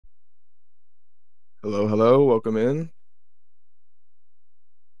Hello, hello, welcome in.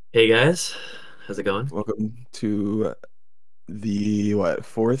 Hey guys, how's it going? Welcome to the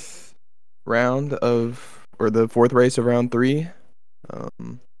fourth round of or the fourth race of round three.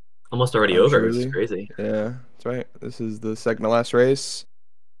 Um, Almost already I'm over, which is Shirley. crazy. Yeah, that's right. This is the second to last race.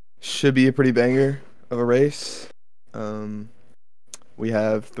 Should be a pretty banger of a race. Um, we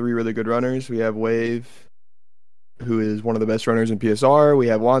have three really good runners. We have Wave, who is one of the best runners in PSR. We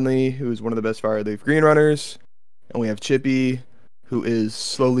have Wanley, who is one of the best FireRed LeafGreen runners, and we have Chippy, who is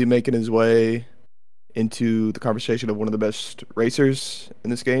slowly making his way into the conversation of one of the best racers in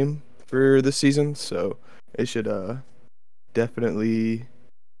this game for this season. So it should definitely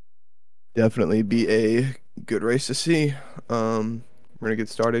definitely be a good race to see. We're gonna get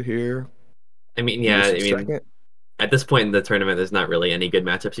started here. I mean, Give yeah, us a I mean, second. at this point in the tournament, there's not really any good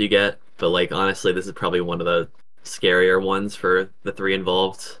matchups you get, but like honestly, this is probably one of the scarier ones for the three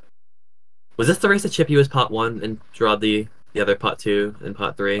involved. Was this the race that Chippy was pot one and drawed the other pot two and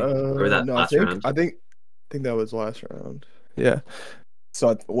pot three, or was that No, I last think round? I think I think that was last round. Yeah.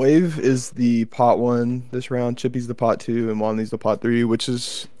 So Wave is the pot one this round. Chippy's the pot two, and Wanley's the pot three, which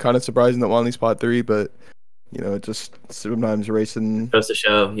is kind of surprising that Wanley's pot three, but it just sometimes racing. Goes to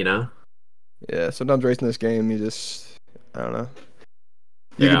show, you know? Yeah, sometimes racing this game, you just, I don't know.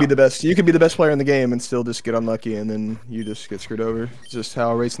 You could be Yeah. the best. You could be the best player in the game and still just get unlucky, and then you just get screwed over. It's just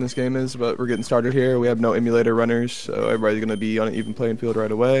how racing this game is. But we're getting started here. We have no emulator runners, so everybody's gonna be on an even playing field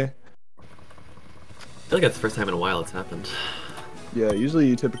right away. I feel like that's the first time in a while it's happened. Yeah, usually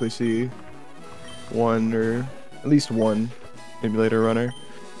you typically see one or at least one emulator runner.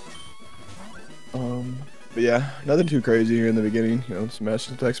 Um, but yeah, nothing too crazy here in the beginning. Smash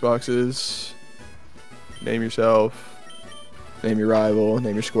some text boxes, name yourself. Name your rival,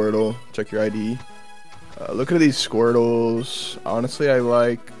 name your Squirtle, check your ID. Looking at these Squirtles, honestly, I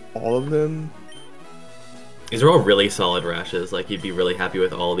like all of them. These are all really solid rashes. Like you'd be really happy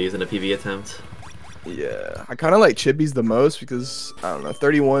with all of these in a PV attempt. Yeah, I kind of like Chippy's the most because, I don't know,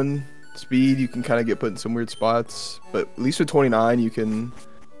 31 speed, you can kind of get put in some weird spots. But at least with 29, you can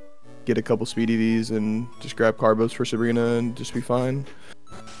get a couple speed EVs and just grab Carbos for Sabrina and just be fine.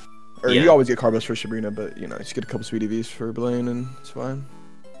 Or you Yeah. always get Carbos for Sabrina, but, just get a couple speed EVs for Blaine and it's fine.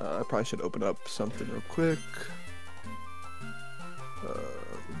 I probably should open up something real quick. Uh,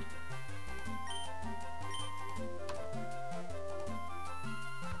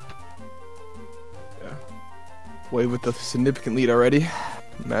 yeah. Wave with the significant lead already.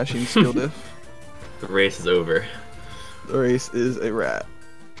 Mashing skill diff. The race is over. The race is a wrap.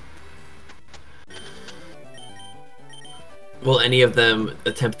 Will any of them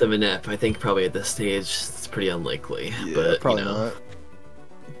attempt the manip? I think probably at this stage it's pretty unlikely, Yeah, but probably not.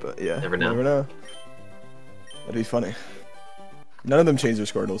 But yeah, never we'll know. never know. That'd be funny. None of them changed their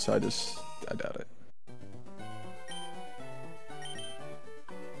Squirtles, so I doubt it.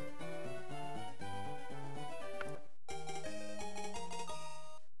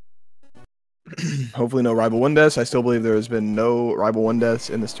 Hopefully no rival one deaths. I still believe there has been no rival one deaths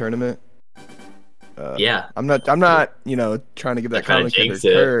in this tournament. Yeah, I'm not, trying to give not that trying to commentator jinx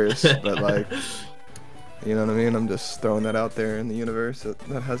it. curse, but like, you know what I mean? I'm just throwing that out there in the universe that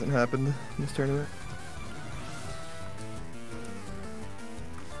hasn't happened in this tournament.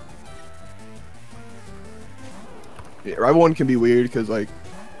 Yeah, rival one can be weird because like,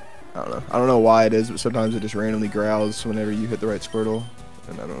 I don't know. I don't know why it is, but sometimes it just randomly growls whenever you hit the right Squirtle,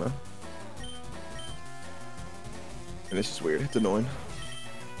 and I don't know. And it's just weird. It's annoying.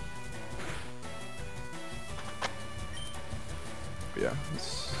 But yeah,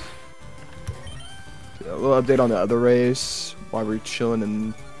 a little update on the other race while we're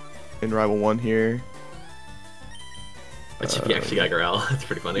chilling in Rival 1 here. But Chippy actually got Growl. That's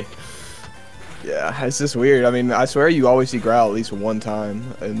pretty funny. Yeah, it's just weird. I mean, I swear you always see Growl at least one time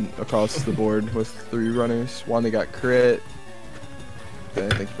across the board with three runners. One they got crit. Okay,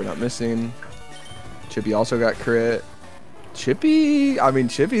 thank you for not missing. Chippy also got crit. Chippy's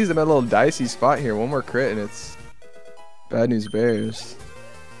in a little dicey spot here. One more crit and it's bad news bears.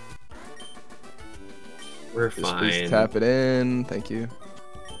 We're Just please fine. tap it in. Thank you.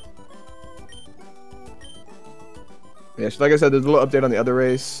 Yeah, so like I said, there's a little update on the other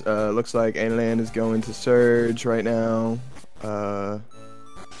race. Looks like Analand is going to Surge right now.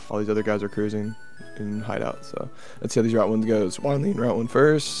 All these other guys are cruising in hideout. So let's see how these Route 1s goes. Wanley in Route 1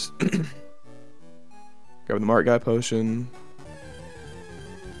 first. Grab the Mark Guy potion.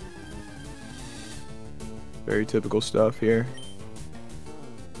 Very typical stuff here.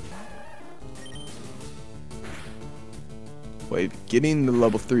 Wait, getting the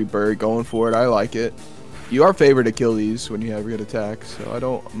level 3 bird, going for it. I like it. You are favored to kill these when you have good attack, so I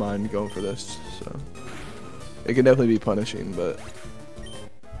don't mind going for this. So it can definitely be punishing, but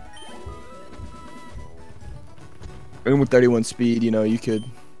even with 31 speed, you know, you could.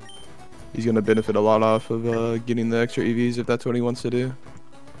 He's gonna benefit a lot off of getting the extra EVs if that's what he wants to do.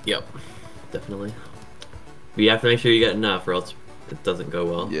 Yep, definitely. But you have to make sure you get enough, or else it doesn't go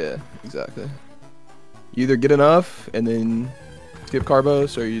well. Yeah, exactly. You either get enough and then skip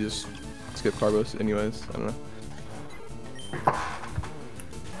Carbos, or you just skip Carbos anyways. I don't know.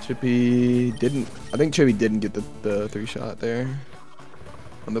 Chippy didn't. I think Chippy didn't get the 3-shot there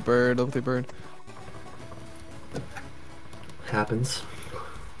on the bird, level 3 bird. Happens.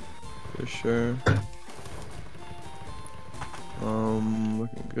 For sure.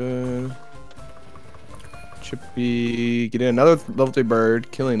 Looking good. Chippy getting another level 3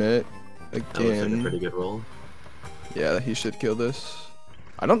 bird, killing it again. That looks like a pretty good roll. Yeah, he should kill this.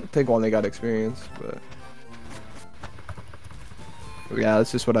 I don't think one they got experience, but yeah,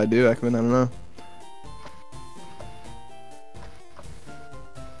 that's just what I do, Ekman. I don't know.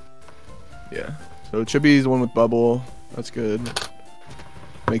 Yeah. So Chippy's the one with bubble. That's good.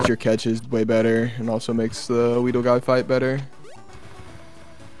 Makes your catches way better, and also makes the Weedle guy fight better.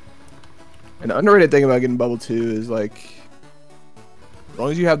 And the underrated thing about getting bubble too is like, as long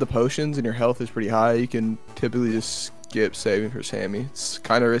as you have the potions and your health is pretty high, you can typically just skip saving for Sammy. It's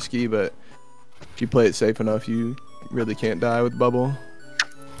kind of risky, but if you play it safe enough, you really can't die with bubble.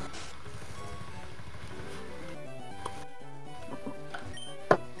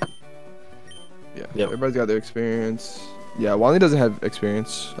 Yeah, yep. Everybody's got their experience. Yeah, Wanley doesn't have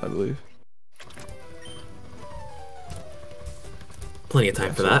experience, I believe. Plenty of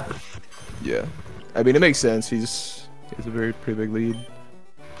time for that. Yeah, I mean it makes sense. He has a pretty big lead,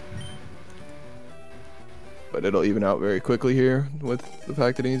 but it'll even out very quickly here with the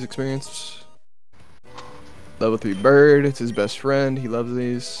fact that he needs experience. Level 3 bird, it's his best friend. He loves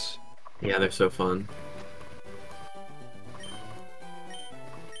these. Yeah, they're so fun.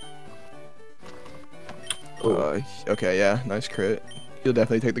 Okay, yeah, nice crit. He'll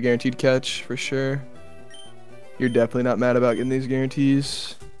definitely take the guaranteed catch for sure. You're definitely not mad about getting these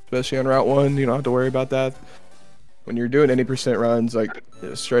guarantees, especially on Route 1. You don't have to worry about that. When you're doing any percent runs, like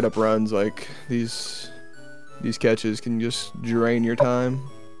straight up runs, like these catches can just drain your time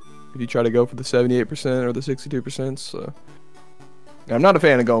if you try to go for the 78% or the 62%. So I'm not a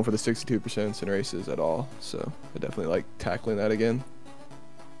fan of going for the 62% in races at all. So I definitely like tackling that again.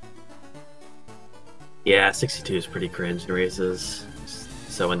 Yeah, 62 is pretty cringe in races.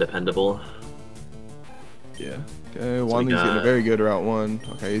 So undependable. Yeah. Okay, Wanley's getting a very good Route 1.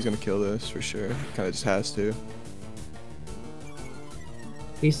 Okay, he's gonna kill this for sure. Kind of just has to.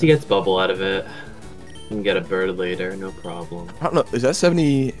 At least he gets bubble out of it. You can get a bird later, no problem. I don't know. Is that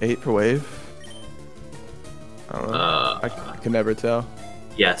 78 per wave? I don't know. I can never tell.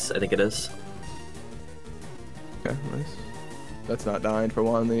 Yes, I think it is. Okay, nice. That's not dying for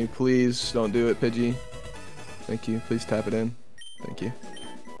Wanley. Please don't do it, Pidgey. Thank you. Please tap it in. Thank you.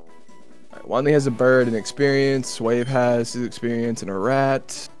 Right, Wanley has a bird and experience. Wave has his experience and a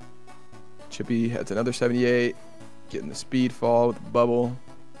rat. Chippy has another 78. Getting the speed fall with the bubble.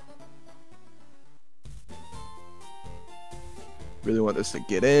 Really want this to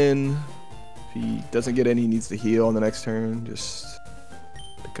get in. If he doesn't get in, he needs to heal on the next turn. Just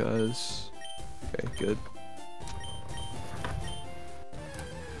because. Okay, good.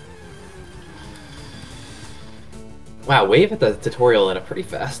 Wow, Wave at the tutorial at a pretty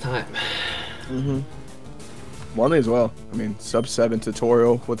fast time. Wanley as well. I mean, sub 7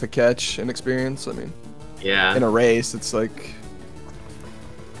 tutorial with a catch and experience. I mean, yeah. In a race, it's like,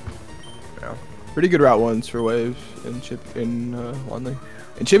 yeah, pretty good Route 1s for Wave and Wanley.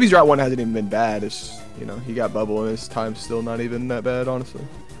 And Chippy's Route 1 hasn't even been bad. It's, you know, he got bubble and his time's still not even that bad, honestly.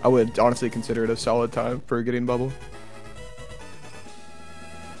 I would honestly consider it a solid time for getting bubble.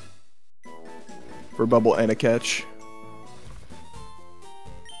 For bubble and a catch.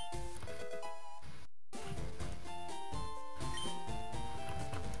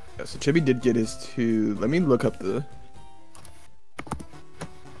 Yeah, so Chippy did get his 2. Let me look up the...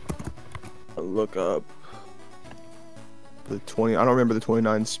 I'll look up the 20. I don't remember the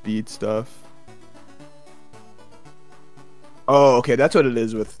 29 speed stuff. Oh, okay, that's what it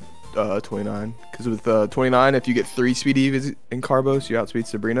is with 29. Because with 29, if you get 3 speed EVs in Carbos, you outspeed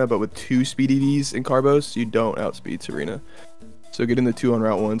Sabrina. But with 2 speed EVs in Carbos, you don't outspeed Sabrina. So getting the 2 on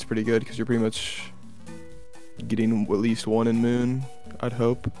Route 1 is pretty good because you're pretty much getting at least 1 in Moon, I'd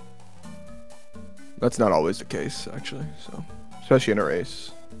hope. That's not always the case, actually. So, especially in a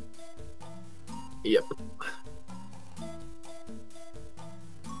race. Yep.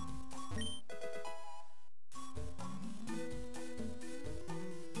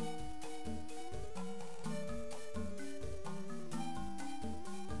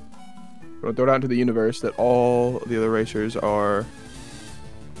 gonna throw it out into the universe that all the other racers are.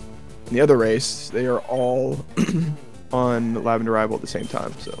 In the other race, they are all on Lavender Rival at the same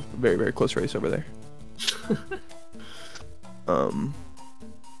time. So very, very close race over there.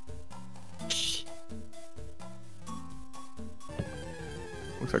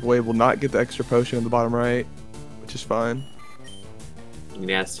 Looks like Wave will not get the extra potion in the bottom right, which is fine.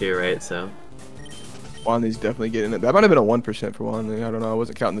 He has to, right? So Juanly's definitely getting it. That might have been a 1% for Juanly. I don't know. I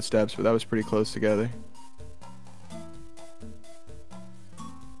wasn't counting the steps, but that was pretty close together.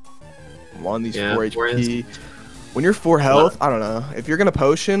 Juanly's 4 HP. When you're 4 health, I don't know. If you're gonna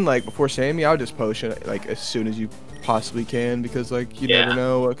potion like before Sammy, I would just potion like as soon as you possibly can, because like you never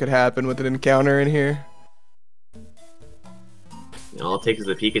know what could happen with an encounter in here. All it takes is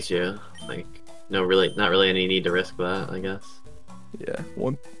a Pikachu. Like, not really any need to risk that, I guess. Yeah,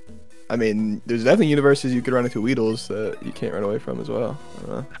 I mean, there's definitely universes you could run into Weedles that you can't run away from as well. I don't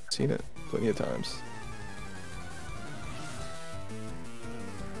know. I've seen it plenty of times.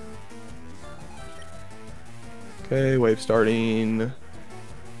 Okay, Wave starting.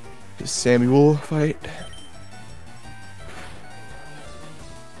 Just Samuel fight.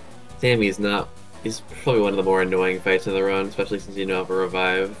 Sammy's not. He's probably one of the more annoying fights in the run, especially since you know have a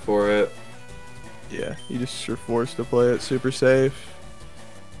revive for it. Yeah, you just are forced to play it super safe.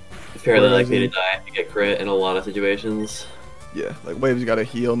 Fairly likely to die if you get crit in a lot of situations. Yeah, like Wave's got a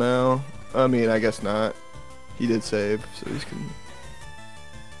heal now. I mean, I guess not. He did save, so he's can.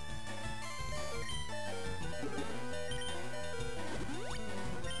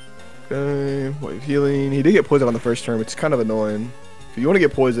 Okay, Wave healing. He did get poisoned on the first turn, which is kind of annoying. You want to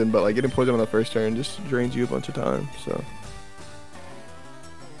get poisoned, but like getting poisoned on the first turn just drains you a bunch of time. So,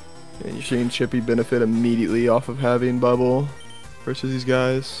 and you're seeing Chippy benefit immediately off of having Bubble versus these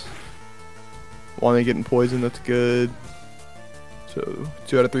guys. Juanly getting poisoned, that's good. So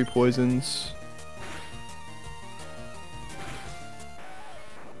 2 out of 3 poisons.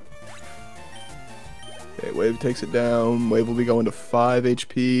 Okay, Wave takes it down. Wave will be going to 5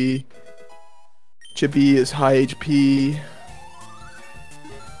 HP. Chippy is high HP.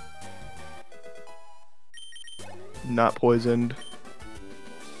 Not poisoned.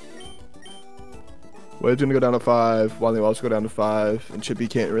 Wave's gonna go down to 5. Juanly will also go down to 5. And Chippy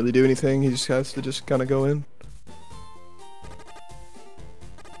can't really do anything. He just has to just kind of go in.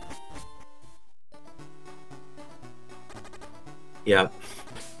 Yeah.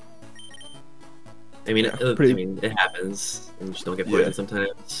 I mean, Yeah, it happens. You just don't get poisoned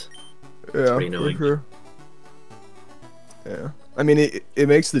sometimes. Yeah, it's pretty annoying. For sure. Yeah. I mean, it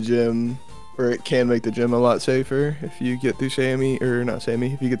makes the gym, or it can make the gym a lot safer if you get through Sammy, or not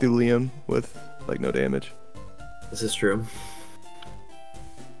Sammy, if you get through Liam with like no damage. This is true.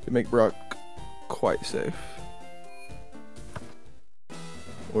 To make Brock quite safe.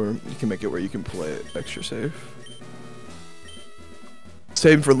 Or you can make it where you can play it extra safe.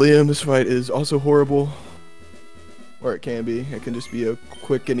 Same for Liam, this fight is also horrible. Or it can be. It can just be a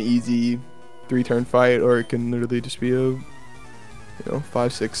quick and easy 3-turn fight, or it can literally just be a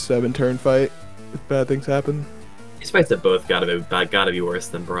 5, 6, 7 turn fight if bad things happen. These fights have both gotta be worse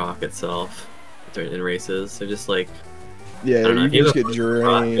than Brock itself in races. They're just like, yeah, you can just get drained.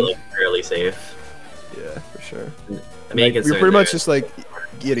 Brock, you're like fairly safe. Yeah, for sure. I mean, you're pretty much just like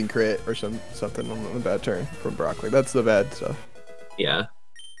getting crit or something on a bad turn from Brock. Like that's the bad stuff. Yeah.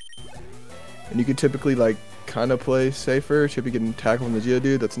 And you can typically like kind of play safer. Should be getting tackled from the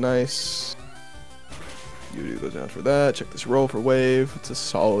Geodude. That's nice. Geodude goes down for that. Check this roll for Wave. It's a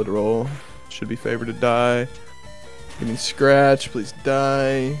solid roll. Should be favored to die. Getting scratch. Please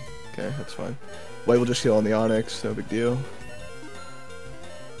die. Okay, that's fine. Wave will just heal on the Onyx. No big deal.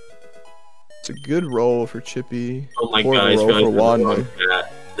 It's a good roll for Chippy. Oh my god, he's going for Juanly.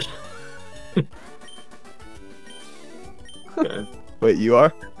 Okay. Wait, you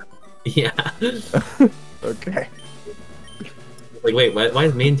are? Yeah. Okay. Like, wait, why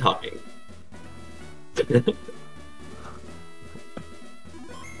is Main talking? Wait,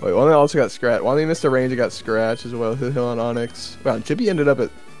 Juanly also got scratch. Juanly missed a range and got scratch as well. He'll heal on Onyx. Wow, Chippy ended up at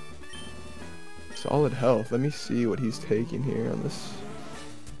solid health. Let me see what he's taking here on this.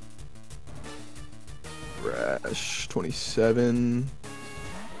 Rash 27.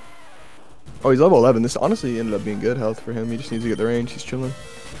 Oh, he's level 11. This honestly ended up being good health for him. He just needs to get the range. He's chilling.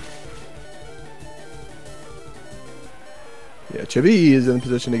 Yeah, Chippy is in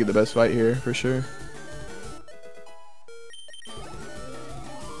position to get the best fight here for sure.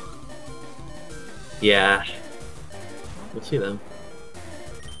 Yeah. We'll see them.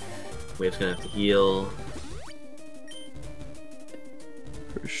 Wave's gonna have to heal.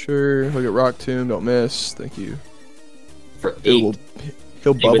 For sure. Look at Rock Tomb. Don't miss. Thank you. For 8.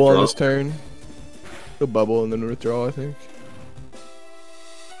 He'll He bubble on withdraw. this turn. He'll bubble and then withdraw, I think.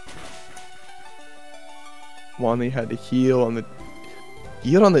 Wanley had to heal on the...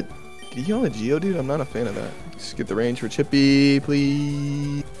 Heal on the... Did he heal on the Geodude? I'm not a fan of that. Just get the range for Chippy,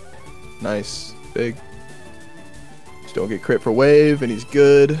 please. Nice. Big. Just don't get crit for Wave, and he's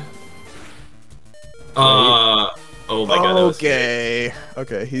good. Oh my god, that was Okay.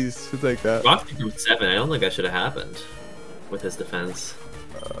 Okay, he'll take that. Rock from 7. I don't think that should have happened with his defense.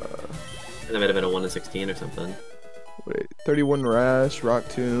 And that might have been a 1 to 16 or something. Wait, 31 Rash, Rock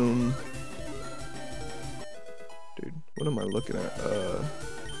Tomb. Dude, what am I looking at?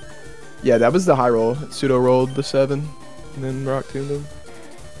 Yeah, that was the high roll. Pseudo rolled the 7, and then Rock Tombed him.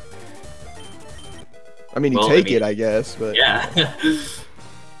 I mean, you take it, I guess, but... Yeah.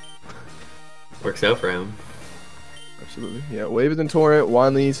 Works out for him. Absolutely. Yeah, Wave is in Torrent.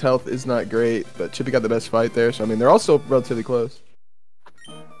 Wanley's health is not great, but Chippy got the best fight there, so I mean, they're also relatively close.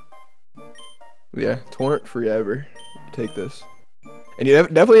 Yeah, Torrent forever. Take this. And you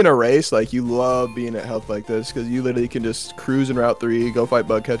definitely in a race, like, you love being at health like this, because you literally can just cruise in Route 3, go fight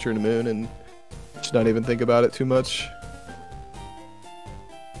Bugcatcher in the moon, and just not even think about it too much.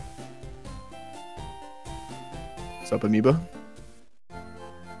 What's up, Amoeba?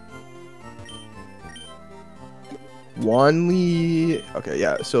 Wanley... Okay,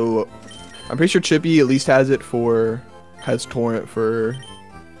 yeah, so I'm pretty sure Chippy at least has Torrent for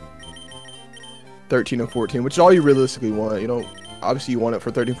 13 and 14, which is all you realistically want. You don't... Obviously, you want it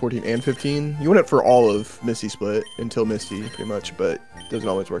for 13, 14, and 15. You want it for all of Misty Split until Misty, pretty much, but it doesn't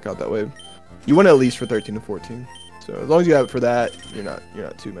always work out that way. You want it at least for 13 and 14. So as long as you have it for that, you're not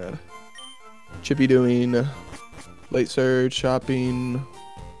too mad. Chippy doing late surge, shopping.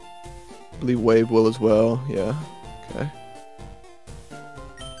 I believe Wave will as well. Yeah. Okay.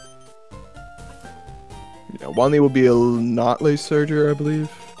 Yeah, Wanley will be a not late surger, I believe.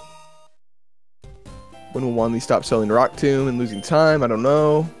 When will Wanley stop selling Rock Tomb and losing time? I don't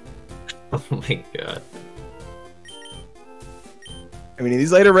know. Oh my god. I mean, in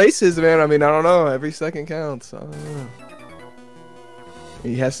these later races, man, I mean, I don't know. Every second counts. I don't know.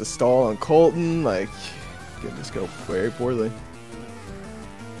 He has to stall on Colton. Like, it can just go very poorly.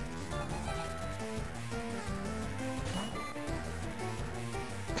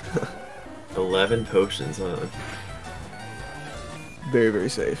 $11 potions, huh? Very, very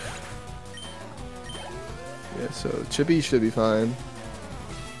safe. Yeah, so Chippy should be fine.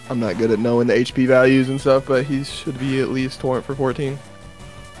 I'm not good at knowing the HP values and stuff, but he should be at least Torrent for 14.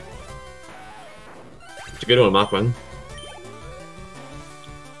 It's a good one, Mach 1.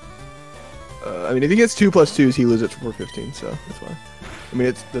 I mean, if he gets 2+2s, he loses it for 15, so that's fine. I mean,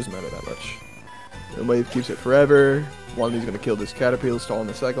 it doesn't matter that much. And Wave keeps it forever. Wanley's gonna kill this Caterpillar, stall on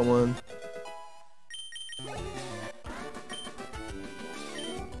the second one.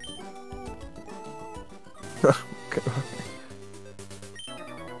 Okay.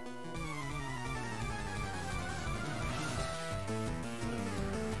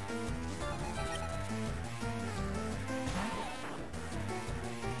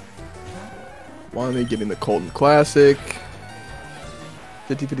 Wanley getting the Colton Classic.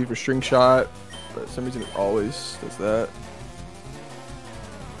 50-50 for String Shot, but for some reason it always does that.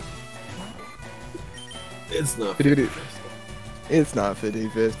 It's not 50-50. It's not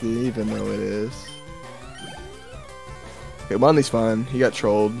 50-50, even though it is. Okay, Wanley's fine. He got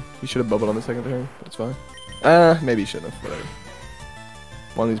trolled. He should have bubbled on the second turn. That's fine. Maybe he shouldn't have. Whatever.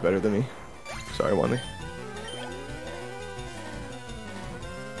 Wanley's better than me. Sorry, Wanley.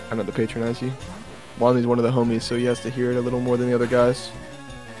 I not to patronize you. Wanley's one of the homies, so he has to hear it a little more than the other guys.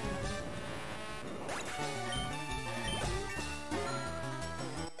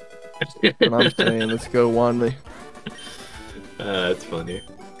 And I'm saying, let's go, Wanley. That's funny.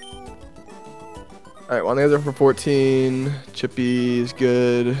 Alright, Wanley has it for 14. Chippy is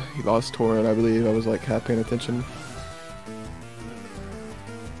good. He lost Torrent, I believe. I was like half paying attention.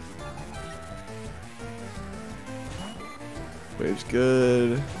 Wave's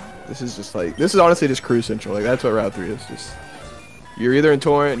good. This is just like, this is honestly just cruise central. Like, that's what Route 3 is. Just, you're either in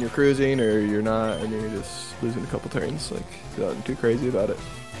Torrent and you're cruising, or you're not and you're just losing a couple turns. Like, nothing too crazy about it.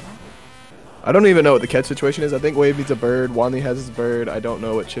 I don't even know what the catch situation is. I think Wave needs a bird. Wanley has his bird. I don't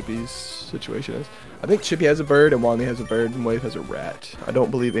know what Chippy's situation is. I think Chippy has a bird and Wanley has a bird and Wave has a rat. I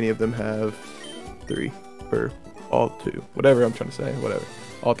don't believe any of them have 3 or all 2. Whatever I'm trying to say. Whatever.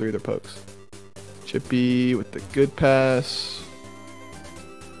 All 3 of their pokes. Chippy with the good pass.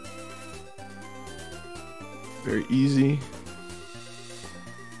 Very easy.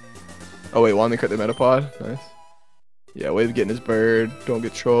 Oh wait, Wanley crit the Metapod. Nice. Yeah, Wave getting his bird. Don't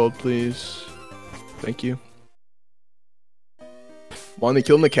get trolled, please. Thank you. Wanley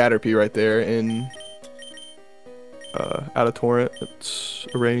killing the Caterpie right there in out of torrent. It's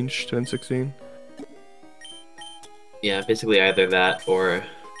a range 10-16. Yeah, basically either that or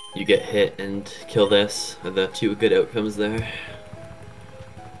you get hit and kill this are the two good outcomes there.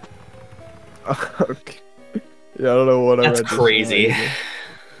 Okay. Yeah, I don't know what I read. That's crazy.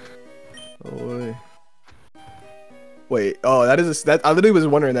 Oh boy. Wait, oh, that I literally was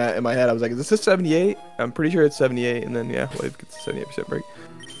wondering that in my head. I was like, is this a 78? I'm pretty sure it's 78, and then yeah, Wave gets a 78% break.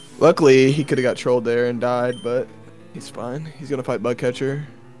 Luckily, he could have got trolled there and died, but he's fine. He's gonna fight Bugcatcher.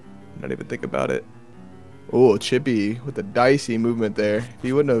 Not even think about it. Oh, Chippy with the dicey movement there. If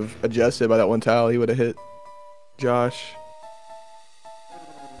he wouldn't have adjusted by that one tile, he would have hit Josh.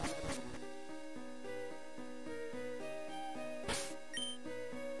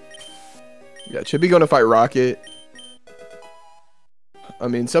 Yeah, Chippy going to fight Rocket. I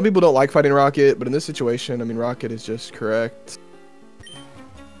mean, some people don't like fighting Rocket, but in this situation, I mean, Rocket is just correct.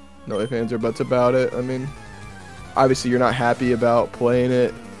 No ifs, ands, or buts about it. I mean, obviously you're not happy about playing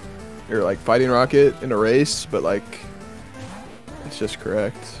it or like fighting Rocket in a race, but like, it's just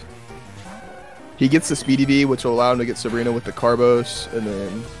correct. He gets the Speedy V, which will allow him to get Sabrina with the Carbos, and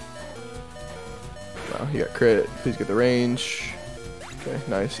then, wow, he got crit. Please get the range. Okay,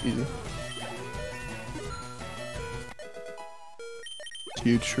 nice, easy.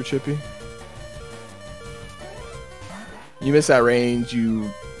 Huge for Chippy. You miss that range,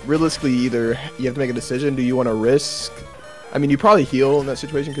 you realistically you have to make a decision. Do you want to risk? I mean, you probably heal in that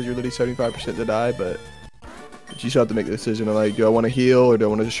situation because you're literally 75% to die, but you still have to make the decision of like, do I want to heal or do I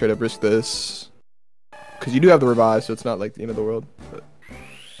want to just straight up risk this? Because you do have the revive, so it's not like the end of the world. But.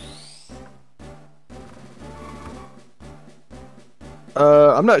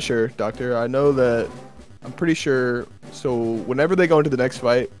 I'm not sure, Doctor. I know that I'm pretty sure. So whenever they go into the next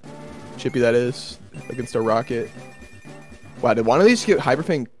fight, Chippy that is, against a Rocket. Wow, did one of these get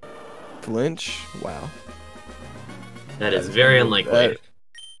Hyperfang flinch? Wow. That is very unlikely.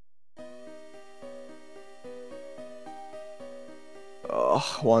 Oh,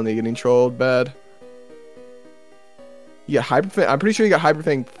 Juanly getting trolled bad. Yeah, Hyperfang. I'm pretty sure he got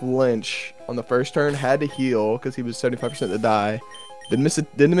Hyperfang flinch on the first turn. Had to heal because he was 75% to die. Didn't miss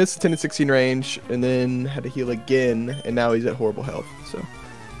the 10 to 16 range, and then had to heal again, and now he's at horrible health. So, all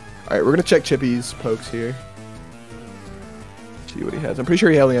right, we're gonna check Chippy's pokes here. See what he has. I'm pretty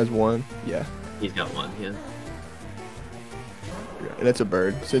sure he only has one. Yeah. He's got one. Yeah. And it's a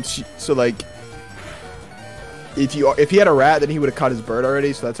bird. So like, if he had a rat, then he would have caught his bird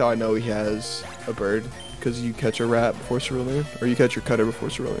already. So that's how I know he has a bird, because you catch a rat before Cerulean, or you catch your cutter before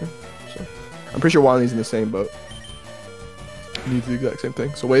Cerulean. So I'm pretty sure Wanley's in the same boat. Needs the exact same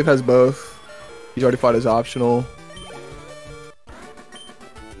thing. So Wave has both. He's already fought his optional.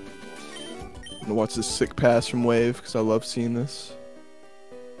 I'm gonna watch this sick pass from Wave because I love seeing this.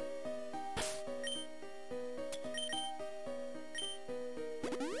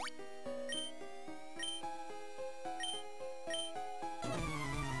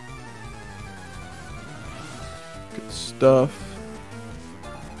 Good stuff.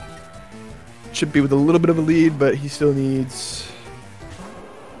 Should be with a little bit of a lead, but he still needs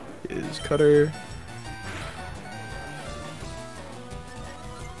his cutter.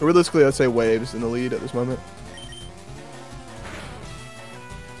 Realistically, I'd say Waves in the lead at this moment.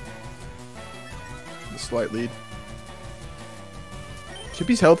 A slight lead.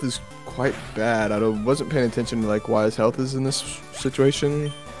 Chippy's health is quite bad. I wasn't paying attention to like why his health is in this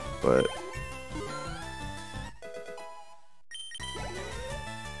situation, but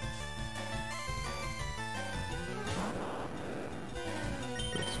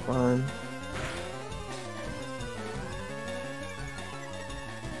that's fine.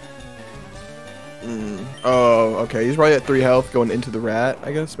 Oh, okay. He's probably at 3 health going into the rat,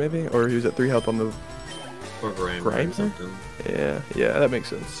 I guess, maybe? Or he was at 3 health on the Grimer or something. Yeah, that makes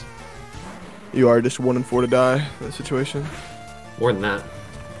sense. You are just 1 and 4 to die in that situation. More than that.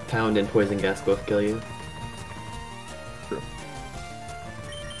 Pound and poison gas both kill you. True.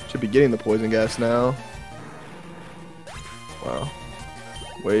 Should be getting the poison gas now. Wow.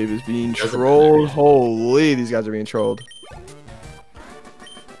 Wave is being trolled. Holy, these guys are being trolled.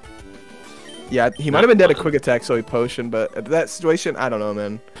 Yeah, he might have been dead a quick attack, so he potioned, but at that situation, I don't know,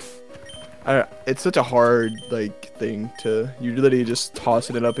 man. It's such a hard like thing to. You're literally just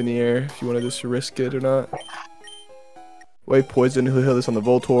tossing it up in the air if you want to just risk it or not. Wave poison. He'll heal this on the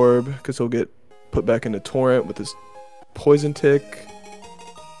Voltorb because he'll get put back into Torrent with his poison tick.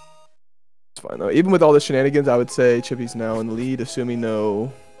 It's fine though. Even with all the shenanigans, I would say Chippy's now in the lead, assuming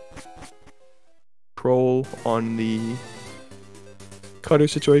no troll on the cutter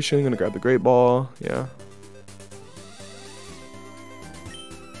situation. Gonna grab the Great Ball. Yeah.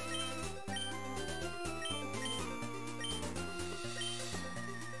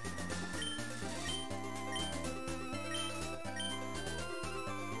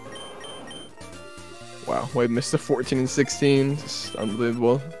 Wow, Wave missed the 14 and 16. Just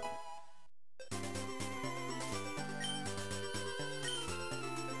unbelievable.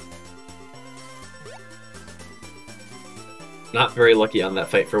 Not very lucky on that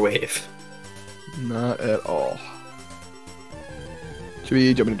fight for Wave. Not at all.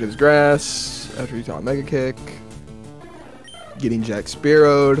 Chippy jumping into his grass after he taught Mega Kick. Getting Jack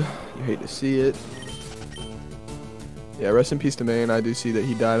Spearoed. You hate to see it. Yeah, rest in peace to Main. I do see that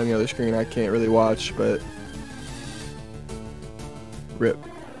he died on the other screen. I can't really watch, but rip.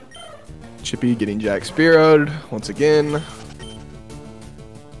 Chippy getting Jack Spearoed once again.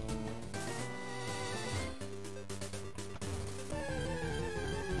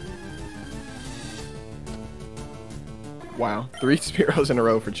 Wow, 3 Spearows in a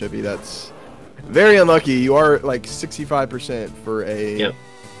row for Chippy. That's very unlucky. You are like 65% for a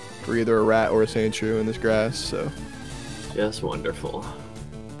for either a rat or a Sandshrew in this grass. So just wonderful.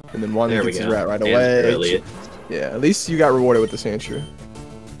 And then one gets his rat right away. Yeah, at least you got rewarded with the Sandshrew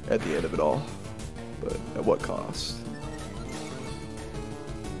at the end of it all. But at what cost?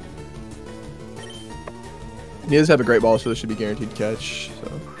 He does have a great ball, so this should be guaranteed catch.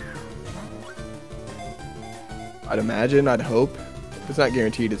 So I'd imagine, I'd hope. If it's not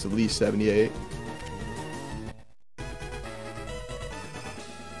guaranteed, it's at least 78.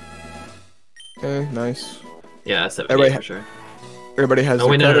 Okay, nice. Yeah, 78 for sure. Everybody has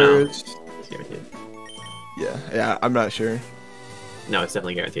their cutters. No. It's guaranteed. Yeah, I'm not sure. No, it's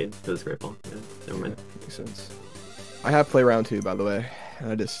definitely guaranteed. It was a great ball. Yeah, never mind. Makes sense. I have play round 2, by the way,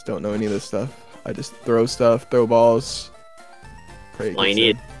 and I just don't know any of this stuff. I just throw stuff, throw balls. All you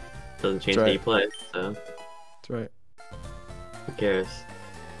need. Doesn't change how you play, so. That's right. Who cares?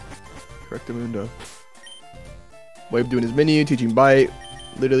 Correctamundo. Wave doing his menu, teaching bite.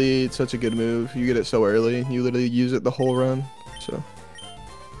 Literally, it's such a good move. You get it so early. You literally use it the whole run. So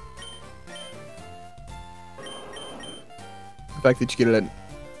the fact that you get it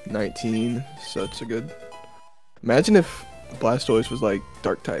at 19, such a good. Imagine if Blastoise was like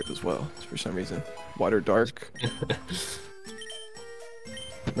dark type as well, for some reason. White or dark.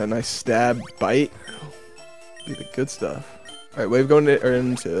 That nice stab bite. Be the good stuff. Alright, Wave going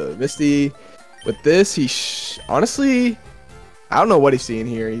into Misty. With this, he honestly, I don't know what he's seeing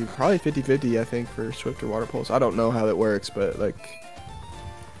here. He's probably 50-50, I think, for Swift or Water Pulse. I don't know how that works, but like...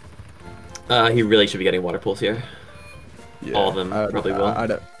 he really should be getting Water Pulse here. Yeah, all of them probably will.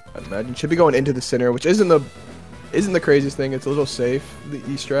 I'd imagine. Should be going into the center, which isn't the craziest thing. It's a little safe, the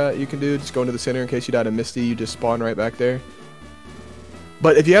E-strat you can do. Just go into the center in case you die to Misty. You just spawn right back there.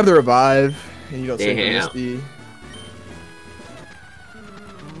 But if you have the revive and you don't save the Misty...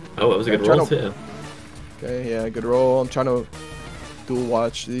 Oh, that was a good roll, too. Okay, yeah, good roll. I'm trying to dual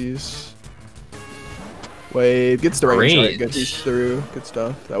watch these. Wave gets the range. Right, gets these through. Good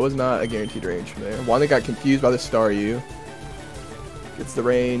stuff. That was not a guaranteed range from there. One that got confused by the Staryu. Gets the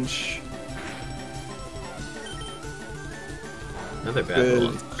range. Another bad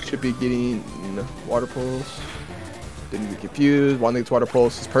good. Chippy getting Water Pulse. Didn't get confused. One that gets Water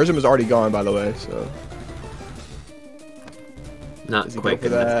Pulse. His Persian is already gone, by the way, so. Not quite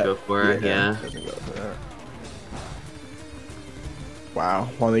good enough to go for it, yeah. Doesn't go for that. Wow,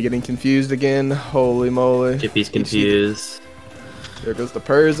 Juanly getting confused again. Holy moly. Chippy's confused. There goes the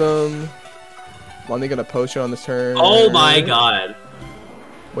Persian. Juanly gonna potion on this turn. Oh my god.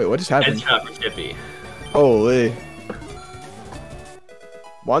 Wait, what just happened? Headshot for Chippy. Holy.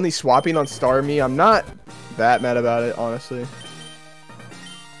 Juanly swapping on Starmie. I'm not that mad about it, honestly.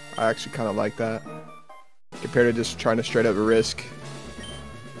 I actually kind of like that. Compared to just trying to straight up risk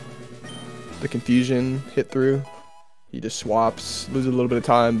the confusion hit through. He just swaps, loses a little bit of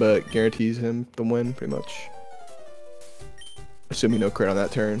time, but guarantees him the win, pretty much. Assuming no crit on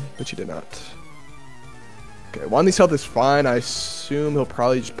that turn, which he did not. Okay, Juanly's health is fine. I assume he'll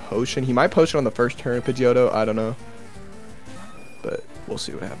probably just potion. He might potion on the first turn of Pidgeotto. I don't know. But we'll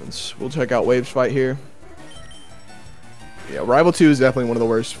see what happens. We'll check out Wave's fight here. Yeah, Rival 2 is definitely one of the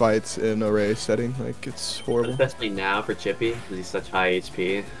worst fights in a race setting. Like, it's horrible. Especially now for Chippy, because he's such high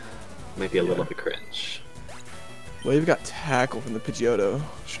HP. Might be a little bit cringe. Wave got tackle from the Pidgeotto.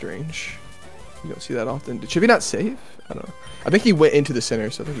 Strange. You don't see that often. Did Chippy not save? I don't know. I think he went into the center,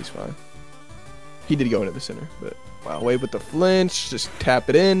 so I think he's fine. He did go into the center, but wow. Wave with the flinch. Just tap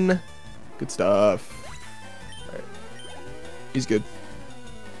it in. Good stuff. Alright. He's good.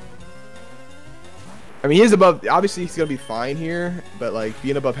 I mean, he is above. Obviously, he's going to be fine here, but like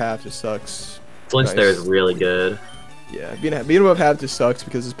being above half just sucks. Flinch there is really good. Yeah, being above half just sucks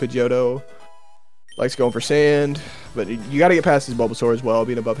because his Pidgeotto likes going for sand, but you got to get past his Bulbasaur as well.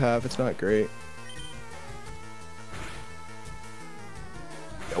 Being above half, it's not great.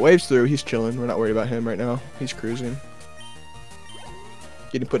 Yeah, Wave's through. He's chilling. We're not worried about him right now. He's cruising.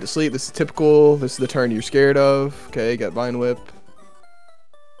 Getting put to sleep. This is typical. This is the turn you're scared of. Okay, got Vine Whip.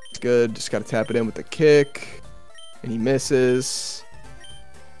 It's good. Just got to tap it in with the kick. And he misses.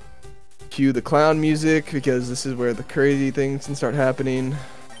 Cue the clown music because this is where the crazy things can start happening.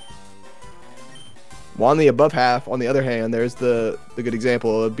 Wanley above half. On the other hand, there's the good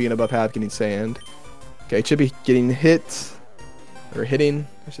example of being above half getting sand. Okay, Chippy getting hit. Or hitting,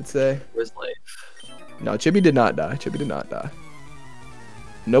 I should say. Where's life? No, Chippy did not die. Chippy did not die.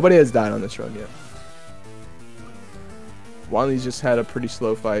 Nobody has died on this run yet. Wanley's just had a pretty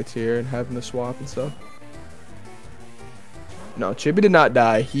slow fight here and having to swap and stuff. No, Chippy did not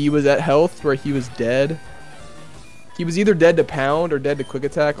die. He was at health where he was dead. He was either dead to pound or dead to quick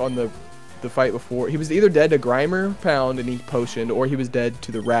attack on the fight before. He was either dead to Grimer, pound, and he potioned, or he was dead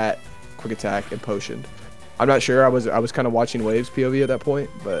to the rat, quick attack, and potioned. I'm not sure. I was kind of watching Waves POV at that point,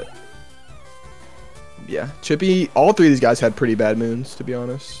 but yeah, Chippy. All three of these guys had pretty bad moons, to be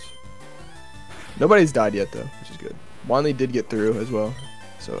honest. Nobody's died yet though, which is good. Wanley did get through as well,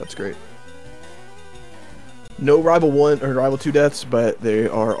 so that's great. No rival 1 or rival 2 deaths, but they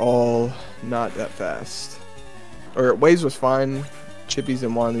are all not that fast. Or Waves was fine. Chippy's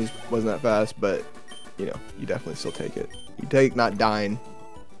and Wanley's wasn't that fast, but you know, you definitely still take it. You take not dying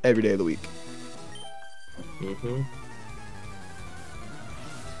every day of the week. Mm-hmm.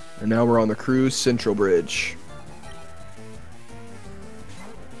 And now we're on the Cruise Central Bridge.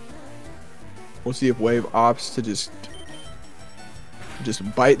 We'll see if Wave opts to just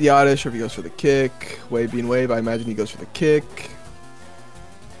bite the Oddish or if he goes for the kick. Wave being Wave, I imagine he goes for the kick.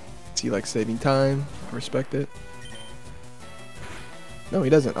 Is he like saving time? I respect it. No, he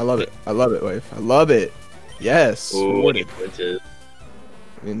doesn't. I love it. I love it, Wave. I love it. Yes. Ooh, rewarded. I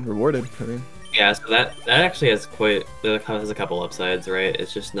mean, rewarded. I mean. Yeah, so that actually has has a couple upsides, right?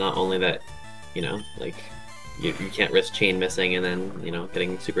 It's just not only that, you know, like you can't risk chain missing and then, you know,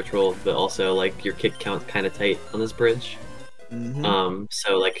 getting super trolled, but also like your kick count's kind of tight on this bridge. Mm-hmm.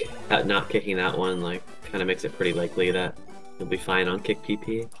 So like that not kicking that one like kind of makes it pretty likely that you'll be fine on kick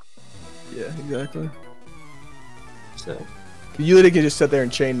PP. Yeah, exactly. So you literally can just sit there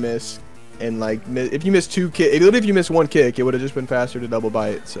and chain miss, and like if you miss 2 kick, literally if you miss 1 kick, it would have just been faster to double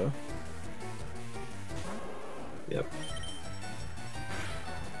bite. So. Yep.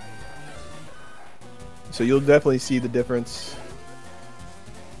 So you'll definitely see the difference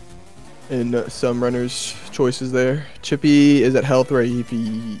in some runners' choices there. Chippy is at health where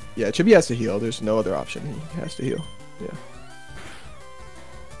yeah, Chippy has to heal. There's no other option. He has to heal. Yeah.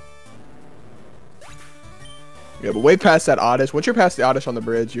 Yeah, but way past that Oddish. Once you're past the Oddish on the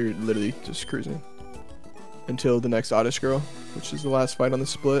bridge, you're literally just cruising until the next Oddish girl, which is the last fight on the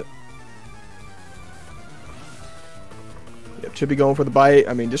split. Yep, Chippy going for the bite.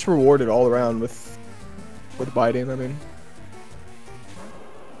 I mean, just rewarded all around with biting. I mean,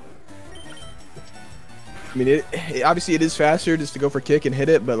 obviously it is faster just to go for kick and hit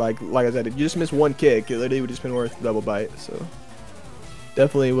it, but like I said, if you just miss 1 kick, it literally would just been worth double bite. So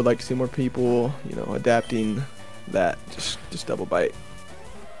definitely would like to see more people, you know, adapting that. Just double bite.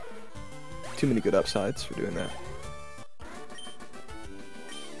 Too many good upsides for doing that.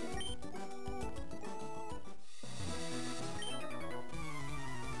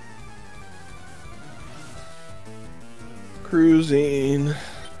 Cruising.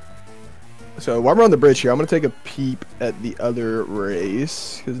 So while we're on the bridge here, I'm going to take a peep at the other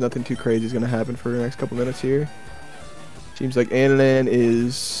race, because nothing too crazy is going to happen for the next couple minutes here. Seems like Ananan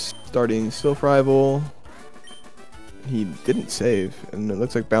is starting Sylph Rival. He didn't save, and it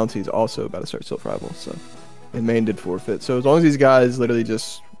looks like Bounty's also about to start Sylph Rival, so. And Main did forfeit. So as long as these guys literally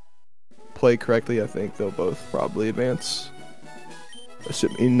just play correctly, I think they'll both probably advance.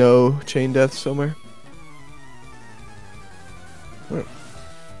 Assuming no chain deaths somewhere. Right.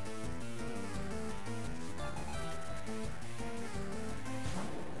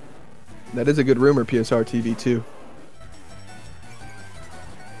 That is a good rumor, PSR TV too.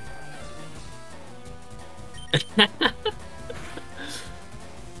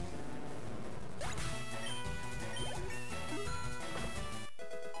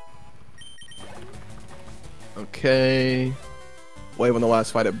 Okay. Wave on the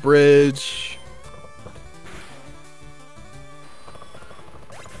last fight at bridge.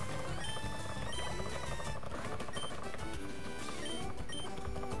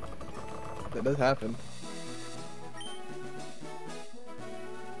 That does happen.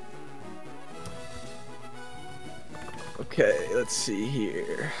 Okay, let's see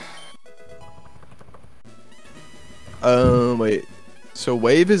here. Wait. So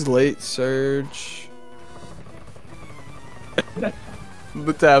Wave is late surge.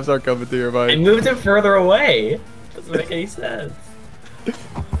 The taps aren't coming through your I mic. moved it further away. Doesn't make any sense.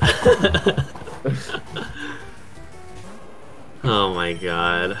 Oh my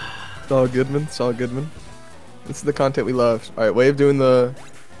god. It's all good, man. It's all good, man. This is the content we love. All right, Wave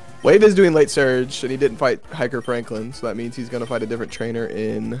is doing late surge, and he didn't fight Hiker Franklin, so that means he's gonna fight a different trainer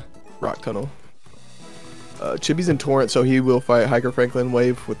in Rock Tunnel. Chippy's in Torrent, so he will fight Hiker Franklin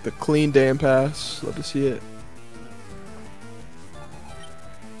Wave with the clean dam pass. Love to see it.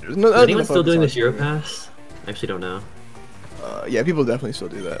 Is anyone still doing the Zero Pass? I actually don't know. Yeah, people definitely still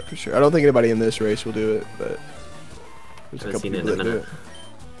do that for sure. I don't think anybody in this race will do it, but there's a couple people that do it.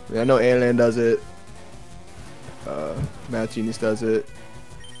 Yeah, I know Anlan does it. Math Genius does it.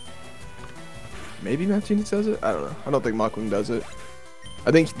 Maybe Math Genius does it? I don't know. I don't think Mockwing does it.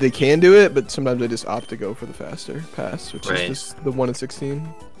 I think they can do it, but sometimes they just opt to go for the faster pass, which is just the 1 in 16.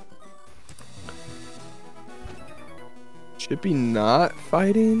 Chippy not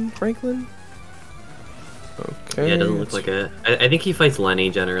fighting Franklin? Okay. Yeah, it doesn't look like it. I think he fights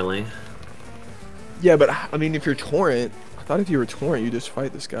Lenny generally. Yeah, but I mean, if you're Torrent, I thought if you were Torrent, you just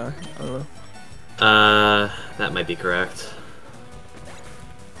fight this guy. I don't know. That might be correct.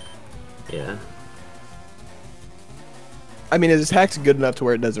 Yeah. I mean, his attack's good enough to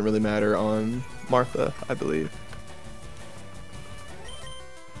where it doesn't really matter on Martha, I believe.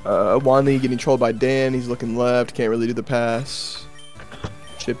 Wanley getting trolled by Dan. He's looking left. Can't really do the pass.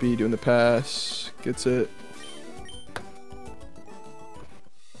 Chippy doing the pass. Gets it.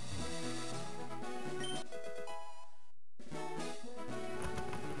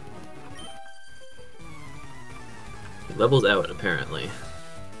 Levels out apparently.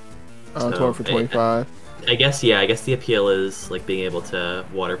 Torn for 25. I guess, yeah, I guess the appeal is like being able to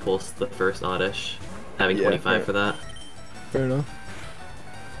water pulse the first oddish, having 25 for that. Fair enough.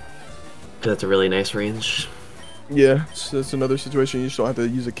 That's a really nice range. Yeah, so that's another situation you just don't have to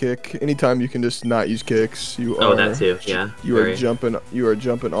use a kick. Anytime you can just not use kicks, you are. Oh, that too. Yeah. You are jumping. You are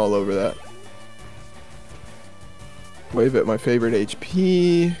jumping all over that. Wave at my favorite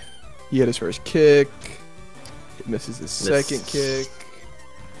HP. He had his first kick. He misses his second kick.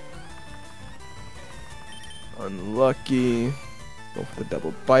 Unlucky. Go for the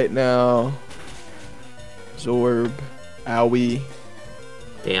double bite now. Zorb. Owie.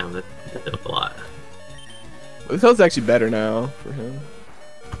 Damn, that did a lot. This health's actually better now for him.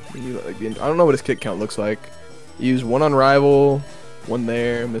 I don't know what his kick count looks like. He used one on Rival, one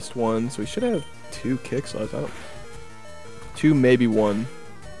there, missed one, so he should have 2 kicks left. 2, maybe 1.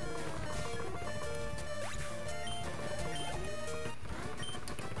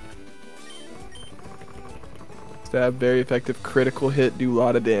 Stab, very effective critical hit, do a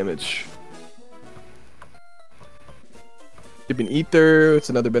lot of damage. Skipping Ether, it's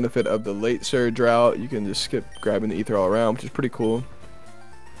another benefit of the late surge route. You can just skip grabbing the Ether all around, which is pretty cool.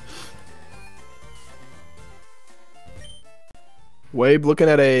 Wave looking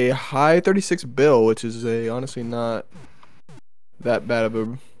at a high 36 bill, which is honestly not that bad of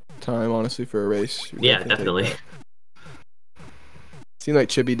a time, honestly, for a race. Yeah, definitely. Seemed like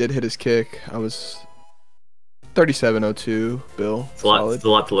Chippy did hit his kick. I was 37.02 bill. It's a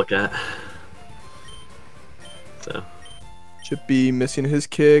lot to look at. So. Chippy missing his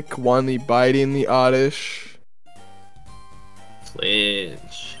kick. Wanley biting the oddish.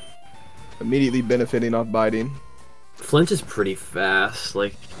 Flinch. Immediately benefiting off biting. Flinch is pretty fast.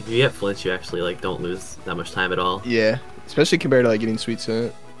 Like, if you get flinch, you actually like don't lose that much time at all. Yeah, especially compared to like getting sweet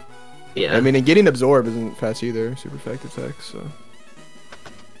scent. Yeah. I mean, and getting absorb isn't fast either. Super effective tech. So.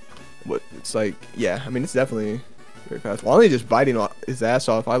 What it's like? Yeah, I mean, it's definitely very fast. Wanley just biting his ass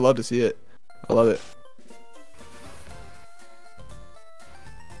off. I love to see it. I love it.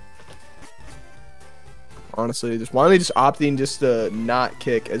 Honestly, Wanley just opting just to not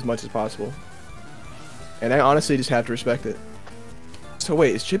kick as much as possible. And I honestly just have to respect it. So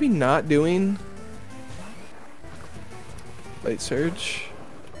wait, is Chippy not doing late surge?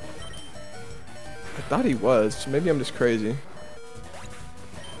 I thought he was, so maybe I'm just crazy.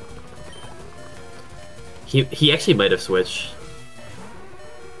 He actually might have switched.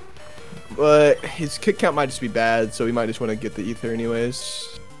 But his kick count might just be bad, so he might just want to get the Ether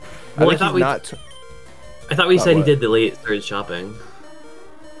anyways. Well, I thought we said he did the late surge shopping.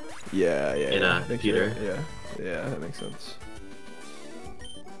 Yeah. In a computer. Yeah, that makes sense.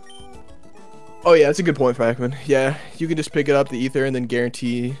 Oh yeah, that's a good point, Frackman. Yeah, you can just pick it up, the Ether, and then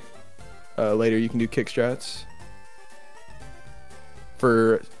guarantee later you can do kick strats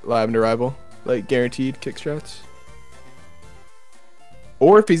for Lavender Rival, like guaranteed kick strats.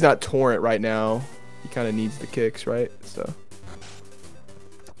 Or if he's not Torrent right now, he kind of needs the kicks, right? So.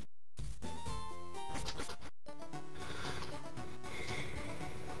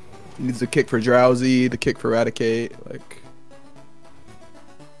 He needs the kick for Drowsy, the kick for Eradicate. Like,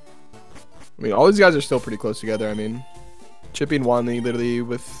 I mean, all these guys are still pretty close together. I mean, Chippy and Wanley literally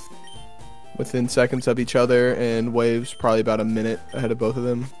within seconds of each other, and Wave's probably about a minute ahead of both of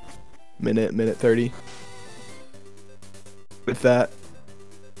them. Minute 30. With that.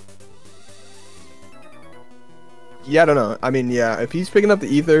 Yeah, I don't know. I mean, yeah, if he's picking up the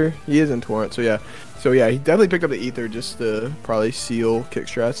ether, he is in Torrent. So yeah, he definitely picked up the ether just to probably seal kick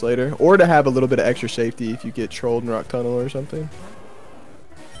strats later, or to have a little bit of extra safety if you get trolled in Rock Tunnel or something.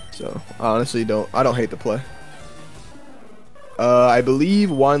 So I honestly don't hate the play. I believe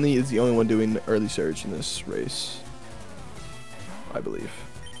Wanley is the only one doing early surge in this race. I believe.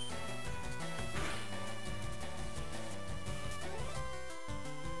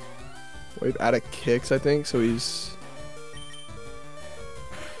 Wave out of kicks, I think, so he's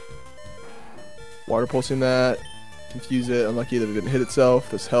water pulsing that, confuse it, unlucky that it didn't hit itself.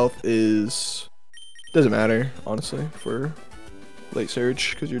 This health doesn't matter, honestly, for late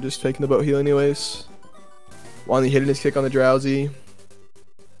surge, because you're just taking the boat heal anyways. Wanley hitting his kick on the Drowsy.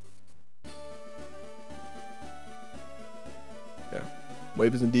 Yeah,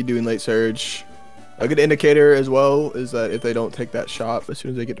 Wave is indeed doing late surge. A good indicator as well is that if they don't take that shot as soon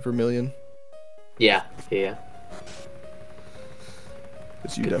as they get to Vermilion. Yeah. Because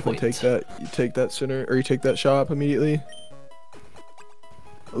you definitely take that center, or you take that shot up immediately.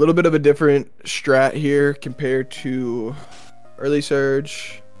 A little bit of a different strat here compared to early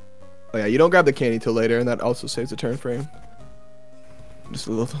surge. Oh yeah, you don't grab the candy till later, and that also saves the turn frame. Just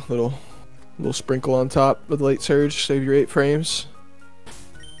a little sprinkle on top with late surge, save your 8 frames.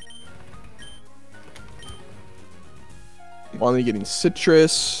 Wanley getting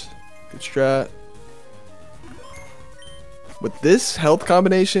citrus, good strat. With this health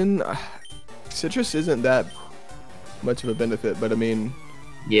combination, citrus isn't that much of a benefit, but I mean,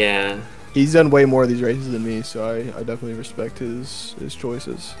 yeah, he's done way more of these races than me, so I definitely respect his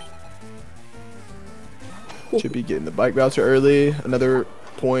choices. Chippy getting the bike voucher early. Another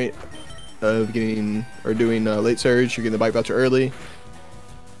point of getting or doing late surge, you're getting the bike voucher early.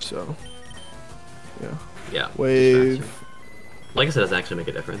 So, yeah. Yeah. Wave. Like I said, it doesn't actually make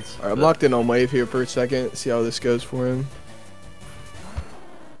a difference. Alright, I'm locked in on Wave here for a second. See how this goes for him.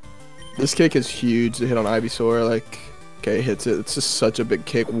 This kick is huge to hit on Ivysaur. Like, okay, hits it. It's just such a big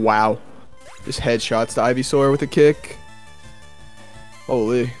kick. Wow. Just headshots to Ivysaur with a kick.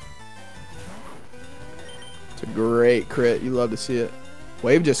 Holy. It's a great crit. You love to see it.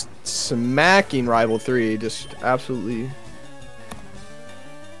 Wave just smacking Rival 3. Just absolutely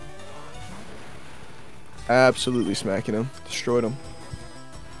smacking him. Destroyed him.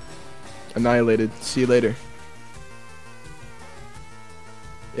 Annihilated. See you later.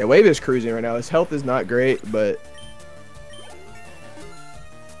 Yeah, Wave is cruising right now. His health is not great, but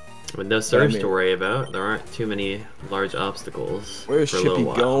with no surge to worry about, there aren't too many large obstacles. Where's Chippy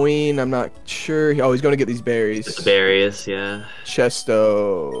going? I'm not sure. Oh, he's going to get these berries. The berries, yeah.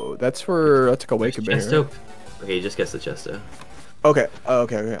 Chesto. That's like a Wake Bear. Chesto? Okay, he just gets the Chesto. Okay.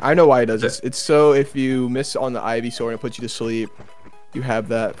 Okay. I know why he does this. It's so if you miss on the Ivysaur and it puts you to sleep, you have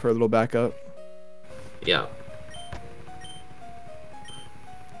that for a little backup. Yeah.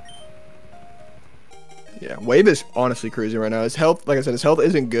 Yeah, Wave is honestly cruising right now. His health, like I said, his health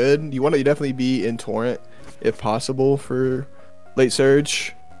isn't good. You want to definitely be in Torrent if possible for late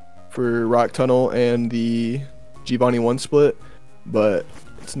surge, for Rock Tunnel and the Giovanni 1 split, but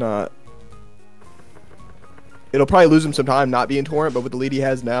it's not. It'll probably lose him some time not being Torrent, but with the lead he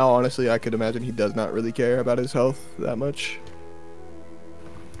has now, honestly, I could imagine he does not really care about his health that much.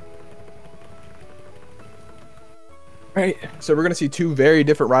 Alright, so we're going to see two very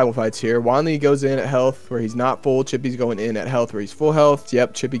different rival fights here. Wanley goes in at health where he's not full. Chippy's going in at health where he's full health.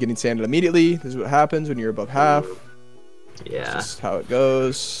 Yep, Chippy getting sanded immediately. This is what happens when you're above half. Yeah. That's just how it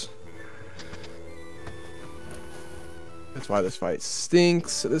goes. That's why this fight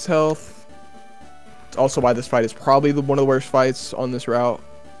stinks at this health. It's also why this fight is probably one of the worst fights on this route.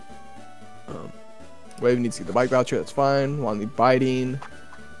 Wave needs to get the bike voucher. That's fine. Wanley biting.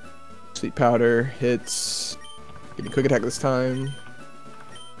 Sleep powder hits. Getting quick attack this time.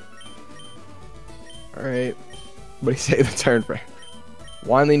 Alright. What do you say the turn for?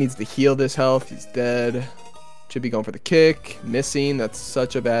 Wanley needs to heal this health. He's dead. Chippy going for the kick. Missing. That's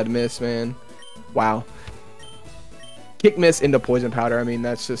such a bad miss, man. Wow. Kick miss into poison powder. I mean,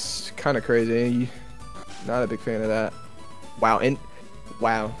 that's just kind of crazy. Not a big fan of that. Wow. And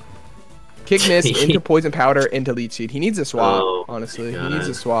wow. Kick miss into poison powder into leech seed. He needs a swap, honestly. He needs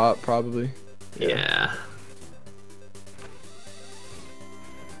a swap, probably. Yeah.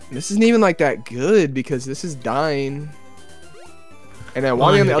 This isn't even like that good because this is dying. And then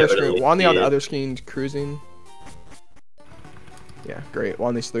Wanley on the other screen. Wanley on the other screen cruising. Yeah, great.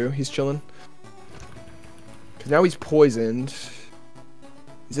 Wanley's through. He's chilling. Because now he's poisoned.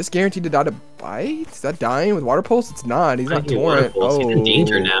 Is this guaranteed to die to bite? Is that dying with Water Pulse? It's not. He's not Torrent. Oh, he's in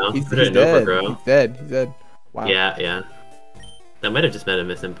danger now. He's dead. He's dead. He's dead. Wow. Yeah, yeah. That might have just been a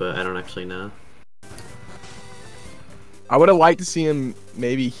misinput. I don't actually know. I would have liked to see him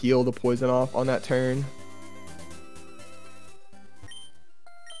maybe heal the poison off on that turn.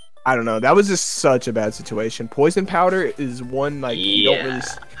 I don't know. That was just such a bad situation. Poison powder is one like you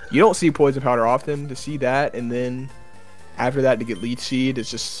don't see poison powder often. To see that and then after that to get leech seed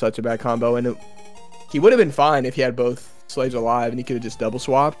is just such a bad combo. And he would have been fine if he had both slaves alive and he could have just double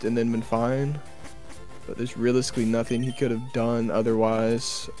swapped and then been fine. But there's realistically nothing he could have done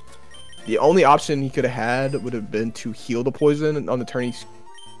otherwise. The only option he could have had would have been to heal the poison on the turn he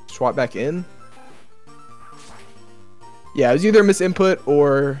swapped back in. Yeah, it was either a misinput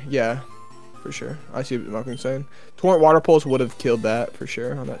or, yeah, for sure. I see what Malcolm's saying. Torrent Water Pulse would have killed that for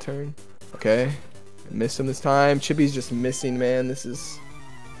sure on that turn. Okay. Missed him this time. Chippy's just missing, man. This is...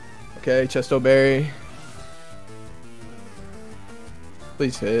 Okay, Chesto Berry.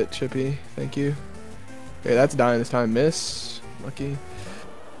 Please hit, Chippy. Thank you. Okay, that's dying this time. Miss. Lucky.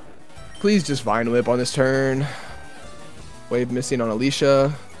 Please just Vine Whip on this turn. Wave missing on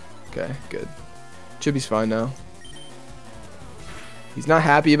Alicia. Okay, good. Chippy's fine now. He's not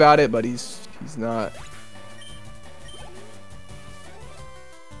happy about it, but he's not.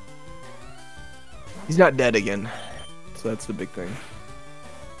 He's not dead again. So that's the big thing.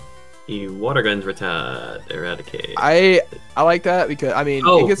 The water guns eradicate. I like that because I mean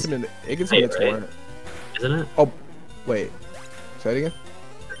it gets him in the torrent. Isn't it? Oh wait. Say it again.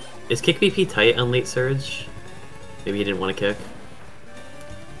 Is kick BP tight on late surge? Maybe he didn't want to kick.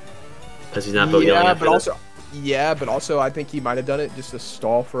 Because he's not yelling at Yeah, but also I think he might have done it just to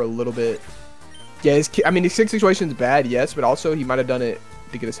stall for a little bit. Yeah, his kick situation is bad, yes, but also he might have done it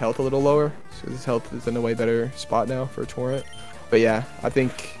to get his health a little lower. So his health is in a way better spot now for a torrent. But yeah, I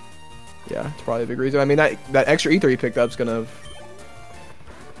think, yeah, it's probably a big reason. I mean, that extra ether he picked up is gonna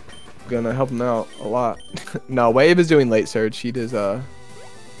help him out a lot. No, Wave is doing late surge. He does.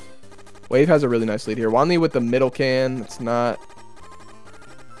 Wave has a really nice lead here. Wanley with the middle can. It's not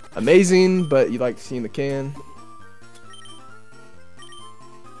amazing, but you like seeing the can.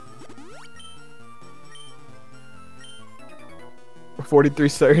 We're 43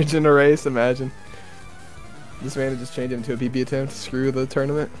 surge in a race, imagine. This man just changed him to a PP attempt to screw the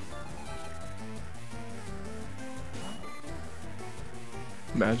tournament.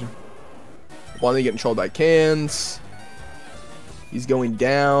 Imagine. Wanley getting trolled by cans. He's going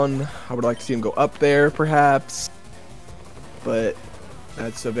down. I would like to see him go up there, perhaps. But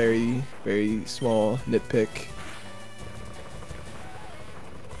that's a very, very small nitpick.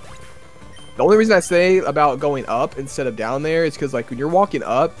 The only reason I say about going up instead of down there is because, like, when you're walking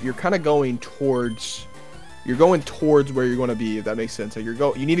up, you're kind of going towards... You're going towards where you're going to be, if that makes sense. Like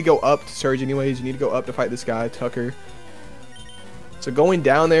you need to go up to surge anyways. You need to go up to fight this guy, Tucker. So going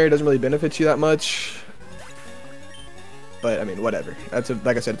down there doesn't really benefit you that much. But, I mean, whatever. That's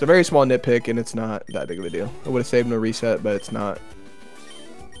like I said, it's a very small nitpick, and it's not that big of a deal. I would have saved him a reset, but it's not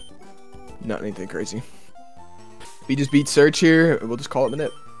anything crazy. If he just beats Search here, we'll just call it the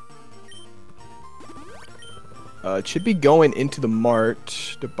nip. It should be going into the mart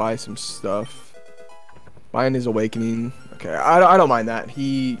to buy some stuff. Buying his awakening. Okay, I don't mind that.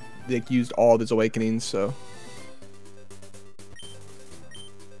 He like used all of his awakenings, so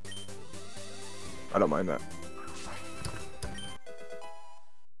I don't mind that.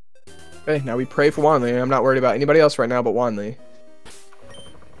 Okay, now we pray for Wanley. I'm not worried about anybody else right now but Wanley.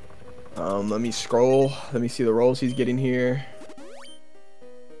 Let me scroll. Let me see the rolls he's getting here.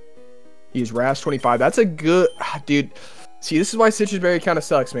 He's Ras 25. That's a good... Dude, see, this is why Citrus Berry kind of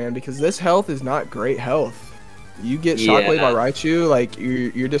sucks, man. Because this health is not great health. You get Shockwave by Raichu, like,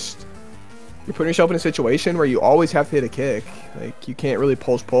 you're putting yourself in a situation where you always have to hit a kick. Like, you can't really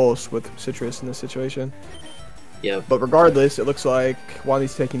pulse with Citrus in this situation. Yeah. But regardless, it looks like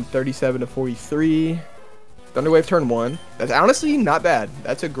Wanley's taking 37 to 43. Thunderwave turn 1. That's honestly not bad.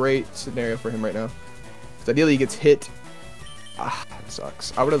 That's a great scenario for him right now. Because ideally he gets hit. Ah, that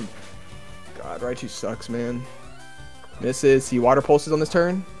sucks. I would have... God, Raichu sucks, man. Misses. He water pulses on this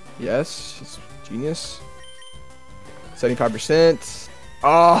turn. Yes, he's genius. 75%.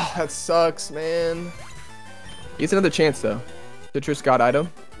 Oh, that sucks, man. He gets another chance, though. Citrus got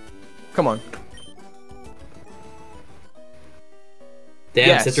item. Come on. Damn,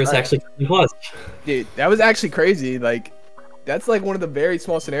 yes, Citrus actually plus. Dude, that was actually crazy. Like, that's like one of the very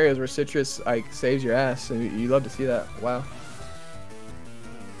small scenarios where Citrus like saves your ass, and you love to see that. Wow.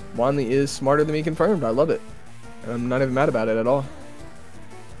 Juanly is smarter than me, confirmed. I love it. And I'm not even mad about it at all.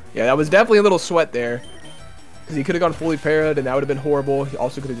 Yeah, that was definitely a little sweat there. Because he could have gone fully parried, and that would have been horrible. He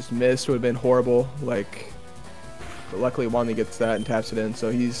also could have just missed, would have been horrible. Like, but luckily Juanly gets that and taps it in, so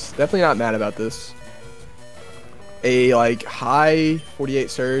he's definitely not mad about this. A like high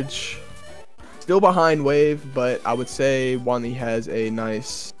 48 surge, still behind Wave, but I would say Juanly has a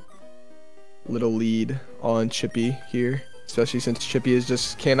nice little lead on Chippy here, especially since Chippy is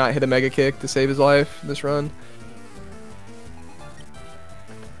just cannot hit a mega kick to save his life this run.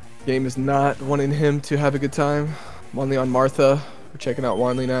 Game is not wanting him to have a good time. Juanly on Martha. We're checking out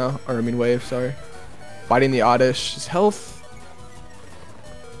Juanly now, or I mean Wave, sorry. Fighting the Oddish. His health,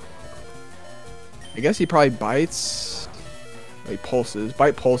 I guess he probably bites. Oh, he pulses.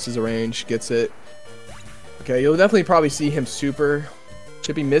 Bite pulses a range, gets it. Okay, you'll definitely probably see him super.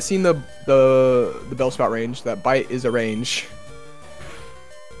 Chippy missing the bell spout range. That bite is a range.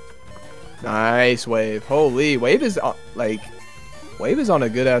 Nice Wave. Holy, Wave is like, Wave is on a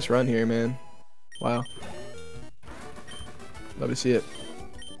good ass run here, man. Wow. Love to see it.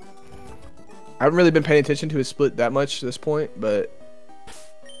 I haven't really been paying attention to his split that much to this point, but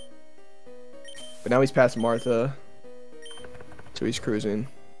now he's past Martha, so he's cruising.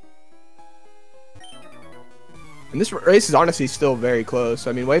 And this race is honestly still very close.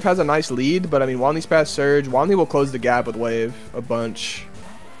 I mean, Wave has a nice lead, but I mean, Juanly's past Surge. Juanly will close the gap with Wave a bunch.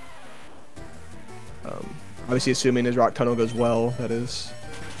 Obviously, assuming his Rock Tunnel goes well, that is.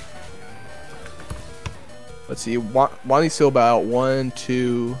 Let's see. Juanly's still about 1,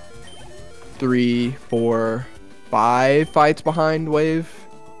 2, 3, 4, 5 fights behind Wave.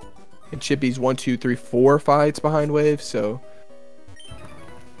 And Chippy's 1, 2, 3, 4 fights behind Wave. So,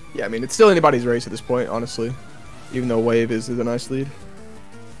 yeah, I mean, it's still anybody's race at this point, honestly. Even though Wave is a nice lead.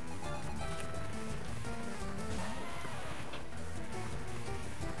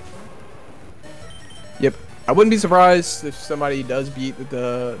 Yep. I wouldn't be surprised if somebody does beat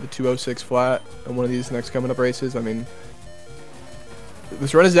the 206 flat in one of these next coming up races. I mean,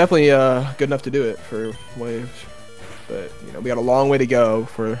 this run is definitely good enough to do it for Wave. But, you know, we got a long way to go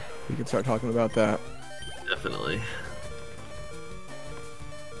before we can start talking about that. Definitely.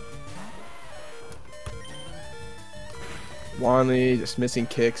 Juanly just missing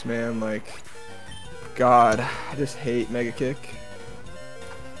kicks, man. Like, God, I just hate Mega Kick.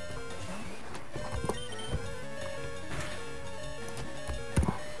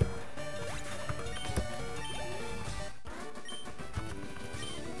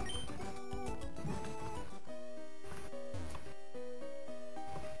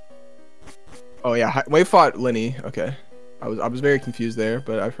 Oh yeah, Wave fought Lenny. Okay, I was very confused there,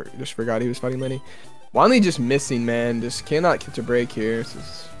 but I just forgot he was fighting Lenny. Juanly just missing, man. Just cannot catch a break here. This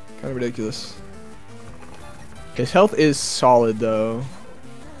is kind of ridiculous. His health is solid though.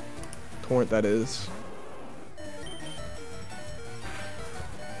 Torrent, that is.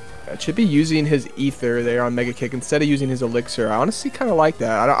 Yeah, Chippy using his ether there on Mega Kick instead of using his elixir. I honestly kind of like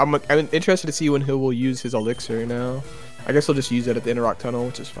that. I'm interested to see when he will use his elixir now. I guess he'll just use it at the Inner Rock Tunnel,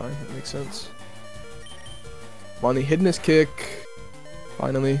 which is fine. That makes sense. Juanly hitting his kick.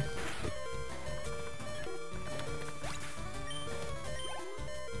 Finally.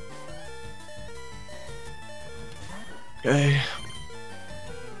 Okay.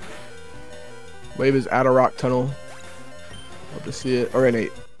 Wave is out of Rock Tunnel. Love to see it. Or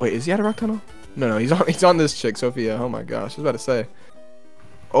wait, is he out of Rock Tunnel? No, he's on this chick, Sophia. Oh my gosh, I was about to say.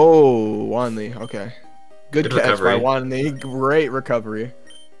 Oh, Juanly. Okay. Good catch recovery by Juanly. Great recovery.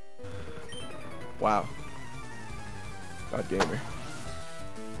 Wow. God gamer.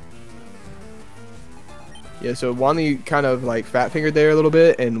 Yeah, so Juanly kind of like fat fingered there a little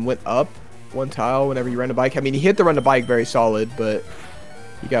bit and went up one tile whenever he ran the bike. I mean, he hit the run the bike very solid, but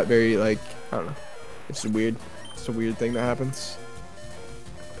he got very like, I don't know. It's weird. It's a weird thing that happens.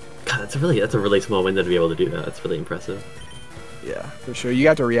 God, that's a really small window to be able to do that. That's really impressive. Yeah, for sure. You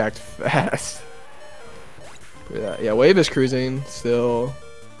got to react fast. Yeah, Wave is cruising still.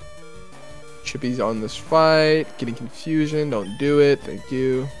 Chippy's on this fight, getting confusion. Don't do it. Thank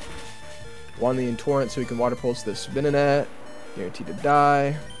you. Juanly in Torrent so he can water pulse this Venonat. Guaranteed to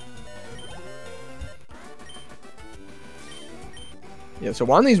die. Yeah, so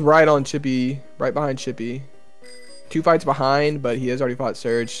Juanly's right on Chippy, right behind Chippy. 2 fights behind, but he has already fought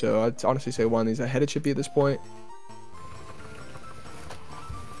Surge, so I'd honestly say Juanly's ahead of Chippy at this point.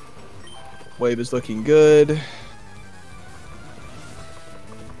 Wave is looking good.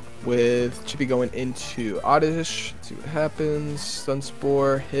 With Chippy going into Oddish. Let's see what happens.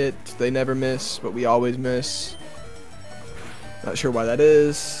 Sunspore, hit. They never miss, but we always miss. Not sure why that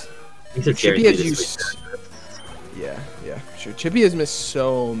is. He's a Chippy has used... Yeah, for Sure, Chippy has missed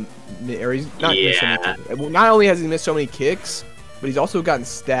so many, or he's not missed so many kicks. Well, not only has he missed so many kicks, but he's also gotten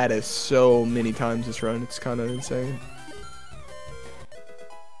status so many times this run. It's kind of insane.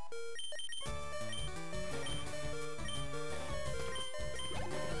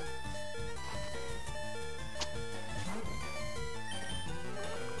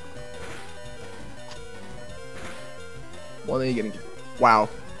 Juanly getting, wow.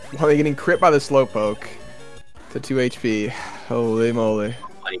 Juanly getting crit by the Slowpoke to 2 HP. Holy moly.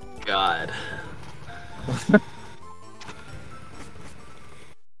 Oh my god.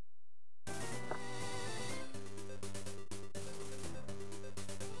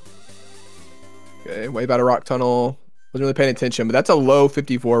 Okay, Wave out of Rock Tunnel. Wasn't really paying attention, but that's a low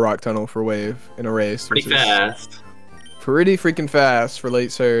 54 Rock Tunnel for Wave in a race. Pretty fast. Pretty freaking fast for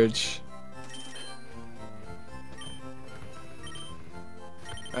late surge.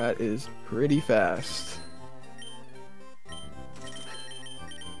 That is pretty fast.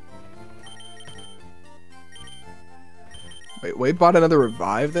 Wait, Wave bought another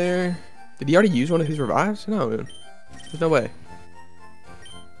revive there? Did he already use one of his revives? No, man. There's no way.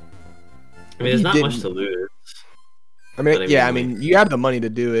 I mean, there's not much to lose. I mean, yeah, I mean, you have the money to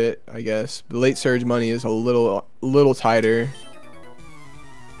do it, I guess. The late surge money is a little tighter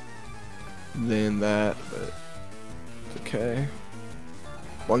than that, but it's okay.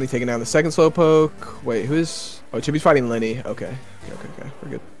 Only taking down the second Slowpoke. Wait, who is? Oh, Chippy's fighting Lenny. Okay, okay, we're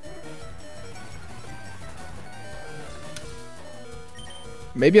good.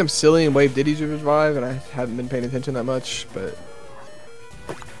 Maybe I'm silly and Wave did use revive, and I haven't been paying attention that much, but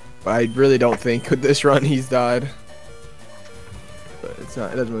I really don't think with this run he's died. But it's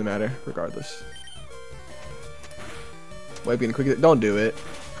not. It doesn't really matter, regardless. Wave getting quick. Don't do it.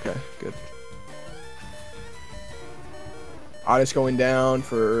 Okay, good. Otis going down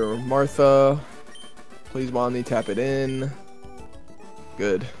for Martha. Please, Juanly, tap it in.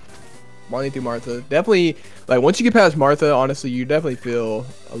 Good. Juanly through Martha. Definitely, like, once you get past Martha, honestly, you definitely feel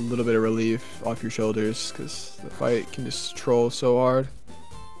a little bit of relief off your shoulders, because the fight can just troll so hard.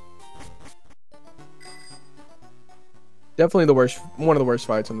 Definitely the worst, one of the worst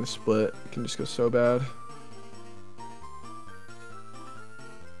fights on this split. It can just go so bad.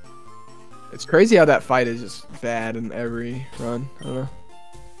 It's crazy how that fight is just bad in every run. I don't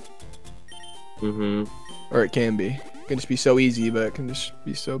know. Or it can be. It can just be so easy, but it can just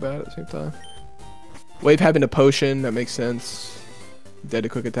be so bad at the same time. Wave having a potion, that makes sense. Dead to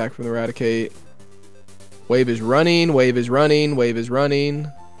quick attack from the Eradicate. Wave is running, Wave is running, Wave is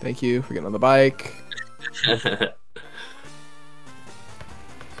running. Thank you for getting on the bike.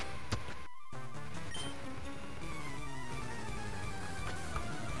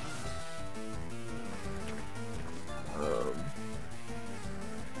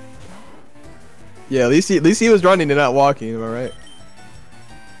 Yeah, at least he was running and not walking, am I right?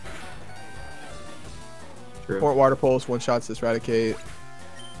 True. Point Water Pulse, one shots this Eradicate.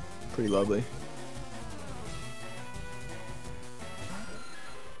 Pretty lovely.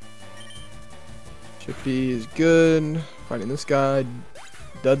 Chippy is good. Fighting this guy.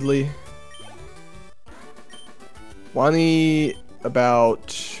 Dudley. Juanly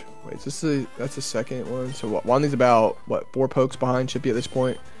about... Wait, is this that's the second one? So Juanly's about, what, 4 pokes behind Chippy at this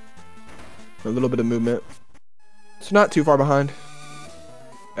point? A little bit of movement. It's not too far behind.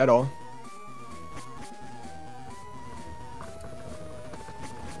 At all.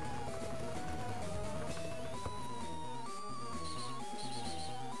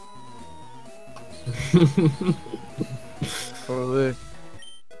 Holy.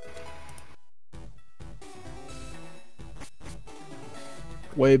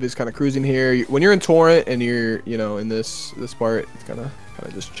 Wave is kind of cruising here. When you're in Torrent and you're, you know, in this part, it's kind of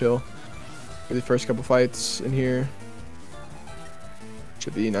just chill. For the first couple fights in here.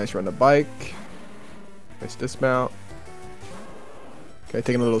 Should be a nice run to bike. Nice dismount. Okay,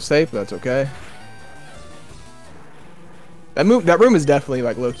 taking a little safe, but that's okay. That room is definitely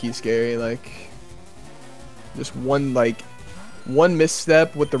like low-key scary. Like, just one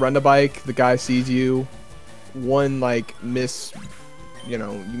misstep with the run to bike, the guy sees you. One like miss, you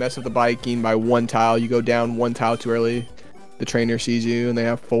know, you mess up the biking by 1 tile, you go down 1 tile too early. The trainer sees you and they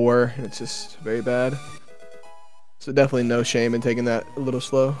have 4, and it's just very bad. So definitely no shame in taking that a little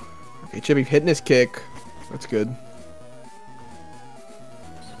slow. Okay, Chippy hitting his kick. That's good.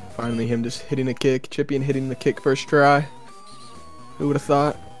 Finally him just hitting a kick. Chippy and hitting the kick first try. Who would have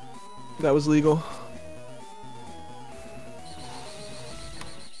thought that was legal?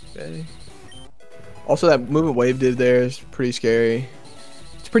 Okay. Also, that movement Wave did there is pretty scary.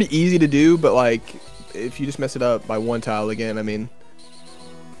 It's pretty easy to do, but like, if you just mess it up by 1 tile again, I mean,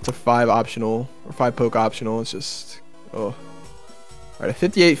 it's a 5 optional or 5 poke optional. It's just, oh, All right, a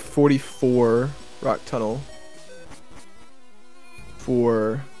 58-44 rock tunnel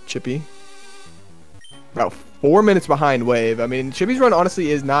for Chippy. About 4 minutes behind Wave. I mean, Chippy's run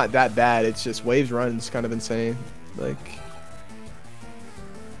honestly is not that bad. It's just Wave's run's kind of insane. Like,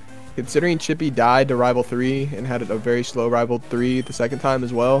 considering Chippy died to Rival 3 and had a very slow Rival 3 the second time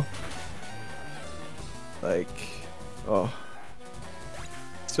as well. Like, oh.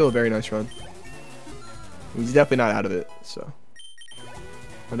 Still a very nice run. He's definitely not out of it, so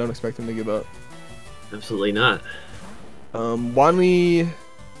I don't expect him to give up. Absolutely not. Wanli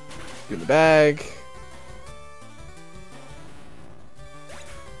in the bag.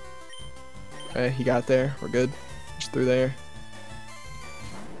 Okay, he got there. We're good. Just through there.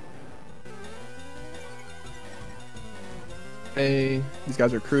 Hey, these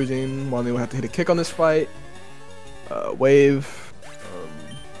guys are cruising. Wanli will have to hit a kick on this fight. Wave.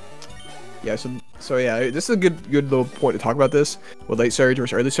 Yeah, so yeah, this is a good little point to talk about this with late surge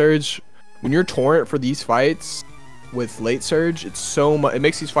versus early surge. When you're torrent for these fights with late surge, it's so much. It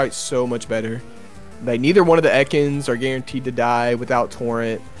makes these fights so much better. Like neither one of the Ekans are guaranteed to die without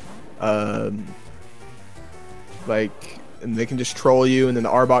torrent. Like, and they can just troll you, and then the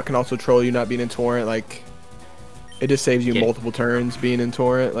Arbok can also troll you not being in torrent. Like, it just saves you multiple turns being in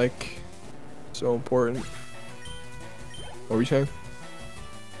torrent. Like, so important. What were you saying?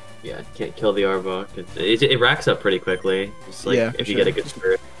 Yeah, can't kill the Arbok. It racks up pretty quickly. Just like if you get a good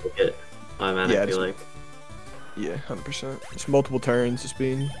spirit, you get automatically like. Yeah, 100%. Just multiple turns, just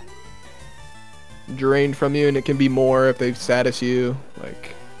being drained from you, and it can be more if they status you.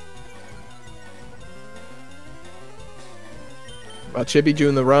 Like, Chippy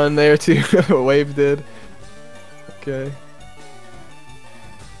doing the run there too. Wave did. Okay.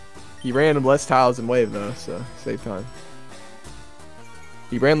 He ran less tiles than Wave though, so save time.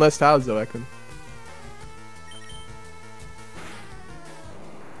 He ran less tiles though, Ekman.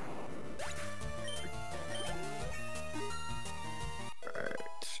 Alright.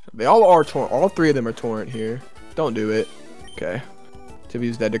 They all are torrent. All three of them are torrent here. Don't do it. Okay.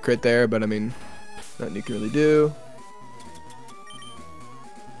 Chippy's dead to crit there, but I mean, nothing you can really do.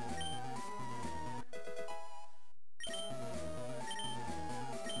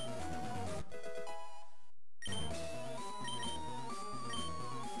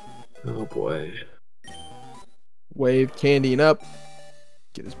 Oh boy. Wave candying up.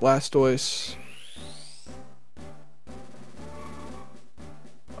 Get his Blastoise.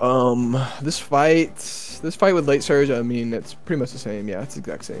 This fight with late surge, I mean, it's pretty much the same. Yeah, it's the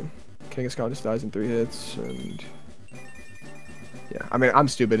exact same. Kangaskhan just dies in 3 hits, and yeah, I mean, I'm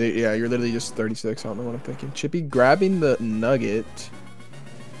stupid. Yeah, you're literally just 36. I don't know what I'm thinking. Chippy grabbing the nugget.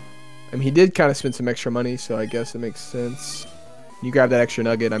 I mean, he did kind of spend some extra money, so I guess it makes sense. You grab that extra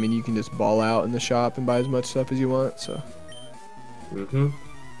nugget, I mean, you can just ball out in the shop and buy as much stuff as you want, so.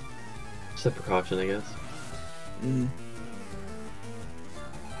 Just a precaution, I guess.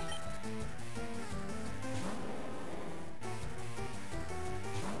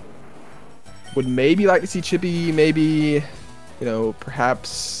 Would maybe like to see Chippy maybe, you know,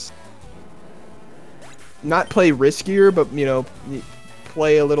 perhaps not play riskier, but, you know,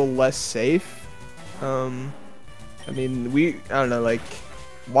 play a little less safe. I mean, I don't know, like,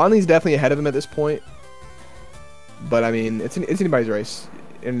 Wanli's definitely ahead of him at this point. But, I mean, it's anybody's race.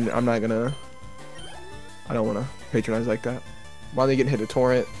 And I don't want to patronize like that. Wanli getting hit a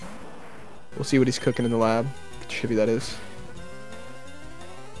torrent. We'll see what he's cooking in the lab. Chippy, that is.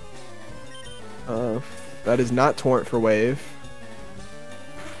 That is not torrent for Wave.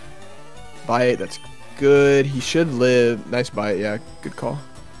 Bite, that's good. He should live. Nice bite, yeah, good call.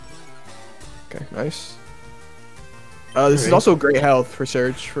 Okay, nice. This is also great health for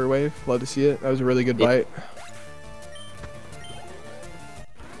Surge for Wave. Love to see it. That was a really good bite.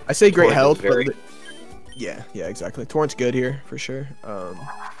 I say great health, but yeah, exactly. Torrent's good here for sure.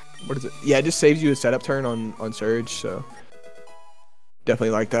 What is it? Yeah, it just saves you a setup turn on Surge, so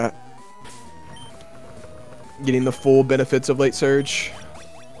definitely like that. Getting the full benefits of late Surge.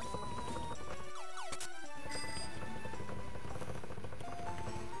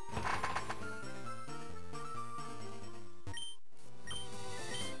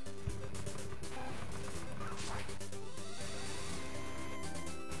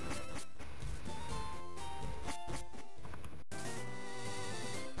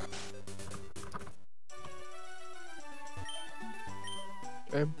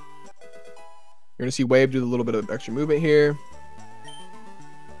 Okay. You're gonna see Wave do a little bit of extra movement here.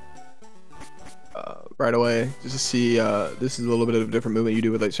 Right away, just to see this is a little bit of a different movement you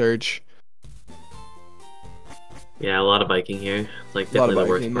do with late Surge. Yeah, a lot of biking here. It's like definitely the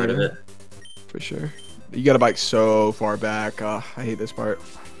worst part of it. For sure. You gotta bike so far back. I hate this part.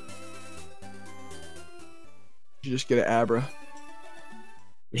 You just get an Abra.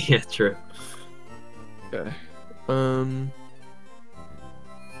 Yeah, true. Okay.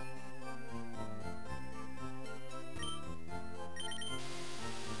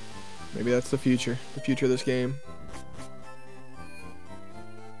 Maybe that's the future of this game.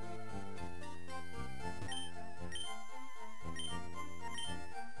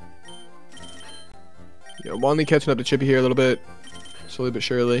 Yeah, Wanley catching up to Chippy here a little bit, slowly but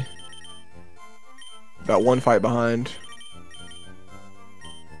surely. About one fight behind.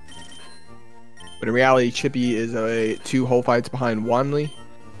 But in reality, Chippy is 2 whole fights behind Wanley.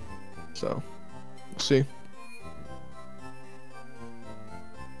 So, we'll see.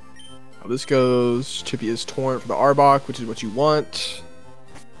 How this goes. Chippy is torn for the Arbok, which is what you want.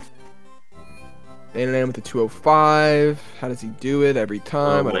 And with the 205. How does he do it every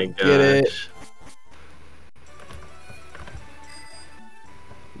time? I don't get it.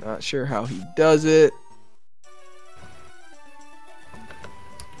 Not sure how he does it.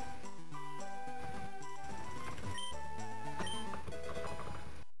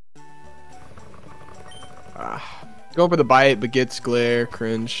 Going for the bite, but gets glare,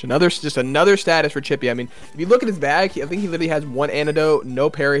 cringe. Just another status for Chippy. I mean, if you look at his bag, I think he literally has 1 antidote, no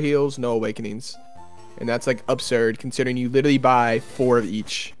paraheals, no awakenings. And that's like absurd considering you literally buy 4 of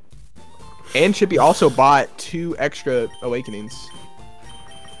each. And Chippy also bought 2 extra awakenings.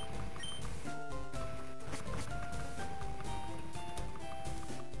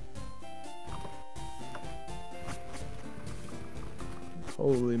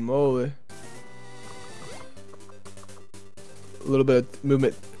 Holy moly. A little bit of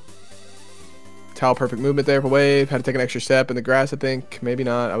movement. Towel perfect movement there for Wave. Had to take an extra step in the grass, I think. Maybe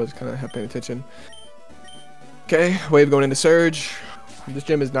not. I was kind of paying attention. Okay, Wave going into Surge. This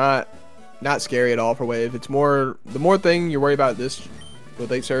gym is not scary at all for Wave. It's more, the more thing you worry about this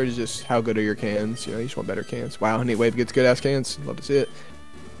with late Surge is just how good are your cans. You know, you just want better cans. Wow, neat. Wave gets good ass cans. Love to see it.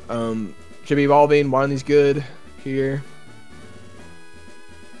 Should be evolving. Wanley's good here.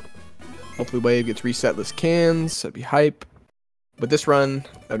 Hopefully Wave gets resetless cans. That'd be hype. But this run,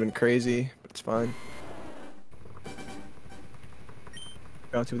 that'd been crazy, but it's fine.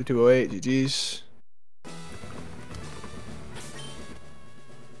 Bounty with the 208, GG's.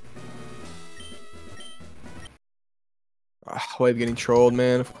 Wave getting trolled,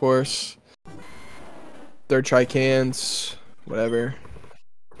 man, of course. Third try cans, whatever.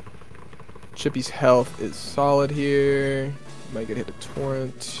 Chippy's health is solid here. Might get hit to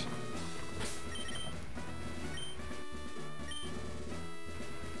Torrent.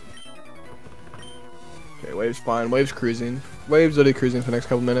 Okay, Wave's fine. Wave's cruising. Wave's literally cruising for the next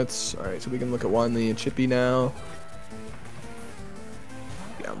couple minutes. Alright, so we can look at Wanley and Chippy now.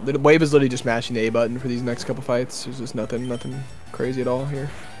 Yeah, Wave is literally just mashing the A button for these next couple fights. There's just nothing crazy at all here.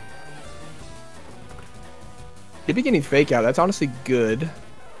 Chippy getting fake out. That's honestly good.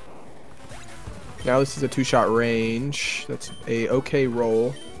 Now this is a 2-shot range. That's a okay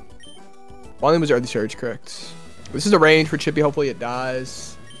roll. Wanley was early surge, correct. This is a range for Chippy. Hopefully it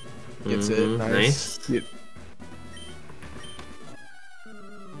dies. Gets it. Nice. Yep.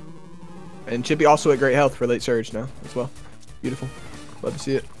 And Chippy also at great health for late surge now as well. Beautiful. Love to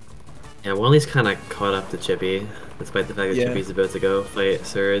see it. Yeah, Wanley's kind of caught up to Chippy, despite the fact that Chippy's about to go fight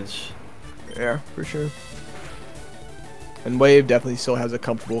Surge. Yeah, for sure. And Wave definitely still has a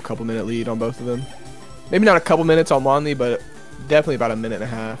comfortable couple-minute lead on both of them. Maybe not a couple minutes on Wanley, but definitely about a minute and a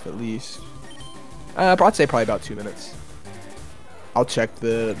half at least. I'd say probably about 2 minutes. I'll check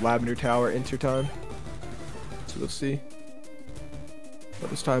the Lavender Tower enter time. So we'll see what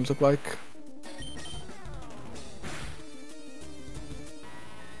those times look like.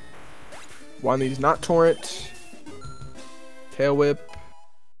 Wanley's not Torrent. Tail Whip.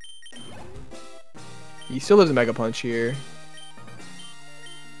 He still does a Mega Punch here.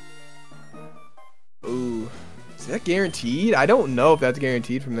 Ooh. Is that guaranteed? I don't know if that's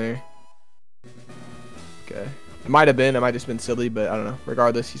guaranteed from there. Okay. It might have been. It might have just been silly, but I don't know.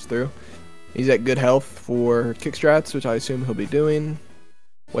 Regardless, he's through. He's at good health for kick strats, which I assume he'll be doing.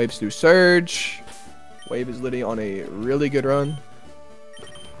 Wave's through Surge. Wave is literally on a really good run.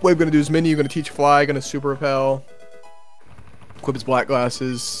 Wave gonna do his mini. Gonna teach Fly. Gonna super repel. Equip his black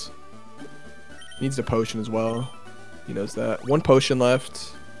glasses. Needs a potion as well. He knows that. 1 potion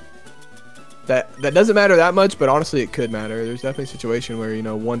left. That doesn't matter that much, but honestly it could matter. There's definitely a situation where, you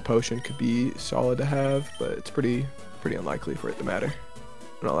know, 1 potion could be solid to have, but it's pretty unlikely for it to matter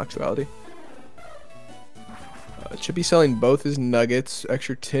in all actuality. Should be selling both his nuggets,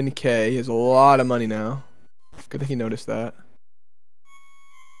 extra 10k. He has a lot of money now. Good thing he noticed that.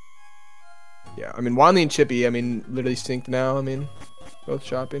 Yeah, I mean, Wanley and Chippy, I mean, literally synced now. I mean, both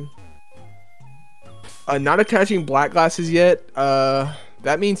shopping. Not attaching black glasses yet.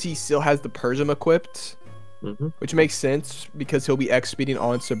 That means he still has the Persium equipped, which makes sense because he'll be X speeding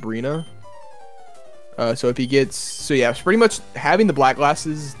on Sabrina. So if he gets, so yeah, pretty much having the black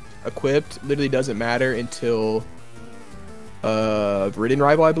glasses equipped literally doesn't matter until Viridian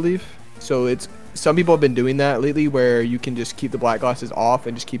Rival, I believe. So it's, some people have been doing that lately where you can just keep the black glasses off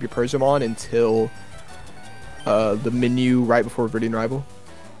and just keep your Persium on until the menu right before Viridian Rival.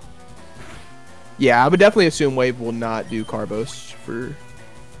 Yeah, I would definitely assume Wave will not do Carbos for.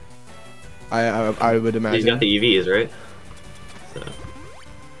 I would imagine. He's got the EVs, right? So.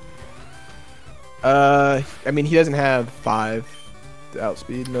 I mean, he doesn't have 5 to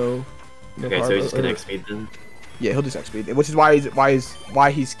outspeed. No okay, Carbos, so he's just gonna X-speed then. Yeah, he'll just X-speed, which is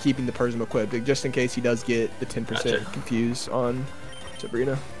why he's keeping the Persium equipped, just in case he does get the 10% confused on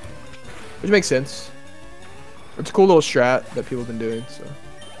Sabrina, which makes sense. It's a cool little strat that people have been doing. So.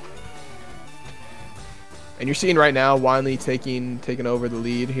 And you're seeing right now Wanley taking over the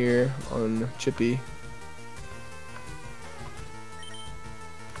lead here on Chippy.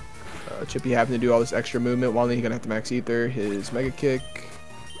 Chippy having to do all this extra movement. Wanley gonna have to max ether his mega kick.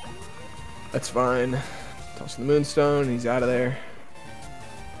 That's fine. Tossing the Moonstone. He's out of there.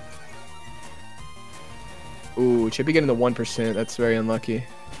 Ooh, Chippy getting the 1%. That's very unlucky.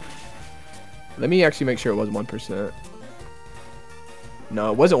 Let me actually make sure it was 1%.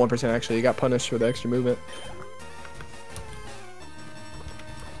 No, it wasn't 1% actually. He got punished for the extra movement.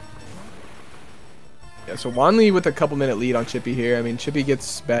 Yeah, so Wanley with a couple minute lead on Chippy here. I mean, Chippy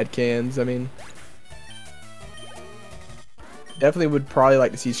gets bad cans. I mean, definitely would probably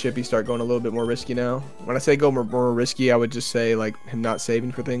like to see Chippy start going a little bit more risky now. When I say go more risky, I would just say like him not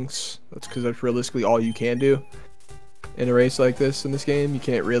saving for things. That's because that's realistically all you can do in a race like this in this game. You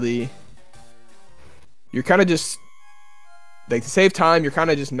can't really. You're kind of just like, to save time. You're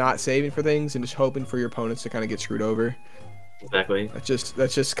kind of just not saving for things and just hoping for your opponents to kind of get screwed over. Exactly.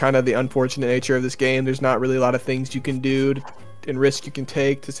 That's just kind of the unfortunate nature of this game. There's not really a lot of things you can do and risk you can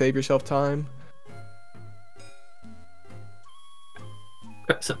take to save yourself time.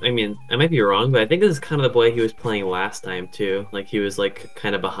 So, I mean, I might be wrong, but I think this is kind of the way he was playing last time too. Like he was like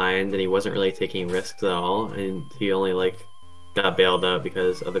kind of behind, and he wasn't really taking risks at all, and he only like got bailed out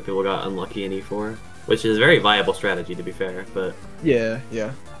because other people got unlucky in E4, which is a very viable strategy to be fair. But yeah.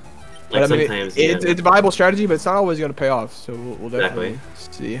 Like but, I mean, sometimes it's a viable strategy, but it's not always going to pay off. So we'll definitely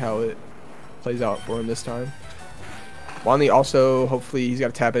exactly. see how it plays out for him this time. Wanley also, hopefully, he's got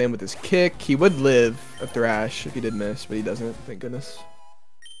to tap it in with his kick. He would live a Thrash if he did miss, but he doesn't. Thank goodness.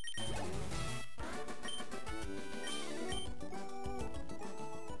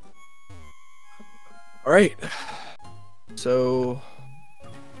 All right. So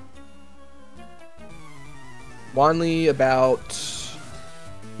Wanley about.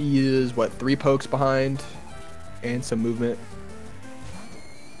 He is, what, 3 pokes behind and some movement.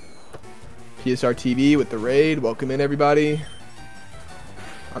 PSR TV with the raid. Welcome in, everybody.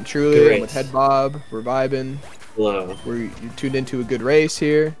 I'm Truly. I'm with Head Bob. We're vibing. Hello. You're tuned into a good race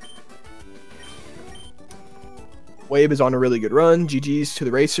here. Wave is on a really good run. GG's to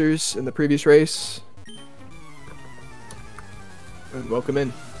the racers in the previous race. And welcome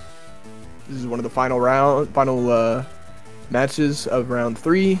in. This is one of the final matches of round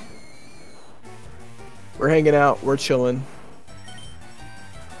 3. We're hanging out. We're chilling.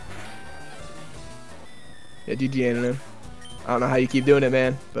 Yeah, GG Anonym. I don't know how you keep doing it,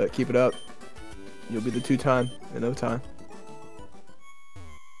 man, but keep it up. You'll be the 2-time in no time.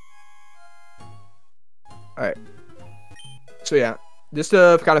 Alright. So yeah, just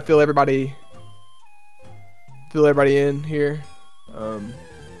to kind of fill everybody in here.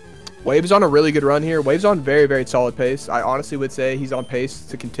 Wave's on a really good run here. Wave's on very, very solid pace. I honestly would say he's on pace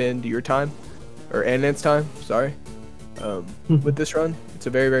to contend your time, or Anand's time. Sorry. With this run, it's a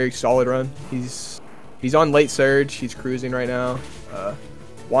very, very solid run. He's on late surge. He's cruising right now.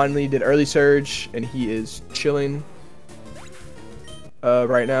 Wanley did early surge, and he is chilling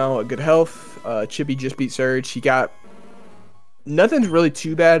right now. A good health. Chippy just beat surge. He got nothing's really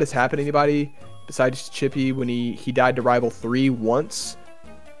too bad has happened to anybody besides Chippy when he died to Rival 3 once.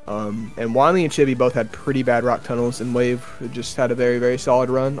 And Wanley and Chippy both had pretty bad rock tunnels, and Wave just had a very, very solid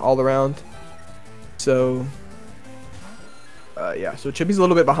run all around. So, yeah, so Chippy's a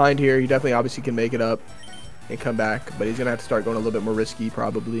little bit behind here. He definitely obviously can make it up and come back, but he's going to have to start going a little bit more risky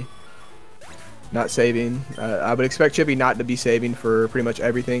probably. Not saving. I would expect Chippy not to be saving for pretty much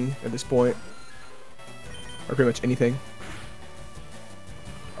everything at this point, or pretty much anything.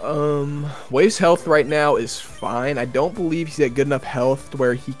 Wave's health right now is fine. I don't believe he's at good enough health to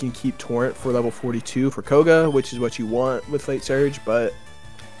where he can keep Torrent for level 42 for Koga, which is what you want with late surge, but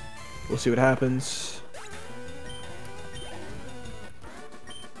we'll see what happens.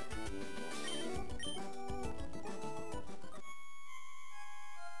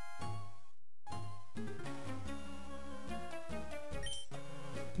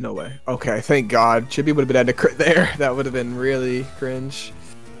 No way. Okay, thank God. Chippy would have been at a crit there. That would have been really cringe.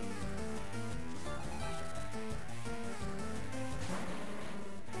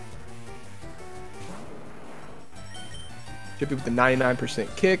 Chippy with the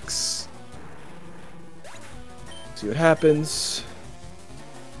 99% kicks. See what happens.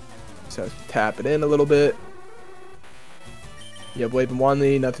 Just have to tap it in a little bit. You have Wave and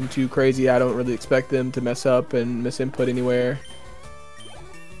Wanley, nothing too crazy. I don't really expect them to mess up and miss input anywhere.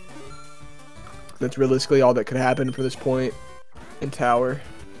 That's realistically all that could happen for this point in tower.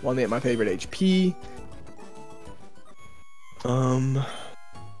 Wanley at my favorite HP.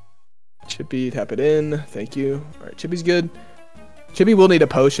 Chippy, tap it in. Thank you. All right, Chippy's good. Chippy will need a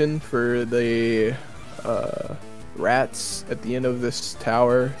potion for the rats at the end of this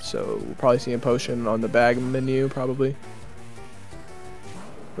tower, so we'll probably see a potion on the bag menu probably,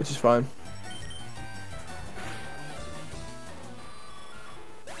 which is fine.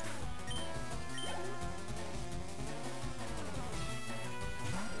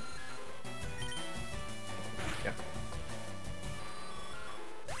 Yeah.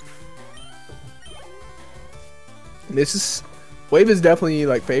 This is Wave is definitely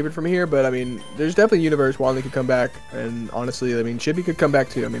like favored from here, but I mean, there's definitely a universe Wanley could come back, and honestly, I mean, Chippy could come back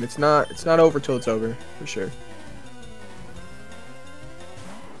too. I mean, it's not over till it's over for sure.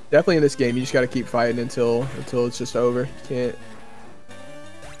 Definitely in this game, you just got to keep fighting until it's just over. You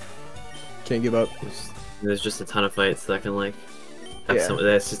can't give up. There's just a ton of fights that can like have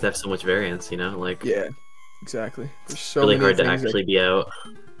have so much variance, you know, like yeah, exactly. There's so really many hard to things actually be out.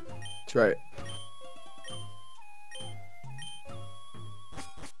 That's right.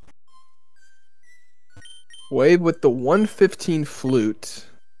 Wave with the 115 flute.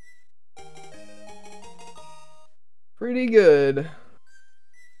 Pretty good.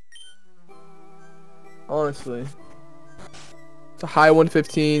 Honestly. It's a high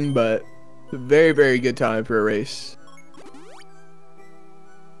 115, but it's a very, very good time for a race.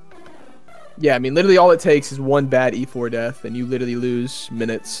 Yeah, I mean, literally all it takes is one bad E4 death, and you literally lose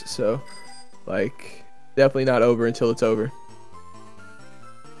minutes. So, like, definitely not over until it's over.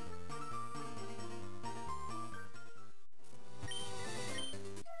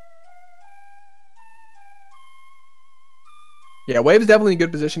 Yeah, Wave's definitely in a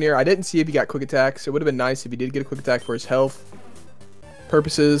good position here. I didn't see if he got quick attacks. It would have been nice if he did get a quick attack for his health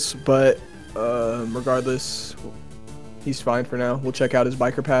purposes, but regardless, he's fine for now. We'll check out his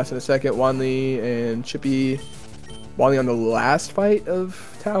biker pass in a second. Wanley and Chippy. Wanley on the last fight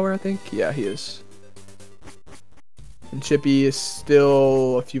of tower, I think. Yeah, he is. And Chippy is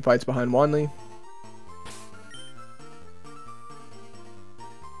still a few fights behind Wanley.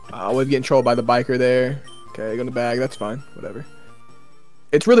 Wave getting trolled by the biker there. Okay, go in the bag. That's fine. Whatever.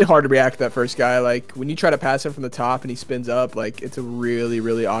 It's really hard to react to that first guy. Like, when you try to pass him from the top and he spins up, like, it's a really,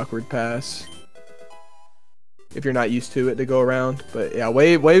 really awkward pass. If you're not used to it to go around. But, yeah,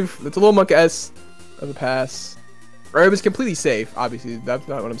 Wave, it's a little monk-esque of a pass. Or it was completely safe, obviously. That's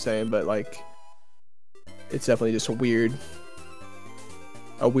not what I'm saying, but, like, it's definitely just a weird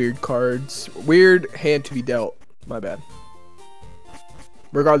weird hand to be dealt. My bad.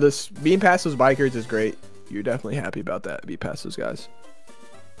 Regardless, being past those bikers is great. You're definitely happy about that, be past those guys.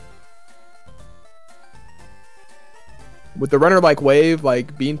 With the runner like Wave,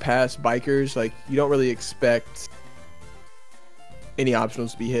 like being past bikers, like you don't really expect any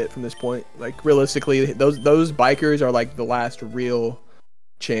optionals to be hit from this point. Like realistically, those bikers are like the last real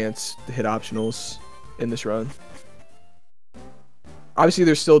chance to hit optionals in this run. Obviously,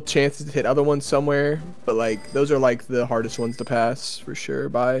 there's still chances to hit other ones somewhere, but like those are like the hardest ones to pass for sure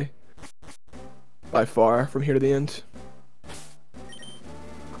by far from here to the end.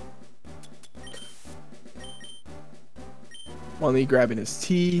 Wanley grabbing his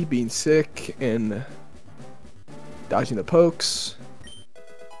T, being sick, and dodging the pokes.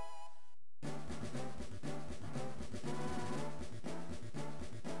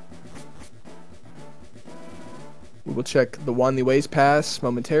 We will check the Juanlyways pass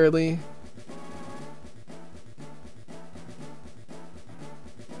momentarily.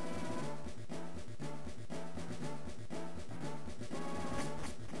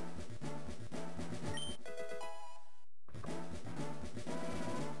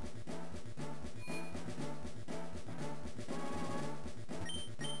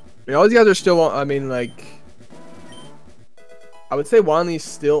 mean, all these guys are still on, I mean, like, I would say Juanly's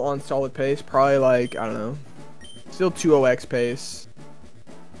still on solid pace. Probably like, I don't know, still 2-0x pace.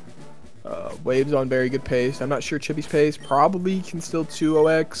 Wave's on very good pace. I'm not sure Chippy's pace. Probably can still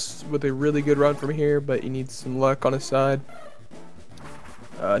 2-0x with a really good run from here, but he needs some luck on his side.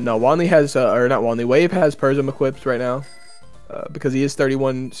 No, Juanly has, or not Juanly, Wave has Persim equipped right now. Because he is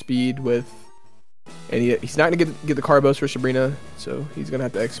 31 speed with, and he's not going to get the Carbos for Sabrina, so he's going to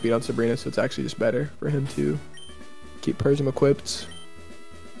have to X speed on Sabrina, so it's actually just better for him to keep Persim equipped.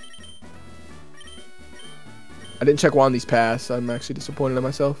 I didn't check Juanly's pass. I'm actually disappointed in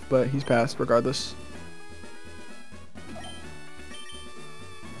myself, but he's passed regardless.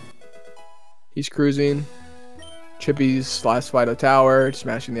 He's cruising. Chippy's last fight of tower,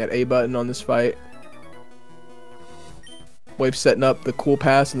 smashing that A button on this fight. Wave setting up the cool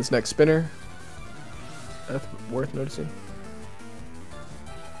pass in this next spinner. That's worth noticing.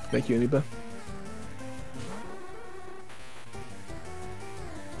 Thank you, Aniba.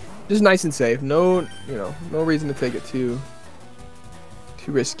 Just nice and safe. No, no reason to take it too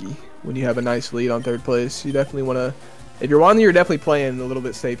risky when you have a nice lead on third place. You definitely want to, if you're Juanly, you're definitely playing a little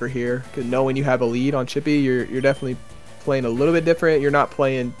bit safer here. Because knowing you have a lead on Chippy, you're definitely playing a little bit different. You're not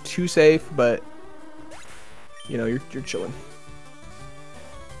playing too safe, but you're chilling.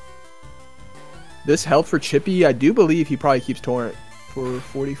 This help for Chippy, I do believe he probably keeps Torrent for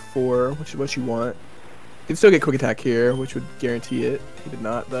 44, which is what you want. You can still get quick attack here, which would guarantee it. He did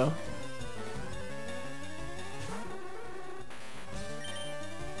not, though.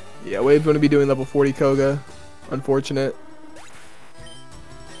 Yeah, Wave's going to be doing level 40 Koga. Unfortunate.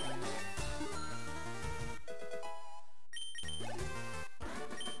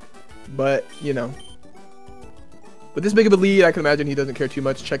 But, with this big of a lead, I can imagine he doesn't care too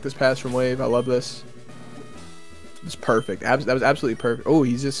much. Check this pass from Wave. I love this. It's perfect. That was absolutely perfect. Oh,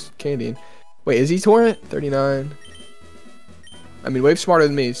 he's just candying. Wait, is he Torrent? 39. I mean, Wave's smarter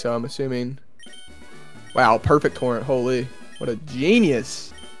than me, so I'm assuming. Wow, perfect Torrent. Holy. What a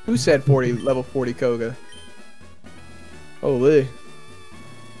genius. Who said level 40 Koga? Holy.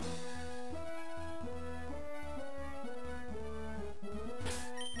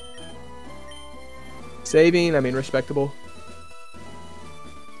 Saving, I mean, respectable.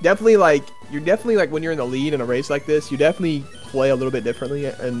 Definitely, you're definitely when you're in the lead in a race like this, you definitely play a little bit differently.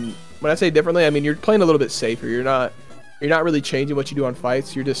 And when I say differently, I mean you're playing a little bit safer. You're not really changing what you do on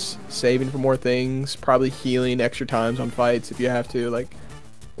fights. You're just saving for more things, probably healing extra times on fights if you have to.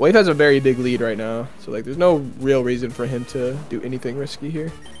 Wave has a very big lead right now, so there's no real reason for him to do anything risky here.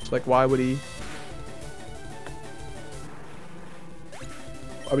 Why would he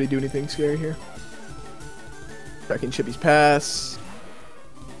do anything scary here? Tracking Chippy's pass.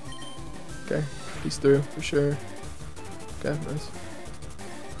 Okay, he's through for sure. Okay, nice.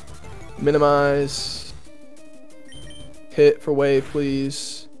 Minimize. Hit for Wave,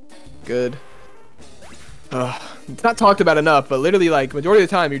 please. Good. It's not talked about enough, but literally, majority of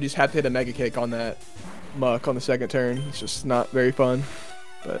the time, you just have to hit a mega kick on that muck on the second turn. It's just not very fun,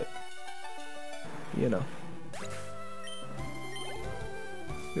 but it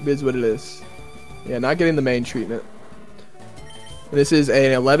is what it is. Yeah, not getting the main treatment. This is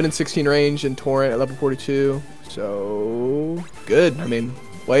an 11 and 16 range in Torrent at level 42. So, good. I mean,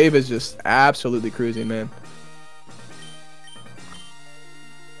 Wave is just absolutely cruising, man.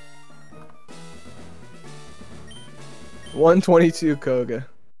 $122 Koga.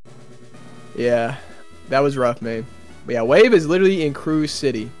 Yeah, that was rough, man. But yeah, Wave is literally in Cruise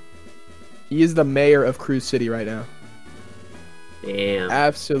City. He is the mayor of Cruise City right now. Damn.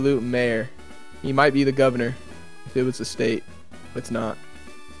 Absolute mayor. He might be the governor if it was a state. It's not.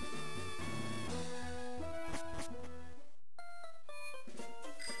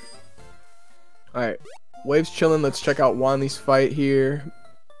 Alright. Wave's chilling. Let's check out Juanly's fight here.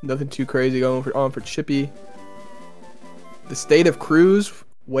 Nothing too crazy going on for Chippy. The state of Cruise,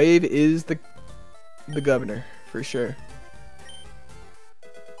 Wave is the governor for sure.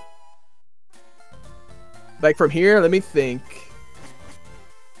 From here, let me think.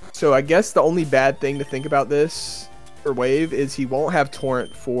 So I guess the only bad thing to think about this for Wave is he won't have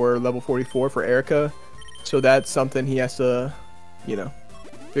Torrent for level 44 for Erica. So that's something he has to,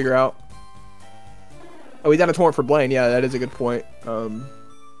 figure out. Oh, he's out of Torrent for Blaine. Yeah, that is a good point.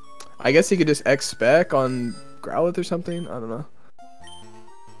 I guess he could just X-Spec on Growlithe or something. I don't know.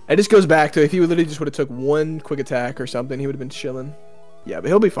 It just goes back to if he literally just would have took one quick attack or something, he would have been chilling. Yeah, but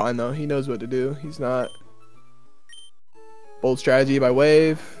he'll be fine though. He knows what to do. He's not. Bold strategy by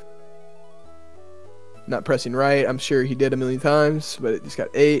Wave. Not pressing right. I'm sure he did a million times, but it just got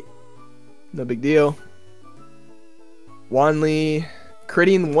 8. No big deal. Juanly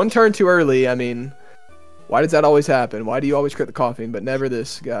critting one turn too early. I mean, why does that always happen? Why do you always crit the coughing, but never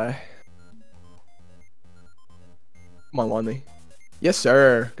this guy? Come on, Wanley. Yes,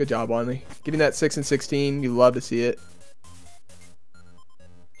 sir. Good job, Wanley. Getting that 6 and 16. You love to see it.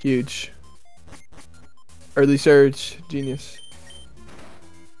 Huge. Early surge. Genius.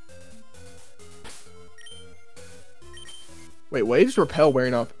 Wait, Wave's repel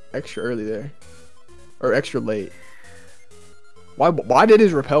wearing off extra early there. Or extra late. Why did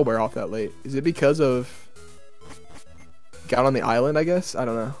his repel wear off that late? Is it because of... got on the island, I guess? I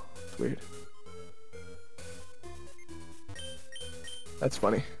don't know. It's weird. That's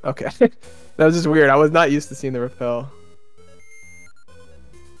funny. Okay. That was just weird. I was not used to seeing the repel.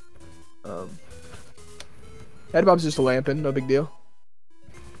 Head Bob's just a lampin', no big deal.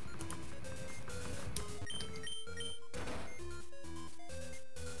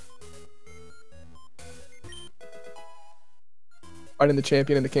 Fighting the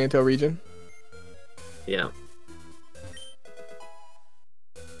champion in the Kanto region. Yeah.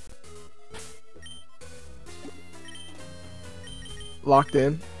 Locked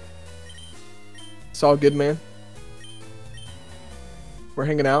in. It's all good, man. We're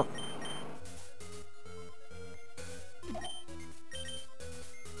hanging out.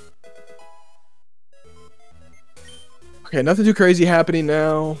 Okay, nothing too crazy happening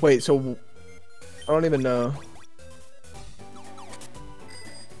now. Wait, so I don't even know.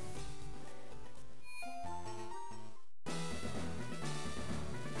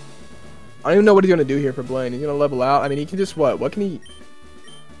 I don't even know what he's gonna do here for Blaine. He's gonna level out. I mean, he can just what? What can he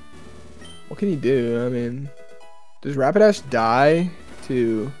do? I mean, does Rapidash die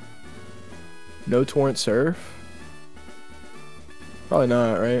to no torrent surf? Probably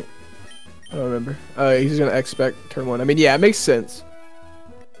not, right? I don't remember. He's gonna expect turn 1. I mean, yeah, it makes sense.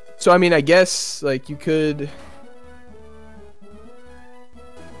 So I mean, I guess like you could.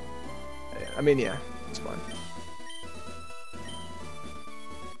 I mean, yeah, it's fine.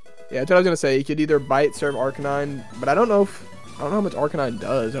 Yeah, that's what I was gonna say. You could either bite, serve Arcanine, but I don't know how much Arcanine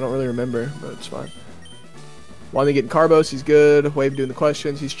does. I don't really remember, but it's fine. Wanley getting Carbos, he's good. Wave doing the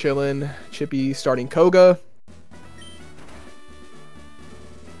questions, he's chilling. Chippy starting Koga.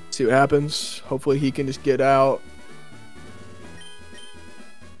 See what happens. Hopefully he can just get out.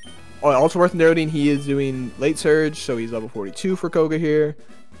 Oh, also worth noting, he is doing late surge, so he's level 42 for Koga here.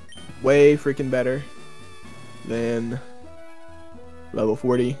 Way freaking better than level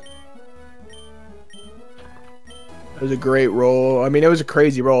 40. It was a great roll. I mean, it was a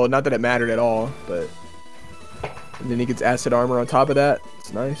crazy roll. Not that it mattered at all, but... And then he gets acid armor on top of that.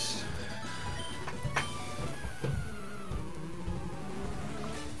 It's nice.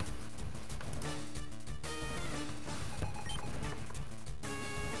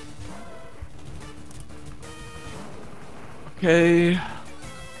 Okay. I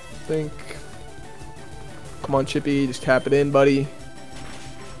think... Come on, Chippy. Just tap it in, buddy.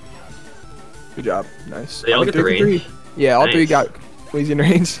 Good job. Nice. They all get the range? Yeah, all three got Queasy in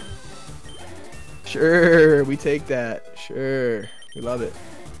range. Sure, we take that. Sure. We love it.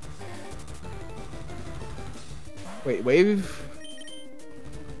 Wait, Wave?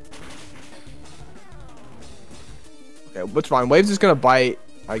 Okay, what's fine. Wave's just gonna bite,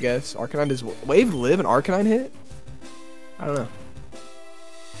 I guess. Arcanine does... Wave live an Arcanine hit? I don't know.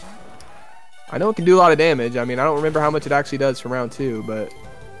 I know it can do a lot of damage. I mean, I don't remember how much it actually does for round 2, but...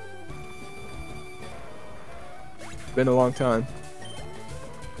 It's been a long time.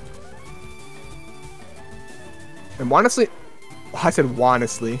 And honestly, I said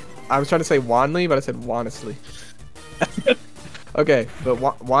honestly. I was trying to say Wanley, but I said honestly. Okay,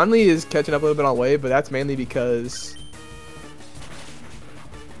 but Wanley is catching up a little bit on Wave, but that's mainly because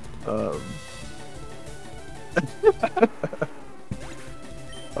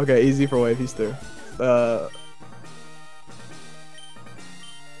okay, easy for Wave, he's through. Right,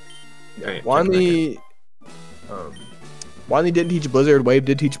 Wanley Wanley didn't teach Blizzard, Wave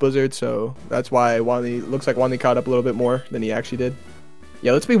did teach Blizzard, so that's why Wanley looks like Wanley caught up a little bit more than he actually did.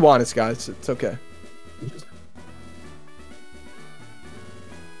 Yeah, let's be honest, guys. It's okay.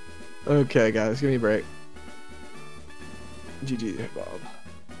 Okay, guys, give me a break. GG, Bob.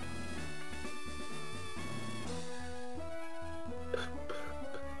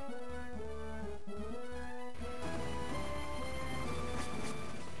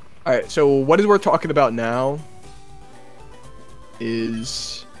 Alright, so what is we're talking about now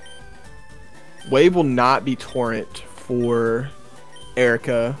is Wave will not be Torrent for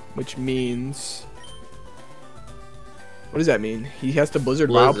Erica, which means... What does that mean? He has to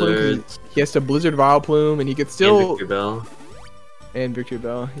Blizzard Vileplume. He has to Blizzard Vileplume, and he could still... And Victory Bell. And Victory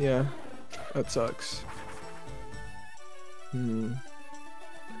Bell, yeah. That sucks.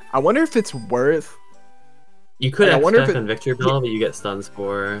 I wonder if it's worth. You could Like, I wonder if X-Spec it. on Victory Bell, but you get stun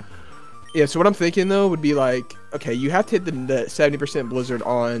spore. Yeah. So what I'm thinking though would be like, okay, you have to hit the 70% blizzard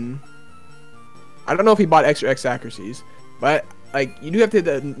on. I don't know if he bought extra X accuracies, but like you do have to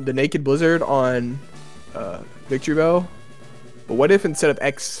hit the naked blizzard on Victory Bell. But what if instead of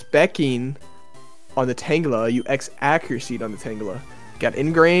X specking on the Tangela, you X accuracy on the Tangela? Got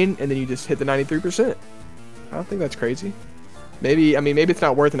ingrain, and then you just hit the 93%. I don't think that's crazy. Maybe, I mean, maybe it's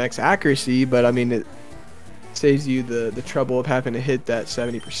not worth an X accuracy, but I mean, it saves you the trouble of having to hit that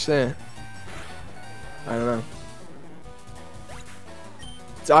 70%. I don't know.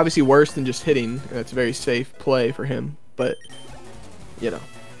 It's obviously worse than just hitting, and it's a very safe play for him, but, you know.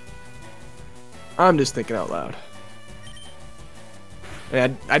 I'm just thinking out loud.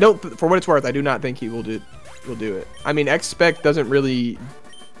 And I don't, for what it's worth, I do not think he will do it. I mean, X-Spec doesn't really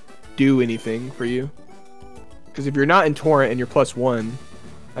do anything for you. Because if you're not in Torrent and you're +1,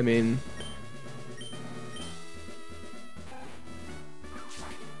 I mean...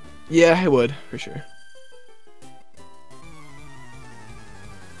 Yeah, it would, for sure.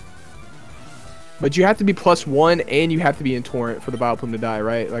 But you have to be +1 and you have to be in Torrent for the Bioplume to die,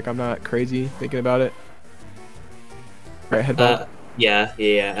 right? Like, I'm not crazy thinking about it. Right, headbutt. Yeah,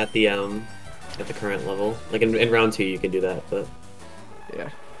 at the current level. Like in round 2 you can do that, but yeah.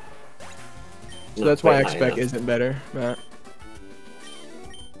 So that's why X-Spec isn't better, Matt.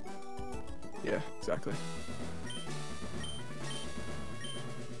 Yeah, exactly.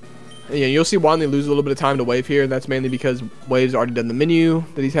 And yeah, you'll see Wanley lose a little bit of time to Wave here, and that's mainly because Wave's already done the menu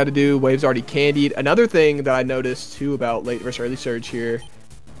that he's had to do. Wave's already candied. Another thing that I noticed too about late versus early surge here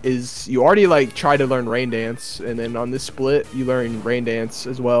is you already like try to learn Rain Dance, and then on this split you learn Rain Dance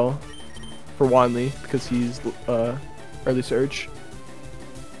as well for Wanley because he's early surge.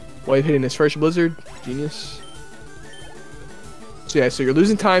 Wave hitting his first Blizzard, genius. So yeah, so you're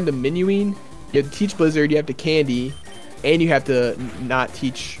losing time to menuing. You have to teach Blizzard, you have to candy, and you have to not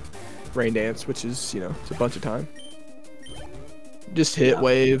teach Rain Dance, which is, you know, it's a bunch of time. Just hit,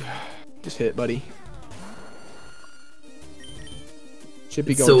 Wave. Just hit, buddy.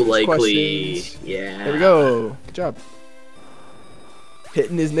 Chippy going so through his likely, questions. yeah. There we go. Good job.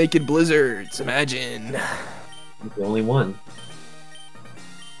 Hitting his naked blizzards. Imagine. The only one.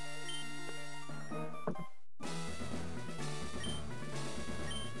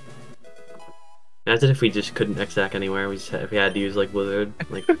 Imagine if we just couldn't X-Ack anywhere. If we had to use like Blizzard,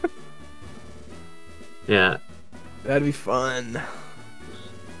 like. Yeah. That'd be fun.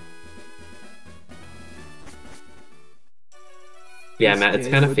 Yeah, Matt, it's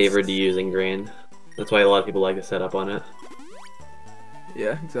kind of favored to use Ingrain. That's why a lot of people like to set up on it.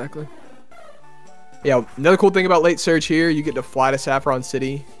 Yeah, exactly. Yeah, another cool thing about late surge here, you get to fly to Saffron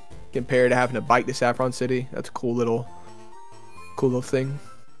City compared to having to bike to Saffron City. That's a cool little thing.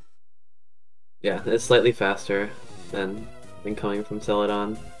 Yeah, it's slightly faster than coming from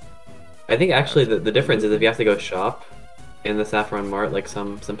Celadon. I think actually the difference is if you have to go shop in the Saffron Mart like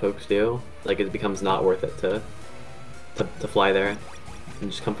some pokes do, like it becomes not worth it to fly there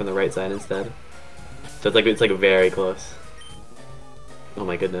and just come from the right side instead. So it's like very close. Oh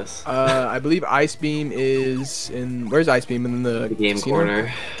my goodness. I believe Ice Beam is in. Where's Ice Beam? In the game casino?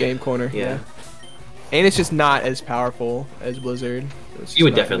 corner. Game corner. Yeah. And it's just not as powerful as Blizzard. You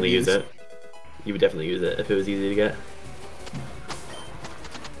would definitely use it. You would definitely use it if it was easy to get.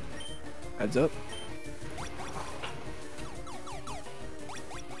 Heads up.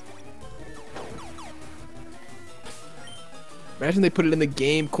 Imagine they put it in the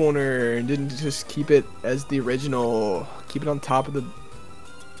game corner and didn't just keep it as the original. Keep it on top of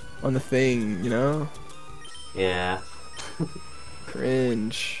on the thing, you know? Yeah.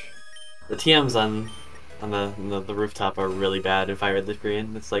 Cringe. The TMs on the rooftop are really bad in FireRed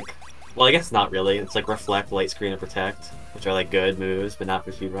LeafGreen. It's like, well, I guess not really. It's like Reflect, Light Screen, and Protect, which are like good moves, but not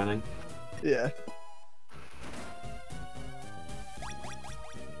for speed running. Yeah.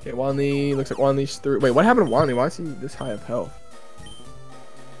 Okay, Wanley, looks like Wanley's through. Wait, what happened to Wanley? Why is he this high of health?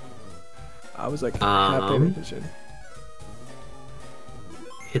 I was like, not paying attention.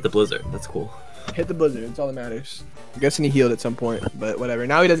 Hit the Blizzard, that's cool. Hit the Blizzard, that's all that matters. I'm guessing he healed at some point, but whatever.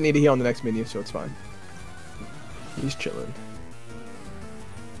 Now he doesn't need to heal on the next menu, so it's fine. He's chilling.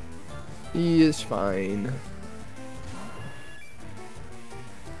 He is fine.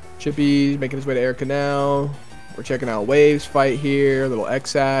 Chippy's making his way to Air Canal. We're checking out Waves fight here. Little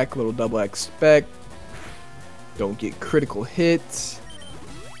X-Ack, little double X-Spec. Don't get critical hits.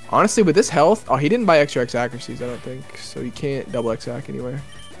 Honestly, with this health, oh, he didn't buy extra X accuracies, I don't think. So he can't double X-Ack anywhere.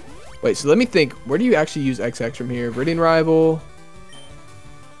 Wait, so let me think. Where do you actually use X-Ack from here? Viridian Rival.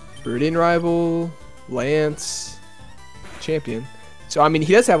 Viridian Rival. Lance. Champion. So I mean,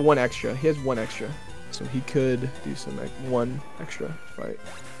 he does have one extra. He has one extra, so he could do some like one extra fight.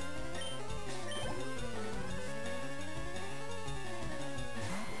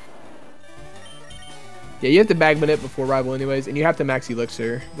 Yeah, you have to Magma it before Rival anyways, and you have to max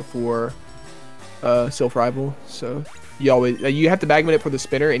Elixir before Sylph Rival. So you have to Magma it for the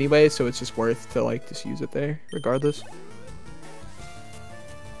spinner anyway, so it's just worth to like just use it there regardless.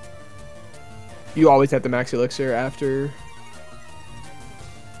 You always have to max Elixir after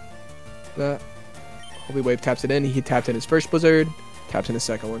that. Hopefully Wave taps it in. He tapped in his first Blizzard, taps in his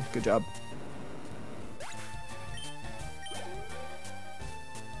second one. Good job.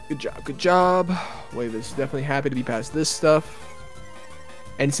 Good job, good job. Wave is definitely happy to be past this stuff.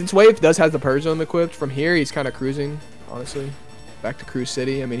 And since Wave does have the Purge Zone equipped, from here he's kind of cruising, honestly. Back to Cruise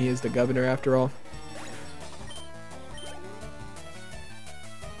City. I mean, he is the governor after all.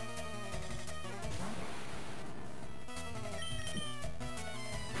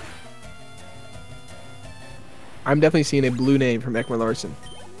 I'm definitely seeing a blue name from Ekman Larson.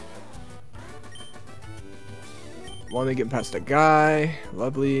 Wanley getting past a guy.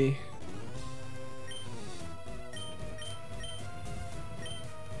 Lovely.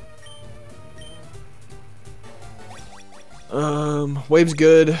 Wave's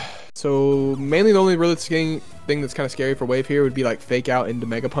good. So mainly the only really thing that's kind of scary for Wave here would be like fake out into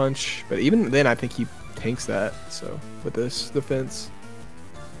Mega Punch. But even then I think he tanks that. So with this defense.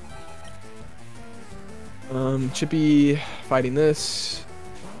 Chippy fighting this.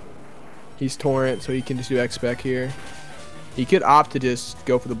 He's Torrent, so he can just do X-Spec here. He could opt to just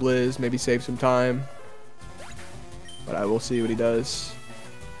go for the Blizz, maybe save some time. But I will see what he does.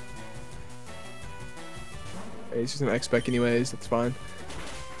 He's just gonna X-Spec anyways, that's fine.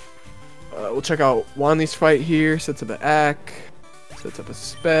 We'll check out Wanley's fight here. Sets up an ACK. Sets up a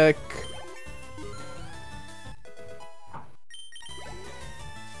Spec.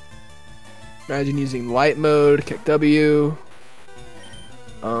 Imagine using light mode, kick W.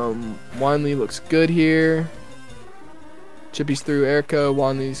 Wanley looks good here. Chippy's through Erica.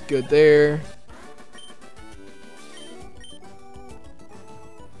 Wanley's good there.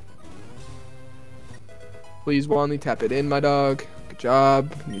 Please, Wanley, tap it in, my dog. Good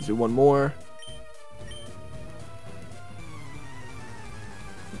job. Needs to do one more.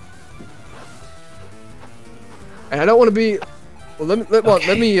 And I don't want to be. Well,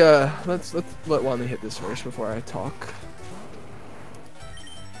 let's let Wanley hit this first before I talk.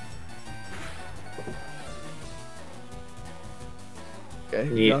 Okay.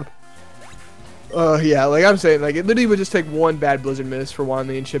 Yeah. Yeah, like I'm saying, like it literally would just take one bad Blizzard miss for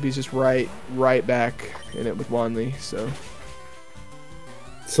Wanley, and Chippy's just right back in it with Wanley. So.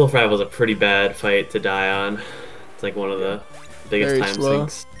 Sylph Rival was a pretty bad fight to die on. It's like one of the biggest Very time slow.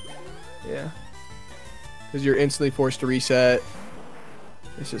 sinks. Yeah. Because you're instantly forced to reset.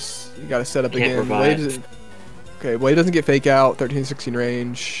 It's just you gotta set up Can't again. revive. Okay, Wave doesn't get fake out. 13-16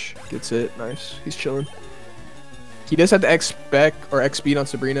 range. Gets it. Nice. He's chilling. He does have the X spec or X speed on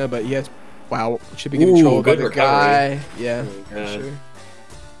Sabrina, but he has. Wow, Chippy getting control by the guy. Yeah, for sure.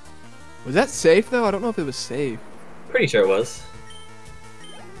 Was that safe though? I don't know if it was safe. Pretty sure it was.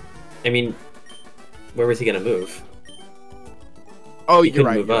 I mean, where was he gonna move? Oh, He you're couldn't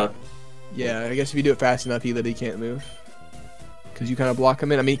right. move You're up. right. Yeah, I guess if you do it fast enough, he literally can't move. Because you kind of block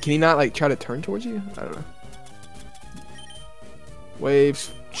him in. I mean, can he not like try to turn towards you? I don't know.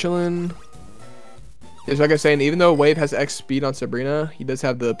 Wave's chilling. It's like I was saying, even though Wave has X speed on Sabrina, he does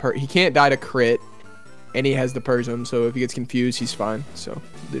have the he can't die to crit, and he has the Persium, so if he gets confused, he's fine. So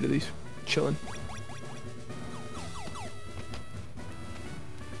literally chilling.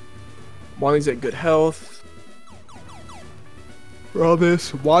 Wanley's at good health. For all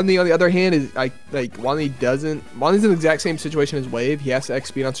this, Wanley on the other hand is like Wanley's in the exact same situation as Wave. He has to X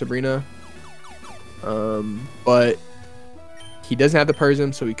speed on Sabrina, but he doesn't have the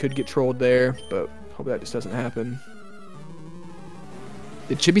Persium, so he could get trolled there, but. Hope that just doesn't happen.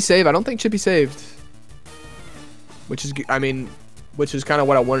 Did Chippy save? I don't think Chippy saved. Which is, I mean, which is kind of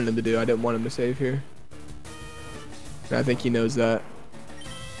what I wanted him to do. I didn't want him to save here. And I think he knows that.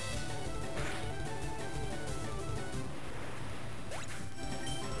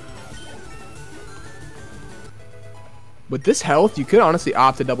 With this health, you could honestly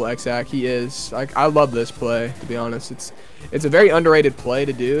opt to double X-Ack. He is like, I love this play, to be honest. It's a very underrated play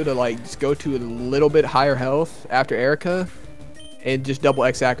to do, to like just go to a little bit higher health after Erica and just double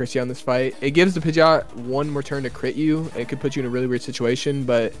X accuracy on this fight. It gives the Pidgeot one more turn to crit you. It could put you in a really weird situation,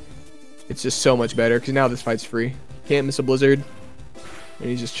 but it's just so much better because now this fight's free. Can't miss a Blizzard, and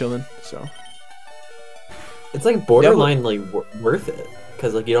he's just chilling. So it's like borderline like worth it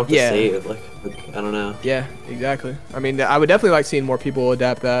because like you don't have to Yeah. save. Like I don't know. Yeah, exactly. I mean, I would definitely like seeing more people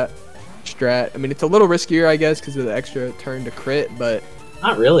adapt that strat. I mean, it's a little riskier, I guess, because of the extra turn to crit, but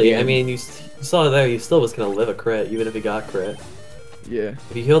Not really. Yeah. I mean, you saw there. You still was gonna live a crit, even if you got crit. yeah.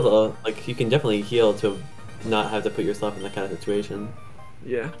 If you heal like you can definitely heal to not have to put yourself in that kind of situation.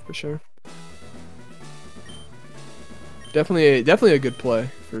 Yeah, for sure. Definitely a good play,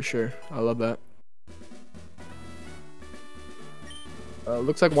 for sure. I love that.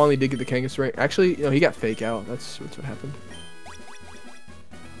 Looks like Wanley did get the Kangas rank. Actually, he got fake out. That's what happened.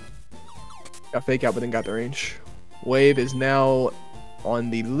 Got fake out, but then got the range. Wave is now on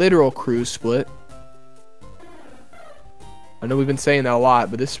the literal cruise split. I know we've been saying that a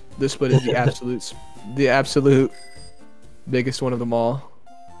lot, but this split is the absolute biggest one of them all.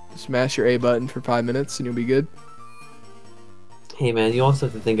 Smash your A button for 5 minutes and you'll be good. Hey man, you also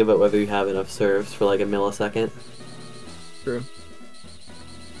have to think about whether you have enough serves for like a millisecond. True.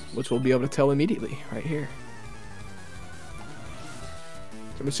 Which we'll be able to tell immediately, right here.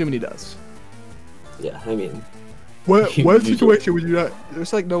 I'm assuming he does. Yeah, I mean. What situation would you not?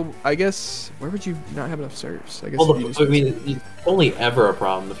 There's like no. I guess where would you not have enough serves? I guess. Well, if you just I mean, it's only ever a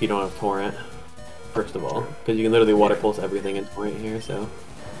problem if you don't have torrent. First of all, because you can literally water pulse everything in torrent here. So.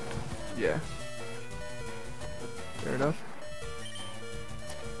 Yeah. Fair enough.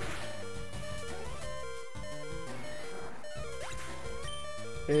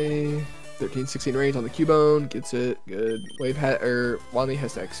 Okay. 13-16 range on the Cubone. Gets it. Good. Wanley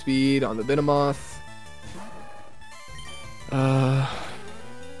has to X speed on the Venomoth.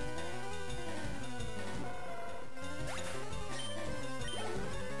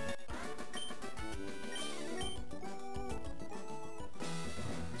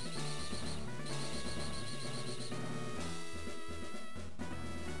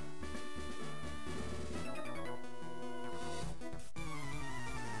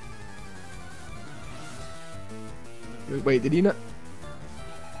 Wait, did he not?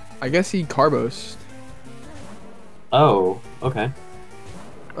 I guess he Carbos. Oh, okay.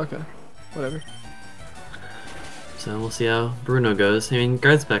 Okay, whatever. So we'll see how Bruno goes. I mean,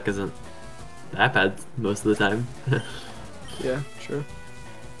 guard spec isn't that bad most of the time. Yeah, sure.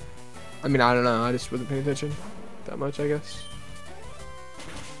 I mean, I don't know. I just wasn't paying attention that much, I guess.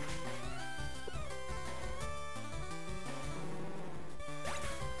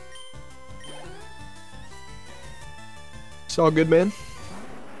 It's all good, man.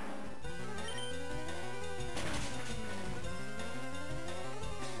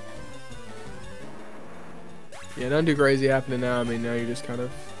 Yeah, nothing too crazy happening now. I mean, now you're just kind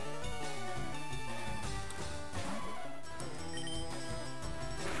of...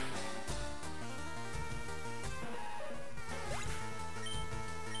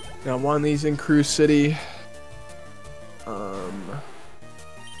 Now, Wanley's in Cruise City.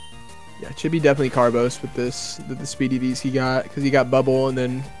 Yeah, Chippy definitely Carbos with the speed EVs he got, because he got Bubble and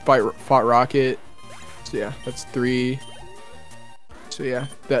then fought Rocket. So yeah, that's 3. So yeah,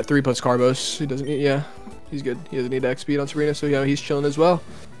 that 3 plus Carbos. He doesn't need, yeah, he's good. He doesn't need X speed on Serena, so yeah, he's chilling as well.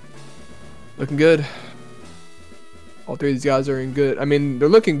 Looking good. All 3 of these guys are in good. I mean, they're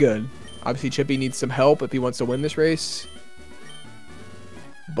looking good. Obviously, Chippy needs some help if he wants to win this race.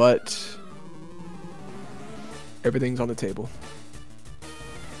 But everything's on the table.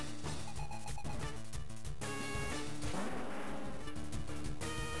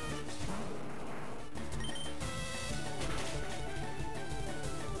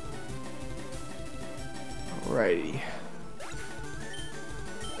 Alrighty.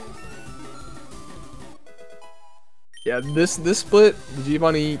 Yeah, this split, the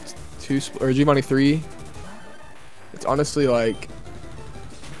Giovanni 2 or Giovanni 3, it's honestly like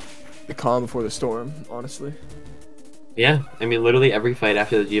the calm before the storm, honestly. Yeah, I mean, literally every fight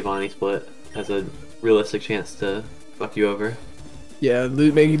after the Giovanni split has a realistic chance to fuck you over. Yeah,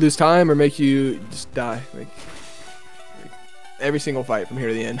 make you lose time or make you just die. Like every single fight from here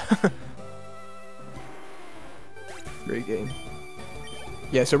to the end. Great game.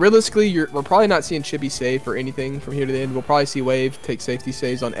 Yeah, so realistically, we're probably not seeing Chippy save for anything from here to the end. We'll probably see Wave take safety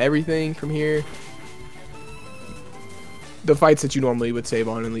saves on everything from here. The fights that you normally would save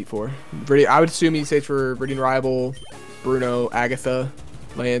on in Elite Four. I would assume he saves for Viridian Rival, Bruno, Agatha,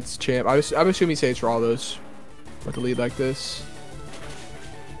 Lance, Champ. I would assume he saves for all those with a lead like this.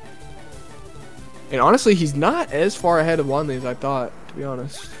 And honestly, he's not as far ahead of Wanley as I thought, to be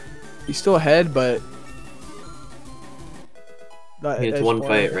honest. He's still ahead, but... I mean, it's one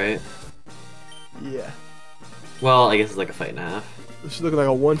fight, right? Yeah. Well, I guess it's like a fight and a half. This is looking like a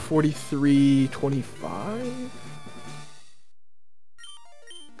 143.25.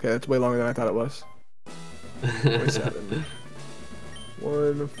 Okay, that's way longer than I thought it was. 27.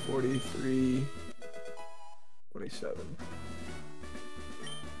 143. 27.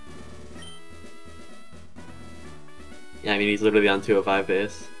 Yeah, I mean, he's literally on 205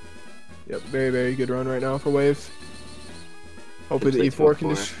 base. Yep, very, very good run right now for Wave. Hopefully the E4 can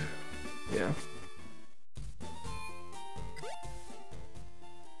just... Yeah.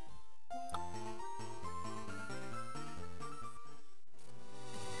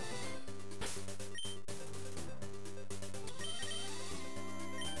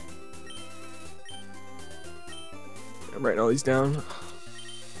 I'm writing all these down.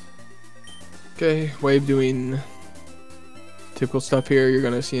 Okay, Wave doing typical stuff here. You're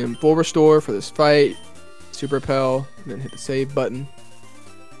going to see him full restore for this fight, super repel, and then hit the save button.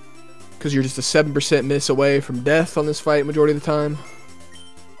 Because you're just a 7% miss away from death on this fight majority of the time.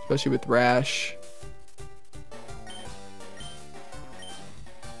 Especially with Rash.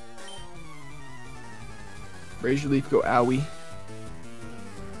 Raise your leaf, go owie.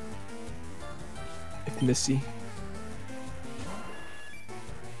 If Missy.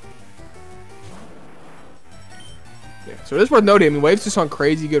 Yeah, so it is worth noting. I mean, Wave's just on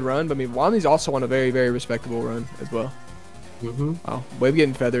crazy good run, but I mean, Juanly's also on a very, very respectable run as well. Wow, Wave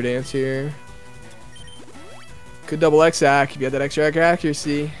getting Feather Dance here. Could double X-Ac if you had that extra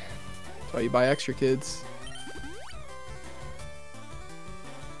accuracy. That's why you buy extra, kids.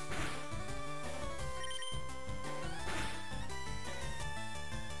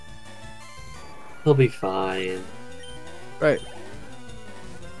 He'll be fine. Right.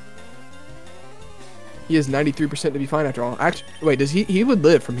 He has 93% to be fine after all. Actually, wait, does he would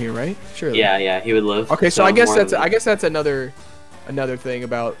live from here, right? Surely. Yeah, he would live. Okay, so I guess that's another thing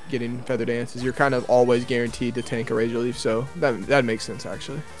about getting Feather Dance is you're kind of always guaranteed to tank a Razor Leaf, so that makes sense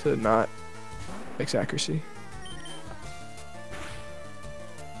actually to not mix accuracy.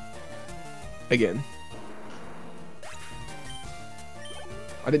 Again.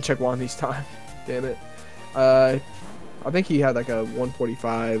 I didn't check Juanly's time. Damn it. I think he had like a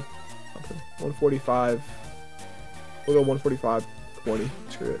 145 something. 145. We'll go 145 20.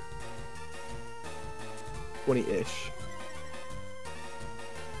 Screw it. 20-ish.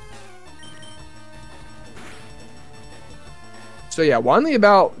 So yeah, Juanly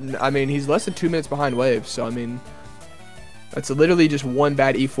he's less than 2 minutes behind Wave, so I mean that's literally just one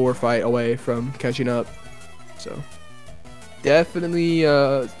bad E4 fight away from catching up. So definitely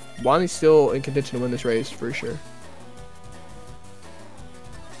Juanly's still in contention to win this race for sure.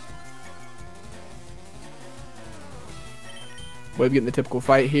 Wave getting the typical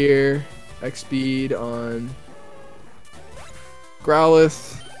fight here. X speed on Growlithe.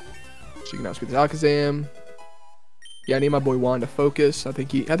 So you can outspeed this Alakazam. Yeah, I need my boy Juan to focus. I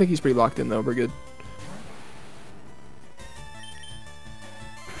think he's pretty locked in though. We're good.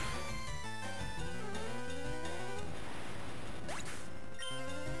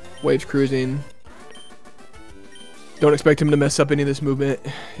 Wave's cruising. Don't expect him to mess up any of this movement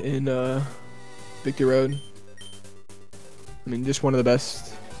in Victory Road. I mean, just one of the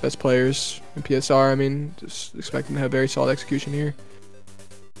best players in PSR. I mean, just expect him to have very solid execution here.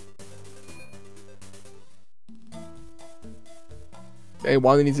 Okay,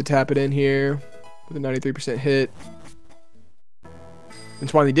 Juanly needs to tap it in here with a 93% hit.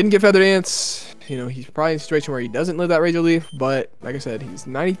 Since Juanly didn't get Feather Dance, you know, he's probably in a situation where he doesn't live that Razor Leaf, but like I said, he's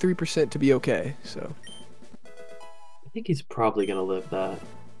 93% to be okay, so. I think he's probably going to live that.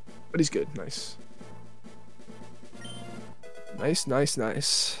 But he's good. Nice. Nice, nice,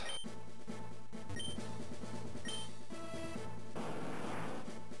 nice.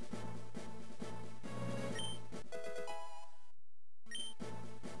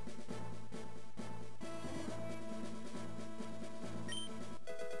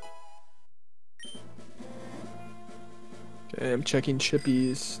 Okay, I'm checking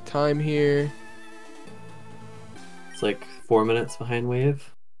Chippy's time here. It's like 4 minutes behind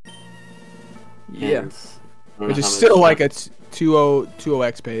Wave. Yeah. Which is still like a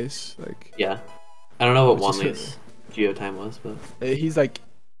 2:0x pace. Like. Yeah. I don't know what Juanly's Geo time was, but he's like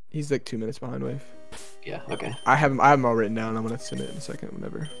 2 minutes behind Wave. Yeah, okay. I have them all written down. I'm gonna send it in a second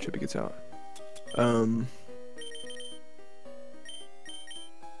whenever Chippy gets out.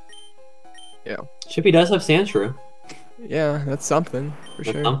 Yeah. Chippy does have Sandshrew. Yeah, that's something for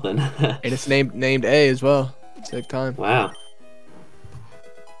sure. Something. And it's named A as well. Save time. Wow.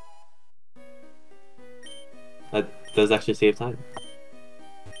 That does actually save time.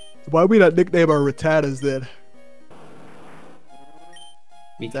 Why we not nickname our Rattatas then?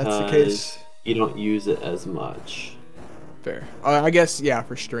 Because that's the case. You don't use it as much. Fair. I guess, yeah,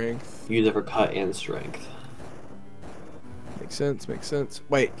 for strength. Use it for cut and strength. Makes sense, makes sense.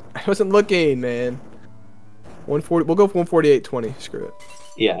 Wait, I wasn't looking, man. 140. We'll go for 148.20. Screw it.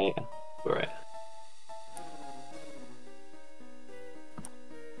 Yeah. All right.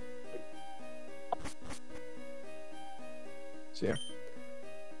 So yeah.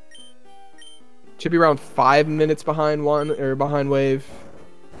 Chippy around 5 minutes behind Wave.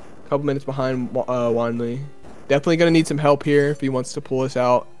 A couple minutes behind Wanley. Definitely gonna need some help here if he wants to pull us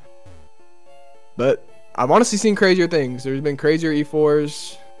out. But I've honestly seen crazier things. There's been crazier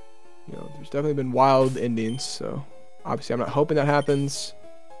E4s. You know, there's definitely been wild endings. So obviously, I'm not hoping that happens.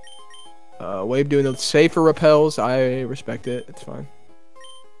 Wave doing the safer repels. I respect it. It's fine.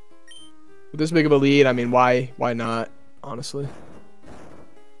 With this big of a lead, I mean, why not? Honestly.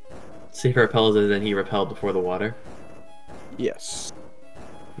 See if he repels it, then he repelled before the water. Yes.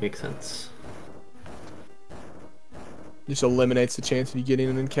 Makes sense. Just eliminates the chance of you getting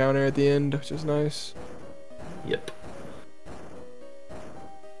an encounter at the end, which is nice. Yep.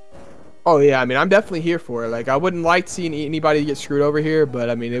 Oh yeah, I mean, I'm definitely here for it. Like, I wouldn't like seeing anybody get screwed over here, but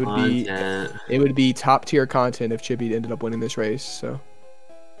I mean, it would be top tier content if Chippy ended up winning this race. So.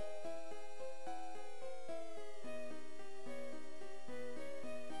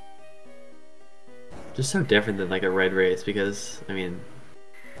 Just so different than like a red race because I mean,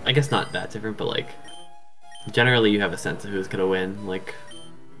 I guess not that different, but like generally you have a sense of who's gonna win, like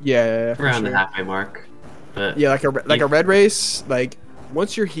around the halfway mark. But yeah, like a red race, like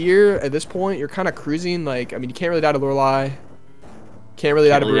once you're here at this point, you're kind of cruising. Like, I mean, you can't really die to Lorelei, can't really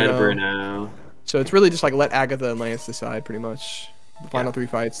die to Bruno. So it's really just like let Agatha and Lance decide, pretty much. The final 3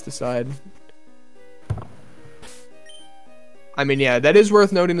 fights decide. I mean, yeah, that is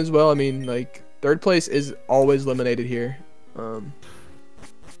worth noting as well. I mean, like, third place is always eliminated here.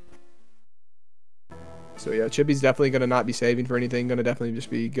 So yeah, Chippy's definitely gonna not be saving for anything. Gonna definitely just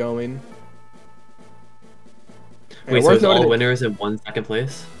be going. Wait, so it's all winners in 1 second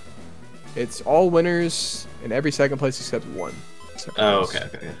place? It's all winners in every second place except 1. Oh, okay.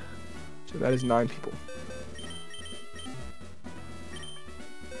 So that is 9 people.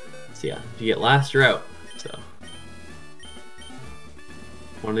 So yeah, if you get last, you're out. So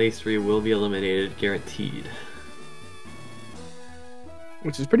one of these 3 will be eliminated, guaranteed.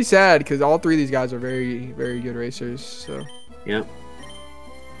 Which is pretty sad because all 3 of these guys are very, very good racers. So. Yep.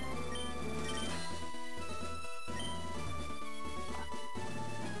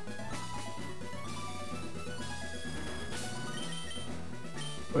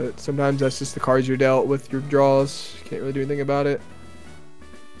 But sometimes that's just the cards you're dealt with your draws. Can't really do anything about it.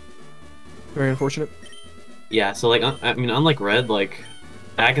 Very unfortunate. Yeah, so like, I mean, unlike Red, like,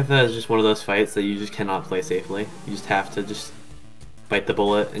 Agatha is just one of those fights that you just cannot play safely. You just have to just bite the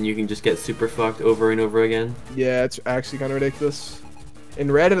bullet, and you can just get super fucked over and over again. Yeah, it's actually kind of ridiculous. In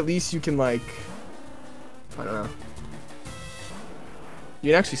Red, at least you can, like, I don't know.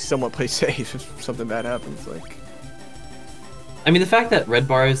 You can actually somewhat play safe if something bad happens, like. I mean, the fact that red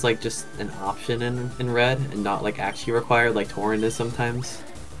bar is like just an option in red and not like actually required like Torrent is sometimes.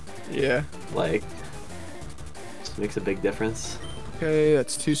 Yeah. Like, just makes a big difference. Okay,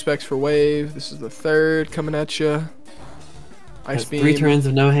 that's 2 specs for Wave. This is the 3rd coming at you. Ice Beam. 3 turns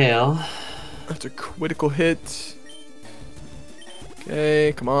of no hail. That's a critical hit.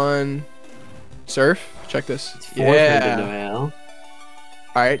 Okay, come on. Surf. Check this. It's 4 turns of no hail.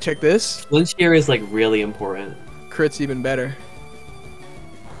 Alright, check this. Flinch here is like really important. Crit's even better.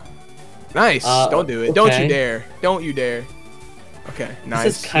 Nice. Don't do it. Okay. Don't you dare. Don't you dare. Okay, nice.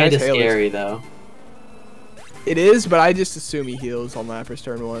 This is kind of scary, though. It is, but I just assume he heals on Lapras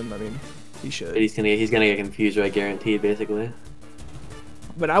turn 1. I mean, he should. But he's gonna get confused, right? Guaranteed, basically.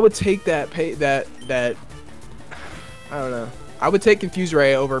 But I would take that I don't know. I would take Confuse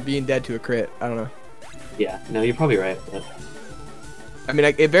Ray over being dead to a crit. I don't know. Yeah, no, you're probably right. But... I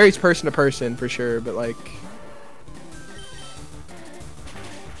mean, it varies person to person for sure, but like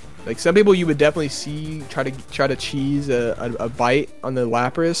some people you would definitely see try to cheese a bite on the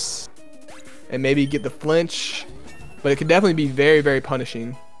Lapras and maybe get the flinch, but it could definitely be very, very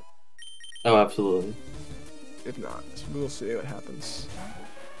punishing. Oh, absolutely. If not, we'll see what happens.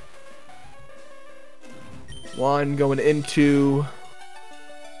 One going into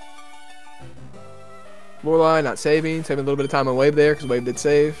Lorelei, not saving a little bit of time on Wave there because Wave did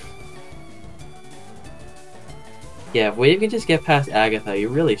save. Yeah, if Wave can just get past Agatha, you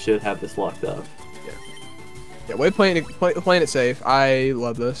really should have this locked up. Yeah, Wave playing it safe. I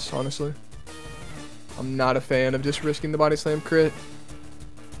love this, honestly. I'm not a fan of just risking the body slam crit.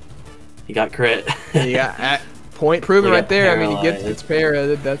 He got crit. Yeah, at point proven right there. Paralyzed. I mean, he gets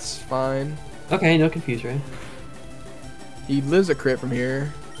parried. That's fine. Okay, no confuse, right? He lives a crit from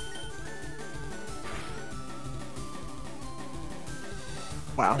here.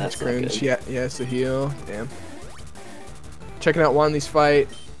 Wow, that's cringe. Yeah, it's a heal. Damn. Checking out Juanly's fight.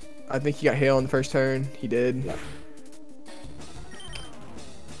 I think he got hail in the first turn. He did. Yep.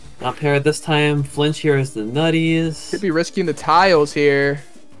 Not paired this time. Flinch here is the nutties. Chippy risking the tiles here.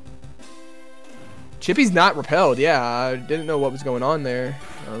 Chippy's not repelled. Yeah, I didn't know what was going on there.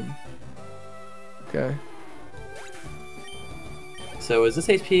 Okay. So is this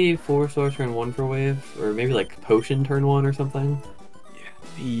HP full restore turn 1 for Wave? Or maybe like potion turn 1 or something?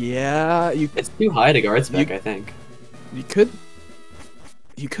 Yeah, it's too high to guard spec, I think. You could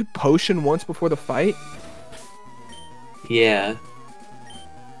potion once before the fight? Yeah.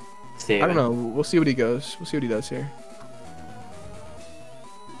 I don't know. We'll see what he goes. We'll see what he does here.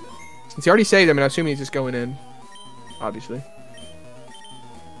 Since he already saved him, and I'm assuming he's just going in. Obviously.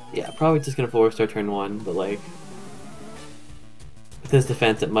 Yeah, probably just gonna full restore turn 1, but like with his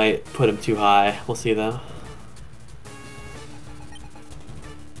defense it might put him too high. We'll see though.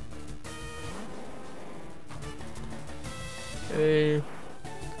 Okay.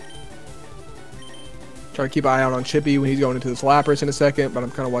 Trying to keep an eye out on Chippy when he's going into this Lapras in a second, but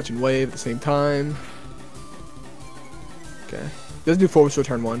I'm kind of watching Wave at the same time. Okay. Doesn't do full restore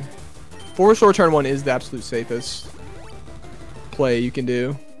turn 1. Full restore turn 1 is the absolute safest play you can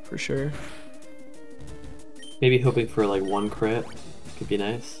do, for sure. Maybe hoping for like 1 crit could be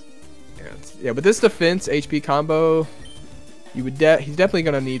nice. Yeah, but this defense HP combo, you would he's definitely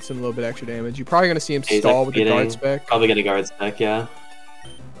gonna need some little bit extra damage. You're probably gonna see him stall with the guard spec. Probably gonna guard spec, yeah.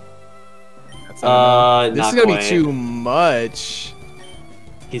 This is gonna be too much.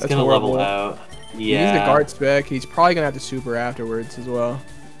 He's gonna level out. Yeah. He needs the guard spec. He's probably gonna have to super afterwards as well.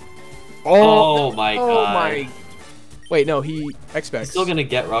 Oh my god. Oh my. Wait, no, he expects. He's still gonna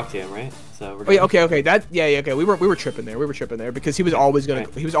get Rock Tomb, right? So we're okay. Okay. We were tripping there. We were tripping there because he was always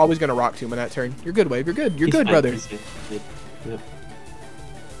gonna Rock Tomb on that turn. You're good, Wave. You're good. You're good, brother. Yep.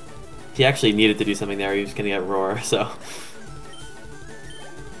 He actually needed to do something there. He was gonna get Roar, so.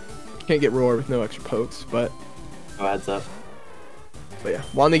 Can't get Roar with no extra pokes, but. Oh, adds up. But yeah,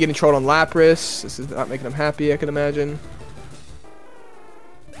 Juanly getting trolled on Lapras. This is not making him happy, I can imagine.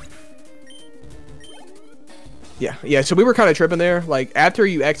 Yeah. So we were kind of tripping there. Like after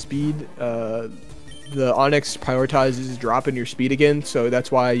you X speed, the Onyx prioritizes dropping your speed again, so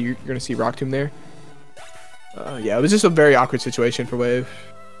that's why you're gonna see Rock Tomb there. Yeah, it was just a very awkward situation for Wave.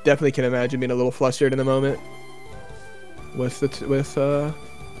 Definitely can imagine being a little flustered in the moment with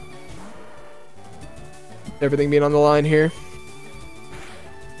everything being on the line here.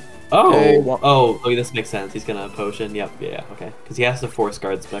 Oh, okay, oh, this makes sense. He's gonna potion. Yep, yeah, okay. Because he has to force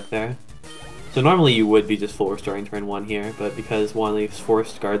guard spec there. So normally you would be just full restoring turn 1 here, but because Juanly's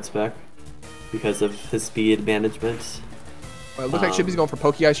forced guard spec because of his speed management. Well, it looks like Chippy's going for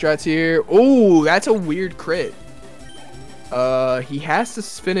Pokey-Eye strats here. Oh, that's a weird crit. He has to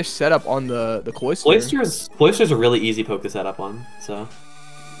finish setup on the Cloister. Cloister's a really easy poke to set up on, so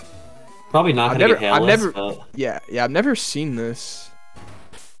probably not gonna get hailless. But... Yeah, I've never seen this.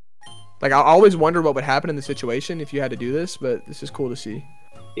 Like I always wondered what would happen in the situation if you had to do this, but this is cool to see.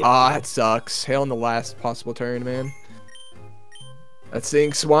 Ah, that sucks. Hail on the last possible turn, man. That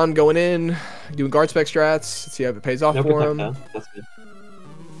stinks. Swan going in, doing guard spec strats. Let's see if it pays off for him. That's good.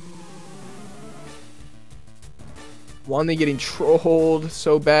 Juanly getting trolled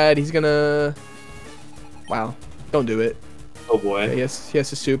so bad. He's gonna. Wow! Don't do it. Oh boy. Okay, he has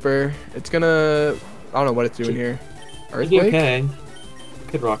to super. It's gonna. I don't know what it's doing here. Earthquake. Okay.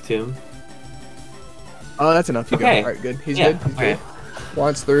 Good Rock Tomb. Oh, that's enough. You go. All right, good. He's good. He's good.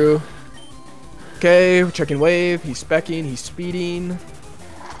 Wants through. Okay, we're checking Wave. He's specking. He's speeding.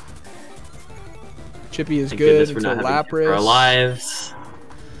 Chippy is good until Lapras. Our lives.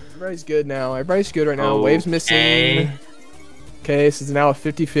 Everybody's good now. Everybody's good right now. Wave's missing. Okay, so it's now a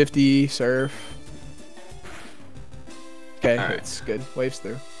 50-50 surf. Okay, it's good. Wave's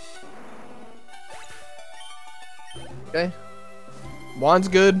through. Okay. Juan's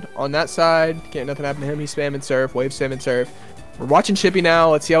good on that side. Can't nothing happen to him. He's spamming surf. Wave's spamming surf. We're watching Chippy now.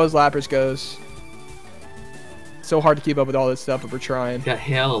 Let's see how his Lapras goes. So hard to keep up with all this stuff, but we're trying. Got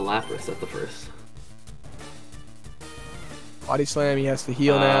Hail and Lapras at the first. Body slam. He has to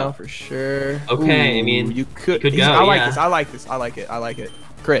heal now for sure. Okay, ooh, I mean, you could. go, I like this. I like this. I like it. I like it.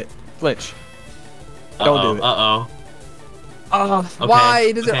 Crit. Flinch. Don't do it. Okay,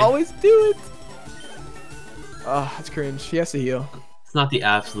 why does it always do it? That's cringe. He has to heal. It's not the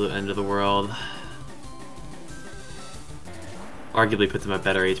absolute end of the world. Arguably puts him at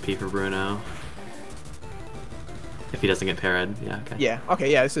better HP for Bruno. If he doesn't get parried. Yeah, okay. Yeah, okay,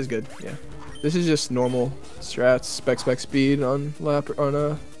 yeah, this is good. Yeah. This is just normal strats, spec speed on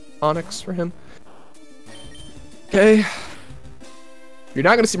Onyx for him. Okay. We're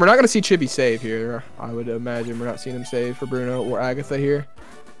not gonna see Chippy save here. I would imagine we're not seeing him save for Bruno or Agatha here.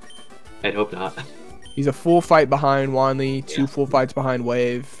 I'd hope not. He's a full fight behind Wanley, two Yeah. full fights behind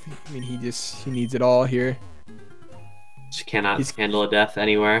Wave. I mean, he needs it all here. Just cannot handle a death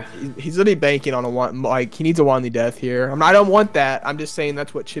anywhere. He's literally banking on he needs a Wanley death here. I don't want that. I'm just saying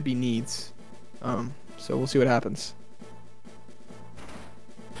that's what Chippy needs. So we'll see what happens.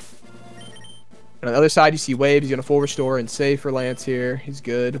 And on the other side, you see Wave. He's gonna full restore and save for Lance here. He's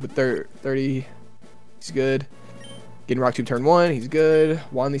good with 30. He's good. Getting Rock Tube turn 1. He's good.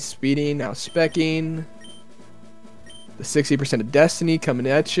 Wanley speeding now, specking. The 60% of Destiny coming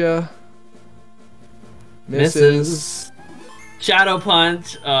at you. Misses. Shadow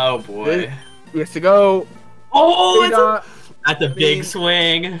Punch. Oh boy. He has to go. Oh, that's a big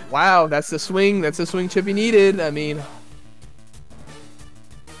swing. Wow, that's the swing. That's the swing Chippy needed. I mean,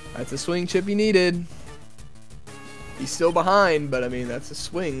 that's a swing Chippy needed. He's still behind, but I mean, that's a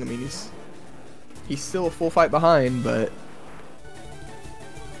swing. I mean, he's still a full fight behind, but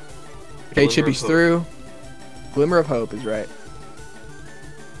okay, Chippy's through. Glimmer of hope is right.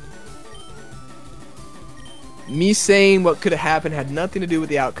 Me saying what could have happened had nothing to do with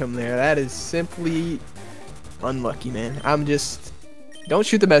the outcome there. That is simply unlucky, man. Don't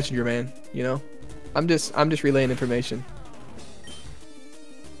shoot the messenger, man. You know, I'm just relaying information.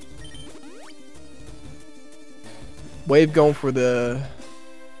 Wave going for the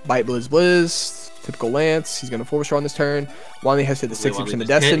Bite Blizz Blizz. Typical Lance. He's gonna full restore on this turn. Wanley has hit the 60% of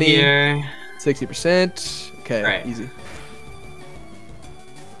Destiny. 60%. Okay, right. Easy.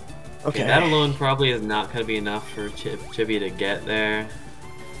 Okay. That alone probably is not going to be enough for Chippy to get there.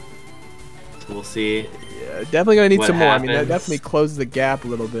 So we'll see. Yeah, definitely going to need some more. I mean, that happens. definitely closes the gap a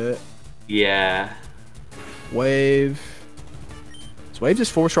little bit. Yeah. Wave. Does Wave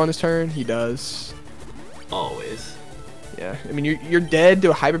just force on this turn? He does. Always. Yeah. I mean, you're dead to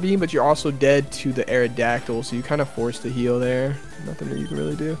a Hyper Beam, but you're also dead to the Aerodactyl, so you kind of forced to heal there. Nothing that you can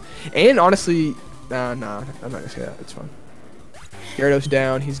really do. And honestly, nah, I'm not going to say that. It's fine. Gyarados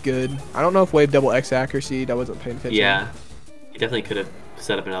down, he's good. I don't know if Wave double X accuracy, I wasn't paying attention. Yeah, he definitely could have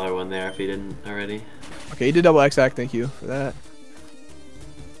set up another one there if he didn't already. Okay, he did double X act, thank you for that.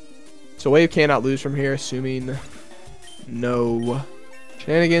 So Wave cannot lose from here, assuming no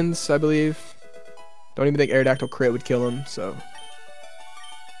shenanigans, I believe. Don't even think Aerodactyl crit would kill him, so.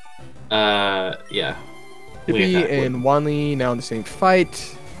 Yeah. Chippy and Wanley now in the same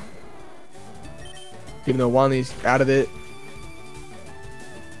fight. Even though Wanley's out of it.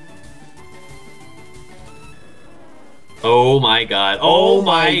 Oh my god. Oh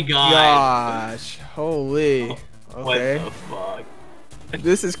my god. Gosh. Holy. Okay. What the fuck?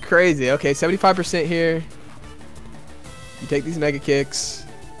 This is crazy. Okay, 75% here. You take these Mega Kicks.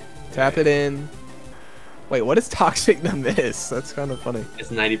 Tap it in. Wait, what is Toxic to miss? That's kind of funny. It's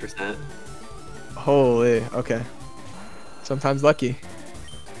 90%. Holy. Okay. Sometimes lucky.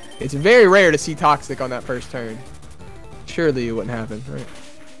 It's very rare to see Toxic on that first turn. Surely it wouldn't happen, right?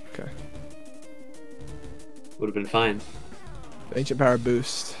 Okay. Would have been fine. Ancient Power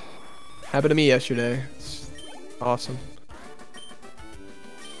boost. Happened to me yesterday. It's awesome.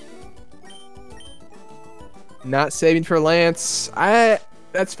 Not saving for Lance.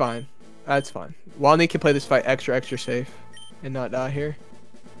 That's fine. That's fine. Wanley can play this fight extra safe and not die here.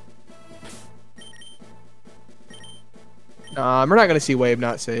 We're not gonna see Wave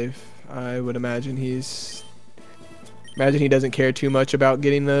not save. I would imagine he doesn't care too much about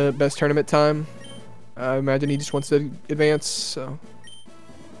getting the best tournament time. I imagine he just wants to advance, so.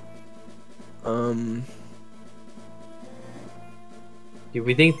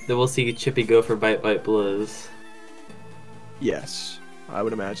 We think that we'll see Chippy go for Bite Blizz. Yes, I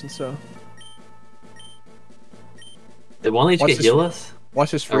would imagine so. Did Wanley get heal us?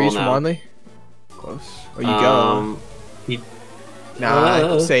 Watch this freeze from Wanley. Close. Oh, you go.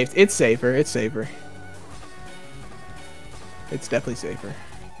 Nah, it's safe. It's safer. It's safer. It's definitely safer.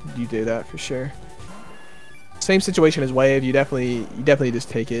 You do that for sure. Same situation as Wave. You definitely just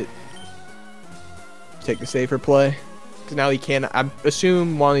take it. Take the safer play. Because now he can. I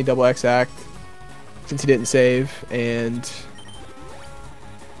assume Wanley double X act since he didn't save, and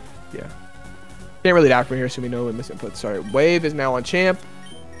yeah, can't really die from here, assuming no misinput. Sorry. Wave is now on champ.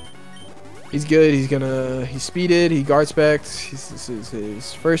 He's good. He's speeded. He guard specs. This is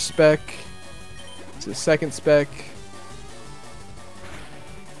his first spec. It's his second spec.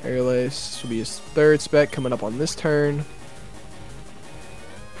 Aerial Ace. This will be his third spec coming up on this turn.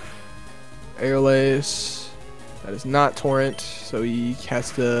 Aerial Ace. That is not Torrent, so he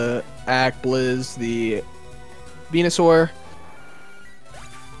has to act Blizz the Venusaur.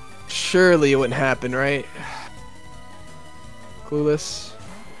 Surely it wouldn't happen, right? clueless.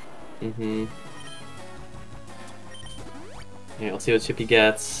 Mm-hmm. Yeah, let's see what Chippy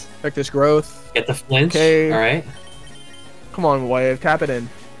gets. Check this growth. Get the flinch. Okay. All right. Come on, Wave. Tap it in.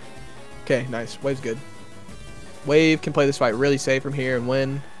 Okay, nice. Wave's good. Wave can play this fight really safe from here and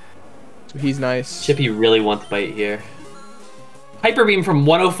win. So he's nice. Chippy really wants to bite here. Hyper Beam from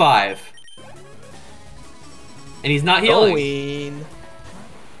 105. And he's not healing. Going.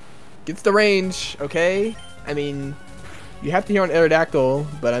 Gets the range, okay? I mean, you have to heal on Aerodactyl,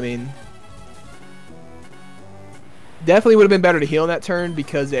 but I mean... Definitely would have been better to heal on that turn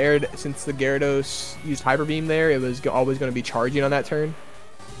because since the Gyarados used Hyper Beam there, it was always going to be charging on that turn.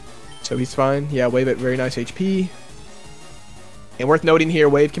 So he's fine. Yeah, Wave at very nice HP. And worth noting here,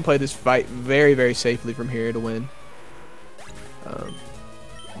 Wave can play this fight very, very safely from here to win.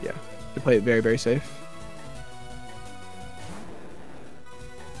 Yeah, can play it very, very safe.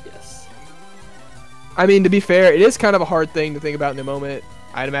 Yes. I mean, to be fair, it is kind of a hard thing to think about in the moment.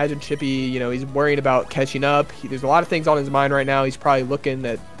 I'd imagine Chippy, you know, he's worrying about catching up. There's a lot of things on his mind right now. He's probably looking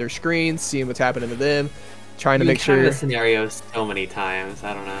at their screens, seeing what's happening to them, trying to make sure. This scenario so many times.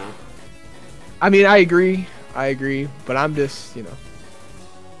 I don't know. I mean, I agree, but I'm just, you know,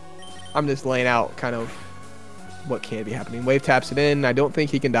 I'm just laying out kind of what can be happening. Wave taps it in. I don't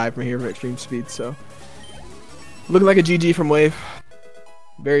think he can die from here from extreme speed, so looking like a GG from Wave.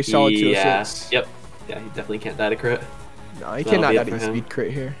 Very solid 206. Yep. Yeah, he definitely can't die to crit. No, he cannot die to speed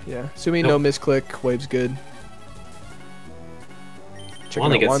crit here. Yeah, assuming no misclick, Wave's good.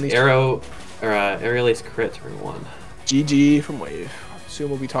 One that gets Aerial Ace crit turn 1. GG from Wave. Assume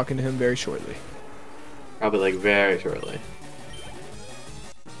we'll be talking to him very shortly. Probably like very shortly.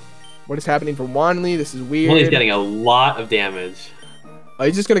 What is happening for Wanley? This is weird. Wanley's getting a lot of damage. Oh,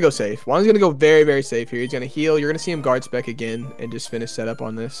 he's just gonna go safe. Wanley's gonna go very, very safe here. He's gonna heal. You're gonna see him guard spec again and just finish setup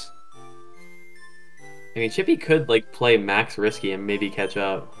on this. I mean, Chippy could like play max risky and maybe catch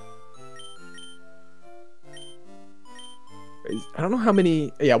up. I don't know how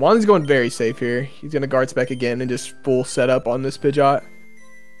many. Yeah, Wanley's going very safe here. He's gonna guard spec again and just full setup on this Pidgeot.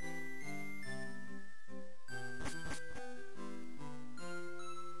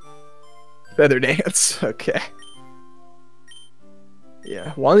 Feather Dance. Okay.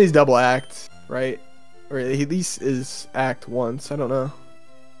 Yeah, Wanley's double act, right? Or at least is act once. I don't know.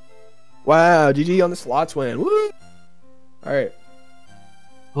 Wow, GG on the slots win. Woo! Alright.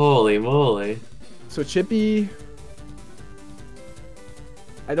 Holy moly. So Chippy...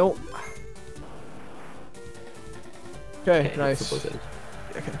 I don't... Okay, nice.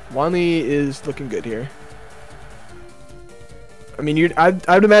 Okay. Wanley is looking good here. I mean,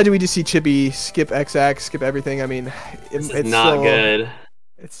 I'd imagine we just see Chippy skip X-Ax, skip everything. I mean, it's not still, good.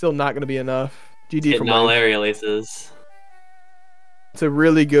 It's still not going to be enough. GG Getting from all Wave. Aerial Aces. It's a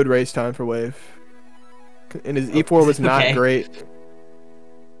really good race time for Wave. And his E4 was not great.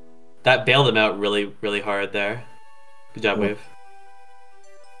 That bailed him out really, really hard there. Good job, Wave.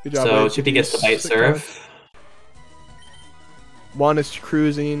 Good job, so Wave. Chippy gets the Bite Surf. Juan is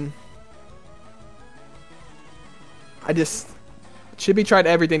cruising. Chippy tried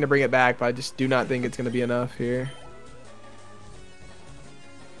everything to bring it back, but I just do not think it's going to be enough here.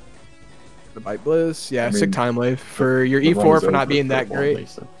 The Bite Blizz. Yeah, I mean, sick time wave for your E4 for not being that great.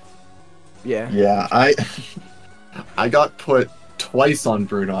 Yeah. Yeah, I got put twice on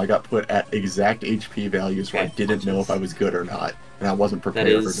Bruno. I got put at exact HP values where I didn't know if I was good or not, and I wasn't prepared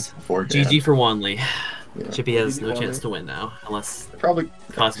for this beforehand. GG for Wanley. Yeah. Chippy has GG no Wanley. chance to win now, unless probably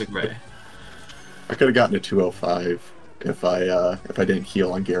Cosmic Ray. I could have gotten a 205 if I didn't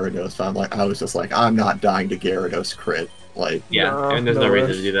heal on Gyarados. But I was just like, I'm not dying to Gyarados crit. Like, yeah, and there's no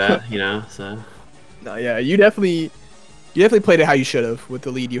reason to do that, you know. So. No, yeah, you definitely played it how you should have with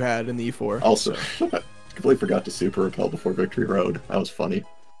the lead you had in the E4. Also, completely forgot to Super Repel before Victory Road. That was funny.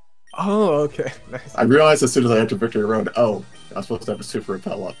 Oh, okay, nice. I realized as soon as I entered Victory Road, oh, I was supposed to have a Super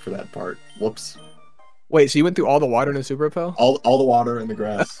Repel up for that part. Whoops. Wait, so you went through all the water in a Super Repel? All the water and the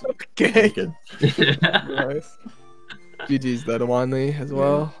grass. Okay. Nice. GG's though to Wanley as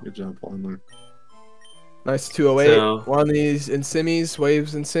well. Yeah, good job, Wanley. Nice 208. So, Wanley's in semis,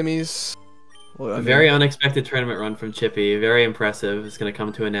 Waves in semis. Well, a very unexpected tournament run from Chippy. Very impressive. It's going to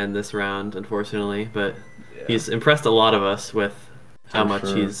come to an end this round, unfortunately, but he's impressed a lot of us with how much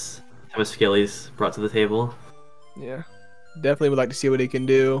skill he's brought to the table. Yeah, definitely would like to see what he can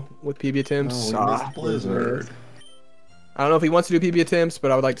do with PB attempts. Blizzard. I don't know if he wants to do PB attempts,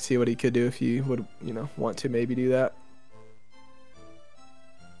 but I would like to see what he could do if he would, want to maybe do that.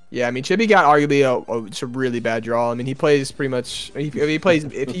 Yeah, I mean, Chippy got arguably a really bad draw. I mean, he plays pretty much. If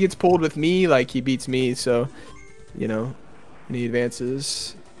he gets pulled with me, like he beats me. So, and he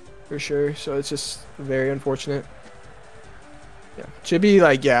advances for sure. So it's just very unfortunate. Yeah, Chippy,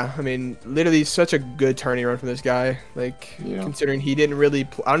 like, yeah, I mean, literally such a good tourney run from this guy. Like, Yeah. considering he didn't really,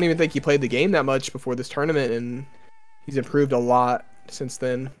 I don't even think he played the game that much before this tournament, and he's improved a lot since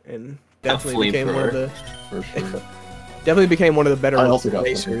then, and definitely became one of the, For sure. definitely became one of the better I also got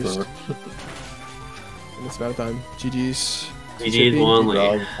racers in flamethrower. this amount of time. GG's. GG's Juanly.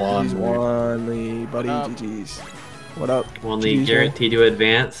 GG's Juanly, buddy. GG's. What up? Juanly GG's, guaranteed to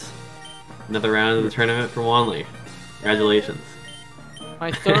advance. Another round of the tournament for Juanly. Congratulations.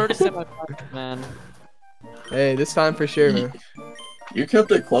 My third semifinal, man. Hey, this time for sure, man. You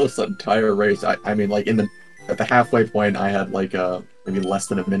kept it close the entire race. I mean, like at the halfway point, I had like maybe less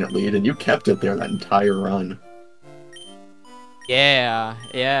than a minute lead, and you kept it there that entire run. Yeah,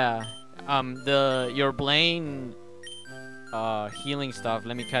 yeah. Your Blaine healing stuff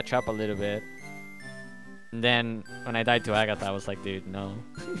let me catch up a little bit. And then when I died to Agatha, I was like, dude, no.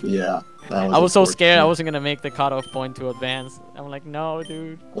 Yeah. I was so scared I wasn't gonna make the cutoff point to advance. I'm like, no,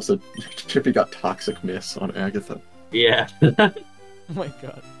 dude. Also, Chippy got toxic miss on Agatha. Yeah. Oh my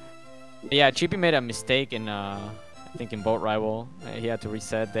god. Yeah, Chippy made a mistake in I think in Boat Rival. He had to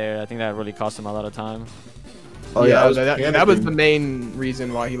reset there. I think that really cost him a lot of time. Oh Yeah, I yeah, was that was panicking. the main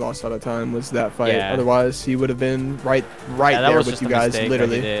reason why he lost a lot of time, was that fight. Yeah. Otherwise, he would have been right Yeah, that there was with just you a guys, mistake that he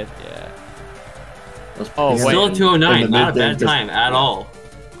literally. did, yeah. Oh, wait. Still at 209. In the Not a mid-game, bad just- time at all.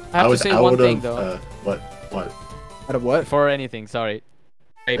 I have to say one thing of, though. What? Out of what? Before anything, sorry.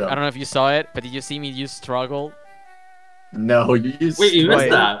 Hey, Yeah. I don't know if you saw it, but did you see me use struggle? No, you used. Wait, you missed Wait.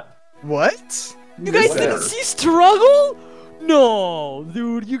 that. What? You guys Where? didn't see struggle? No,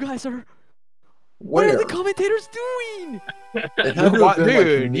 dude, you guys are. What Where? are the commentators doing? It had to have been, like,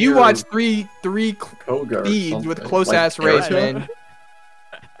 Dude, you near watched three Koga or feeds with something. close ass Like, race, Erica? man.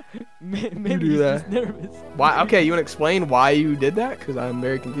 Maybe do he's that. nervous. Why? Okay, you want to explain why you did that? Because I'm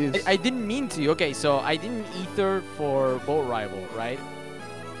very confused. I didn't mean to. Okay, so I didn't ether for Boat Rival, right?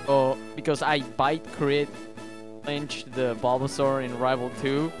 So because I bite crit flinch the Bulbasaur in Rival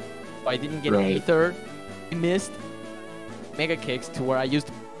 2, so I didn't get Right. ether. I missed Mega Kicks to where I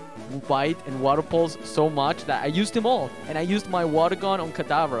used Bite and Water Pulse so much that I used them all, and I used my Water Gun on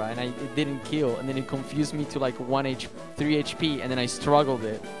Kadabra, and it didn't kill, and then it confused me to like 3 HP, and then I struggled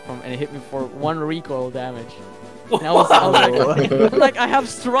it and it hit me for 1 recoil damage. And I was like, I'm like, I have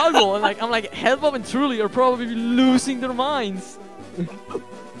struggle, and I'm like, Headbutt and Truly are probably losing their minds.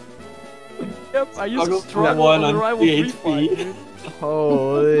 Yep, I used Struggle for struggle one on the on Rival 3 PHP. fight, dude.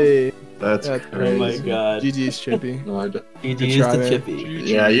 Holy. That's That's crazy. Oh my god. GG's, Chippy. No, GG's try, to man. Chippy.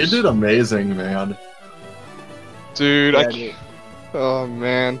 yeah, you did amazing, man. Dude, Yeah, dude. oh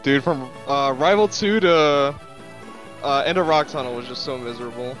man, dude, from Rival 2 to End of Rock Tunnel was just so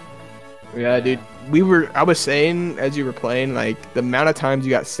miserable. Yeah, dude. I was saying as you were playing, like, the amount of times you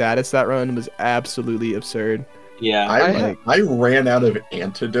got saddest that run was absolutely absurd. Yeah. I ran out of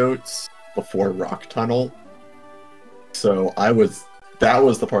antidotes before Rock Tunnel, so that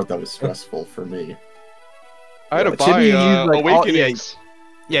was the part that was stressful for me. I had to Chippy buy used, like, all- Awakenings.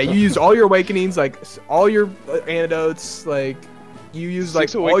 Yeah, you used all your awakenings, like, all your antidotes, like, you used, like,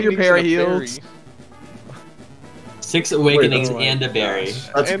 6 all your Awakenings para and a heals. berry. 6 Awakenings Oh my and a berry. gosh.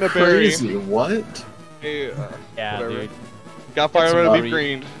 That's And a berry. crazy. What? Yeah, Yeah, whatever. dude. Got That's FireRed some Leaf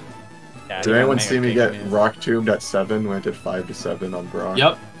Green. Yeah, Did you got anyone Mega see me Kick, get man. Rock Tombed at 7 when I did 5 to 7 on Brock?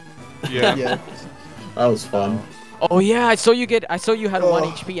 Yep. Yeah. Yeah. That was fun. Oh yeah, I saw you had 1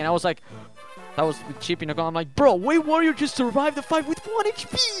 Oh. HP, and I was like, that was with Chippy Nagon. I'm like, bro, WaveWarrior just survived the fight with 1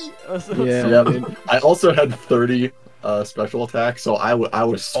 HP. I was so Yeah. Yeah, dude. I also had 30 special attacks, so I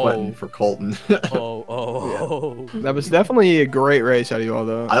was sweating Oh. for Colton. Oh. That was definitely a great race out of you all,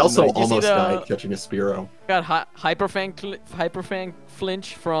 though. I also Like, you see almost the- died catching a Spearow. Got Hyperfang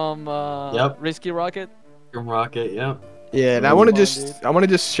flinch from Yep. Risky Rocket. From Rocket, yep. yeah, and I want to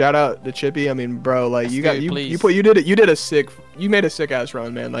just shout out to Chippy. I mean, bro, like, Yes, you got dude, you please. made a sick ass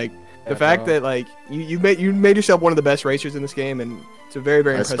run, man. Like, the Yeah, fact bro. that, like, you made yourself one of the best racers in this game, and it's a very,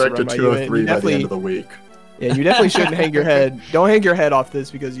 very I impressive expect run a by you. And 203 you by the end definitely, of the week. yeah, you definitely shouldn't hang your head. Don't hang your head off this,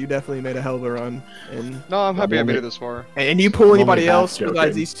 because you definitely made a hell of a run. And No, I'm happy I only- made it this far. you pull I'm only anybody half else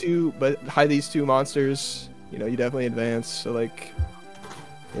besides joking. these two monsters, you know, you definitely advance. So, like,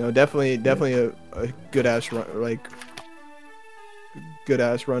 you know, definitely a good ass run, like, good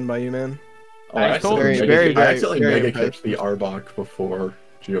ass run by you, man. Oh, I I accidentally told- very, I accidentally very mega impressed. kicked the Arbok before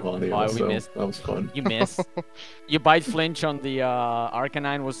Giovanni Oh, we also. missed. That was fun. You missed. You bite flinch on the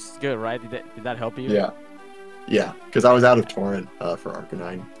Arcanine was good, right? Did that help you? Yeah. Yeah, because I was out of Torrent for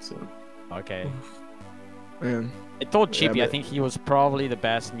Arcanine, so... Okay. Man, I told Chippy I but- think he was probably the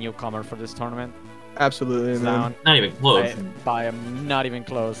best newcomer for this tournament. absolutely, man. Down Not even close. by not even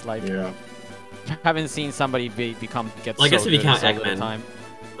close. Like Yeah. haven't seen somebody become get Well, I guess so if you good count in so little Eggman, time.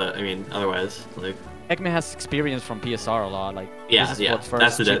 but I mean, otherwise, like, Eggman has experience from PSR a lot. Like, yeah, this is yeah, what,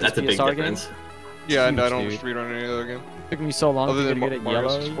 first that's a big PSR game? difference. Yeah, and I Huge, don't dude. speedrun any other game. Took me so long Other to than get good at Mario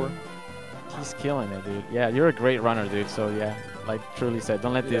yellow. 64. He's killing it, dude. Yeah, you're a great runner, dude. So yeah, like truly said,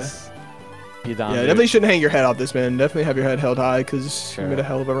 don't let this be down. Yeah, dude. definitely shouldn't hang your head off this, man. Definitely have your head held high because Sure. you made a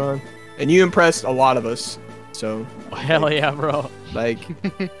hell of a run, and you impressed a lot of us. So, Oh, hell yeah, bro. like,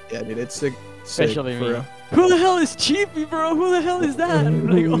 yeah, dude, it's sick. Especially for me. real. Who the hell is Chippy, bro? Who the hell is that? I'm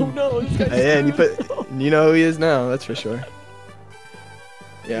like, oh no, this guy's Yeah, and you good. you know who he is now. That's for sure.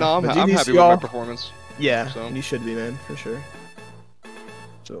 Yeah, No, I'm but happy GG's, with my y'all. performance. Yeah, So. you should be, man, for sure.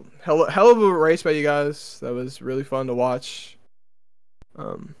 So hell of a race by you guys. That was really fun to watch.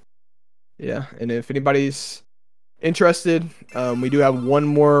 Yeah, and if anybody's interested, we do have one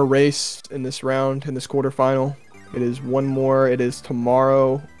more race in this round, in this quarterfinal. It is one more. It is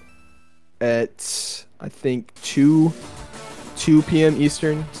tomorrow at, I think, 2 p.m.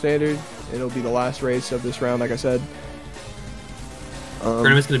 Eastern Standard. It'll be the last race of this round, like I said.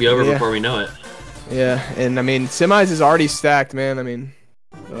 Tournament's gonna be over yeah. before we know it. Yeah, and I mean, semis is already stacked, man. I mean,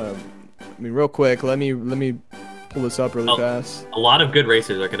 real quick, let me pull this up really fast. A lot of good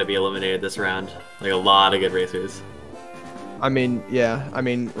racers are gonna be eliminated this round. Like a lot of good racers. I mean, yeah. I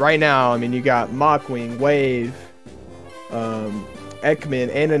mean, right now, I mean, you got Mockwing, Wave,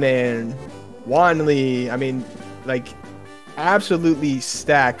 Ekman, Ananan, Wanli. I mean, like, absolutely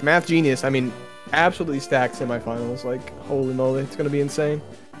stacked. Math Genius. I mean, absolutely stacked semifinals. Like, holy moly, it's gonna be insane.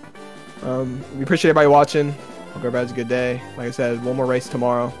 We appreciate everybody watching. Hope everybody has a good day. Like I said, one more race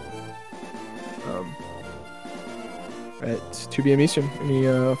tomorrow. At 2 p.m. Eastern. Any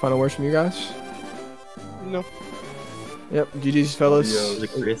final words from you guys? No. Yep. GG's, fellas.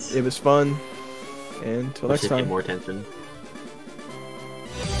 Adios. It was fun. And until Wish next they'd pay time. more attention.